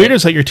 Yeah, what's All right. weird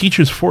is that your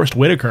teacher's Forrest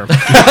Whitaker.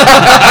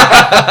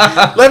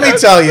 Let me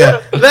tell you,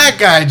 that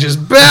guy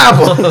just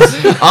babbles.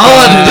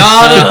 on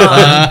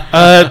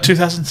and on.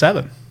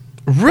 2007.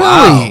 Really?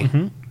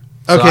 Mm-hmm.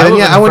 So Okay, I then was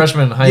yeah, a I went.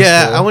 freshman in high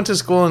yeah, school. I went to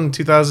school in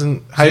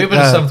 2000. So you've been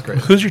in 7th grade.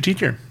 Who's your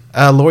teacher?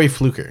 Lori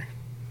Fluker.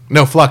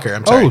 No, Flucker.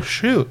 I'm sorry. Oh,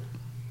 shoot.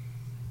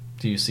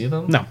 Do you see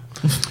them? No.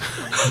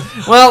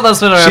 Well, that's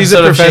been our She's a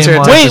episode of professor Shame at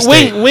Watch. Texas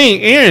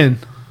Wait, Aaron.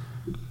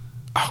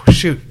 Oh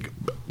shoot!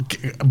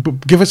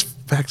 Give us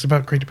facts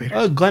about Great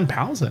Debaters. Glenn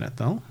Powell's in it,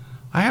 though.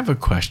 I have a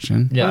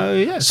question. Yeah.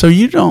 Yes. So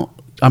you don't.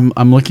 I'm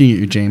looking at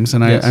you, James,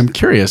 and Yes. I'm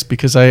curious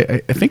because I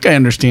think I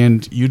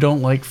understand you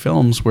don't like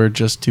films where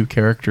just two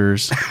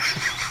characters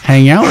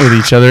hang out with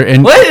each other,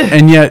 and What?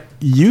 and yet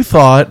you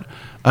thought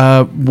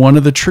one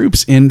of the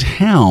troops in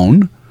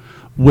town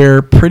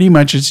where pretty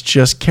much it's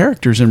just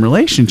characters and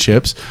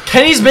relationships.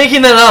 Kenny's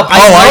making that up. Oh,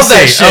 I love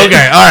that shit.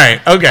 Okay, all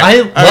right, okay.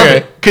 I love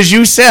it. Because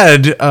you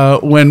said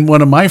when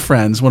one of my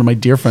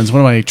dear friends,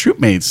 one of my troop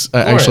mates,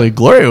 actually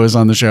Gloria was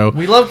on the show.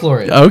 We love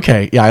Gloria.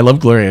 Okay, yeah, I love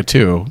Gloria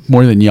too,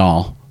 more than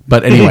y'all.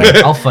 But anyway,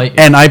 I'll fight you.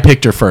 And I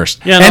picked her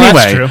first. Yeah, no,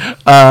 anyway,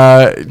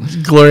 that's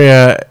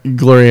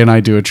Gloria and I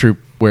do a troop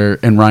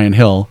and Ryan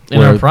Hill.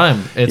 In our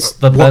prime, it's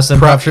the best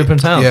improv troupe in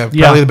town. Yeah, probably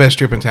Yeah. the best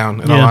troupe in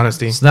town. In all Yeah.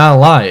 honesty, It's not a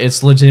lie.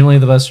 It's legitimately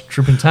the best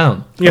troupe in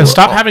town. Yeah,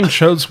 stop having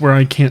shows where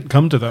I can't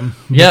come to them.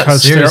 Yeah,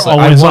 because seriously, they're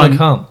I always wanna on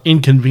come.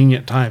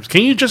 inconvenient times.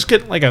 Can you just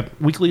get like a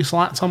weekly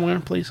slot somewhere,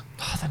 please?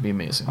 Oh, that'd be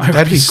amazing. I would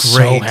that'd be so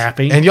great.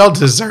 happy. And y'all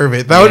deserve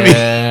it. That would be.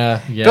 Yeah.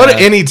 Go to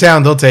any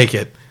town, they'll take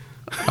it.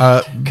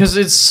 Because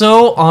it's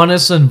so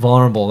honest and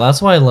vulnerable.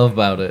 That's what I love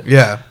about it.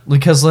 Yeah.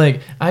 Because, like,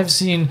 I've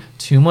seen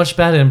too much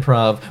bad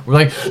improv. We're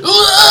like,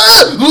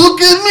 "Ah, look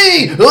at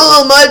me.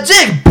 Oh, my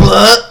dick.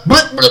 Blah,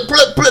 blah, blah,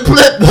 blah, blah,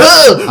 blah.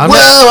 Oh,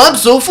 wow, I'm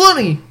so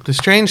funny. The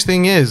strange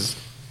thing is,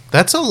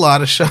 that's a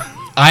lot of shots.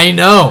 I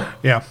know.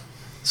 Yeah.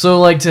 So,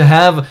 like, to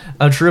have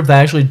a troupe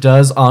that actually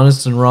does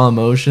honest and raw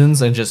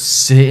emotions and just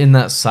sit in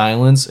that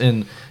silence,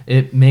 and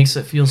it makes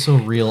it feel so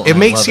real. It and I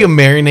makes love you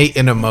marinate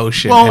in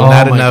emotion, Well- and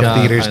not Oh my enough God,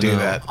 theaters I do know.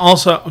 that.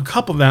 Also, a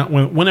couple of that,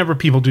 whenever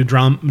people do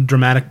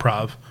dramatic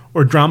prov,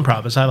 or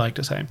dromprov, as I like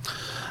to say,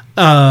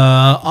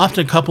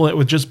 often couple it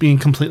with just being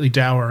completely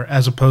dour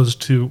as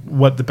opposed to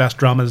what the best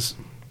dramas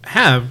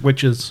have,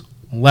 which is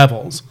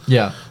levels.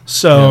 Yeah.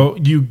 So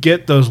you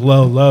get those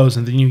low lows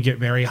and then you get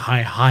very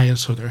high highs.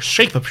 So they're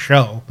shape of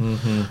show.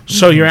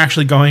 So you're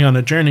actually going on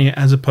a journey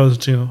as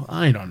opposed to,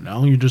 I don't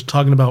know, you're just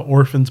talking about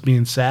orphans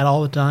being sad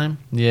all the time.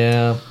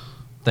 Yeah.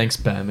 Thanks,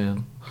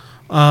 Batman.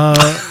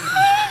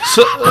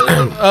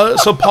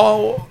 So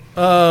Paul,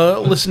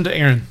 listen to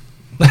Aaron.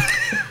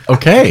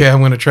 Okay. Okay, I'm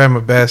going to try my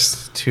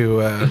best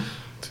to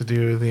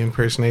do the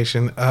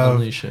impersonation of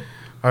Holy shit.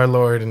 our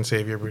Lord and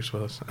Savior Bruce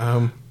Willis.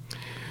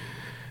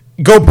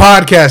 Go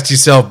podcast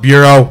yourself,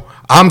 Bureau.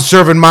 I'm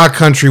serving my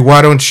country.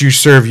 Why don't you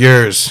serve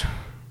yours?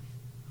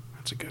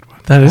 That's a good one.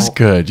 That is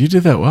good. You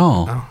did that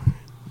well.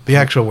 The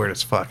actual word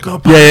is fuck. Yeah.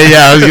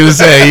 I was gonna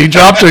say you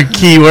dropped a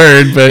key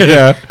word, but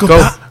yeah. Go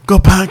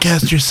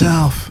podcast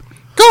yourself.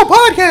 Go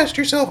podcast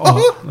yourself.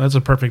 Oh, that's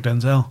a perfect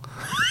Denzel.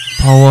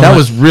 That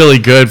was really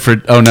good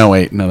for. Oh no,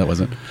 wait, no, that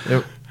wasn't.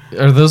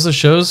 Are those the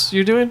shows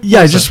you're doing?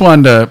 Yeah, I just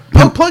wanted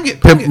to Plug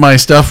it. pimp my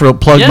stuff.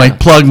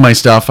 Plug my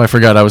stuff. I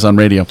forgot I was on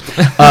radio.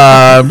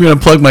 I'm gonna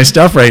plug my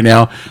stuff right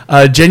now.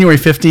 January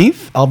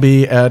 15th, I'll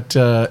be at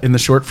in the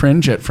Short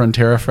Fringe at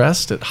Frontera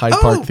Fest at Hyde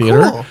Park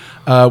Theater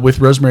with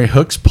Rosemary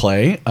Hook's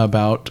play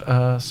about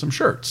some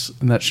shirts,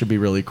 and that should be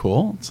really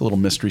cool. It's a little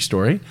mystery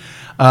story.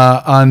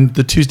 On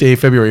the Tuesday,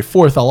 February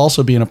 4th, I'll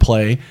also be in a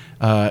play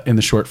in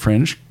the Short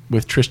Fringe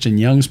with Tristan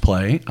Young's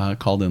play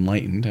called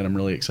Enlightened, and I'm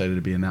really excited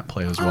to be in that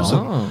play as well.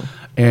 Oh.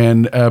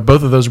 And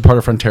both of those are part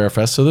of Frontera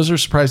Fest, so those are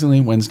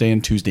surprisingly Wednesday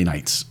and Tuesday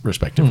nights,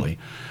 respectively.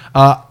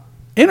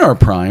 In our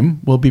prime,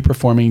 we'll be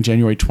performing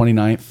January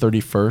 29th,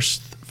 31st,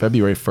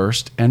 February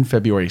 1st, and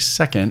February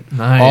 2nd,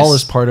 Nice. all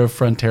as part of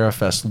Frontera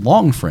Fest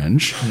Long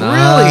Fringe, Really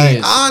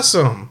Nice.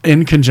 awesome.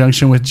 in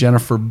conjunction with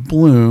Jennifer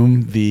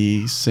Bloom,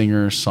 the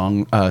singer,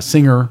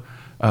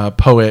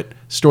 poet,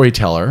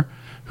 storyteller,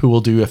 who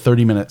will do a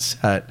 30-minute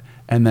set.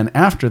 And then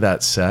after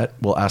that set,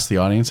 we'll ask the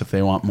audience if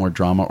they want more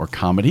drama or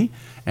comedy.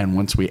 And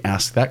once we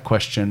ask that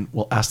question,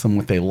 we'll ask them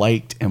what they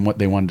liked and what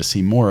they wanted to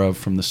see more of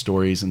from the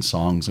stories and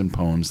songs and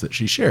poems that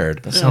she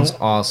shared. That sounds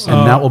awesome.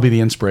 And that will be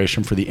the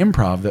inspiration for the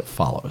improv that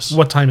follows.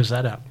 What time is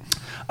that at?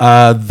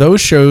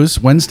 Those shows,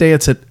 Wednesday,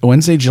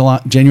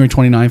 January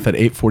 29th at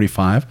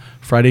 8:45,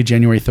 Friday,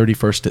 January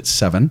 31st at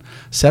 7,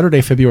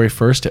 Saturday, February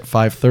 1st at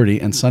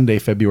 5:30, and Sunday,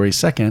 February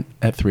 2nd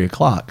at 3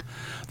 o'clock.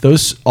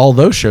 All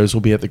those shows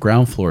will be at the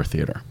Ground Floor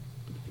Theater.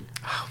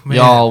 Man.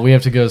 Y'all, we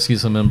have to go see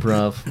some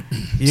improv.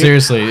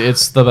 Seriously,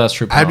 it's the best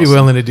troupe. I'd be Austin.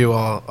 willing to do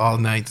all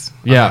nights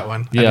on Yeah, that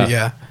one.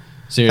 yeah.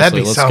 Seriously, That'd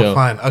be let's so go.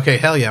 fun. Okay,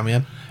 hell yeah,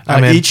 man.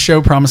 I'm in. Each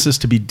show promises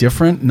to be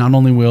different. Not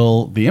only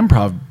will the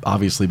improv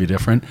obviously be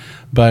different,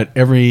 but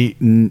every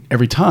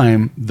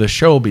time the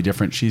show will be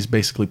different. She's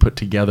basically put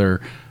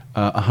together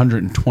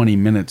 120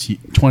 minutes,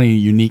 20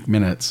 unique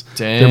minutes.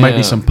 There might be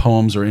Damn. some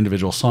poems or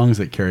individual songs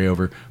that carry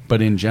over,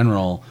 but in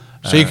general,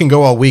 So you can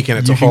go all week and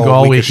it's you a can whole go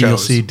all week week of and you'll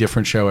shows. see a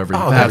different show every.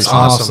 Oh, every that's Sunday.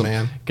 awesome,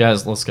 man.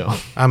 Guys, let's go.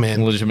 I'm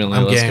in. Legitimately,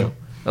 I'm let's game.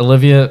 go.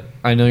 Olivia,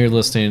 I know you're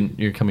listening.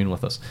 You're coming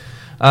with us.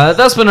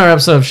 That's been our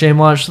episode of Shame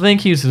Watch.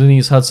 Thank you to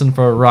Denise Hudson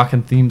for our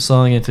rockin' theme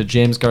song and to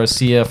James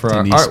Garcia for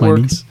our Denise, my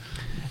artwork. niece.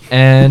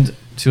 And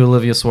to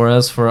Olivia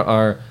Suarez for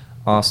our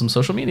awesome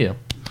social media.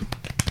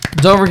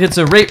 Don't forget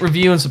to rate,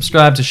 review, and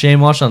subscribe to Shame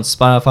Watch on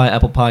Spotify,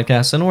 Apple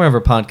Podcasts, and wherever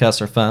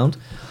podcasts are found.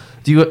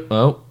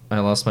 I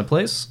lost my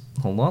place.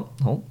 Hold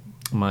on.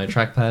 My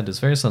trackpad is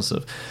very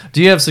sensitive.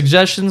 Do you have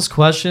suggestions,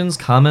 questions,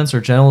 comments,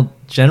 or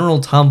general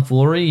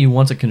tomfoolery you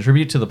want to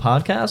contribute to the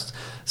podcast?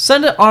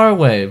 Send it our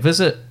way.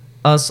 Visit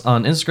us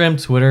on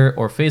Instagram, Twitter,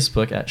 or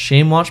Facebook at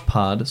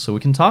ShameWatchPod so we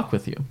can talk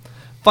with you.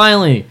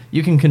 Finally,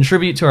 you can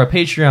contribute to our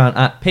Patreon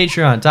at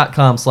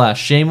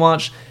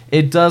patreon.com/ShameWatch.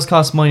 It does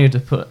cost money to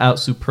put out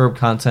superb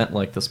content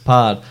like this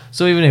pod,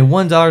 so even a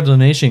 $1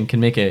 donation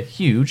can make a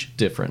huge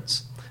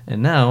difference.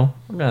 And now,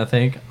 we're going to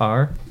thank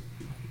our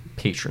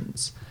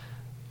patrons.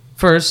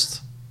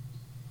 First,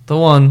 the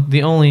one,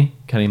 the only,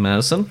 Kenny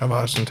Madison. Of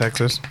Austin,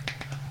 Texas.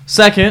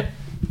 Second,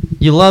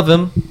 you love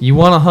him. You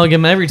want to hug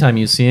him every time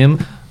you see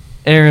him.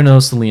 Aaron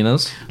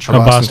O'Salinas. Of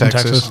Austin,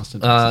 Texas.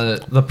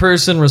 The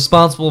person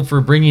responsible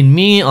for bringing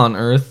me on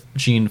Earth,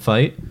 Gene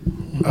Fight.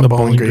 Of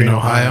Bowling Green,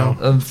 Ohio.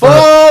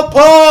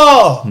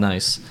 Paul!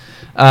 Nice.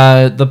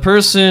 The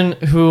person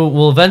who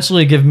will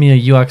eventually give me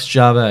a UX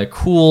job at a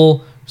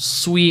cool,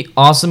 sweet,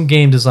 awesome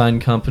game design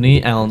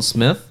company, Alan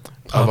Smith.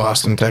 Of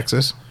Austin,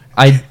 Texas.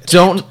 I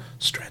don't...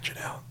 Stretch it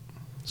out.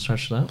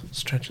 Stretch it out?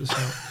 Stretch this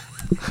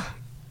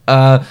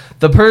out.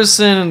 The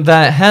person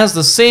that has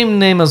the same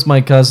name as my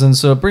cousin,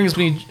 so it brings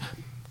me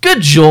good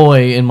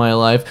joy in my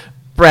life,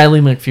 Bradley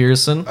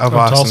McPherson. Of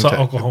Tulsa, Austin,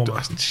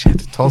 Oklahoma.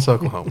 Shit, Tulsa,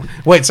 Oklahoma.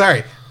 Wait,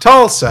 sorry.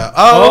 Tulsa.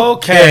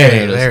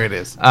 Okay. There it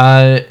is.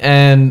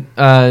 And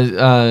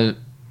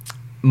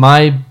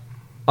my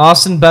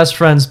Austin best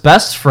friend's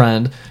best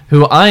friend,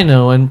 who I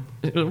know and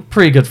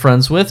pretty good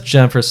friends with,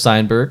 Jennifer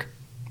Steinberg.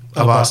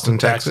 Of Austin,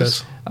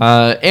 Texas.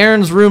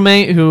 Aaron's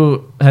roommate,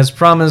 who has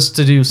promised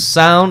to do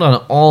sound on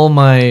all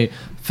my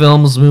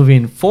films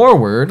moving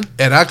forward.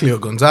 Heraclio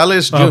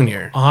Gonzalez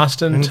Jr.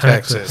 Austin, in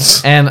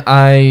Texas. And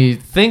I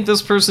think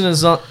this person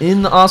is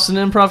in the Austin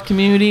improv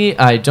community.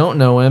 I don't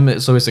know him,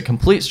 so he's a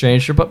complete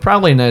stranger, but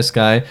probably a nice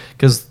guy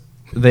because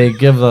they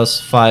give us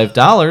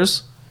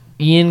 $5.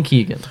 Ian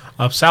Keegan.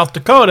 Of South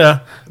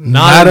Dakota.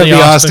 Not in of the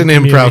Austin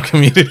improv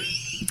community.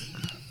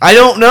 I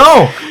don't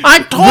know. I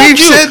told We've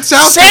you said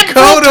South several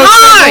Dakota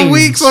times. several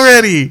weeks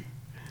already.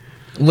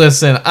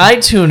 Listen, I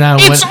tune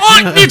out when...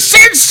 It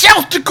says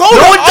South Dakota.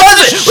 No, it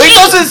doesn't. It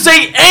doesn't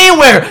say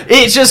anywhere.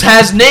 It just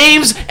has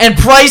names and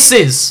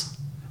prices.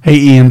 Hey,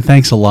 Ian,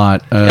 thanks a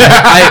lot. Ian,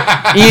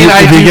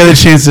 If you get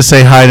a chance to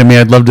say hi to me,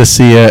 I'd love to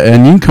see you.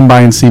 And you can come by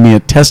and see me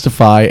at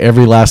Testify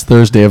every last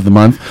Thursday of the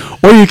month.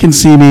 Or you can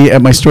see me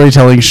at my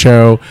storytelling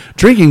show,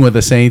 Drinking with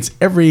the Saints,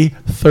 every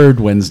third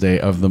Thursday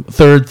of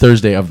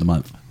the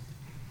month.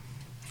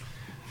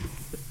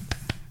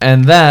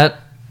 And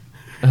that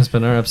has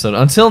been our episode.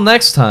 Until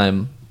next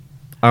time,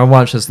 our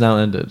watch has now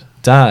ended.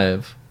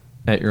 Dive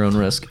at your own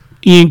risk.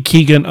 Ian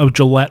Keegan of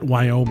Gillette,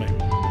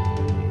 Wyoming.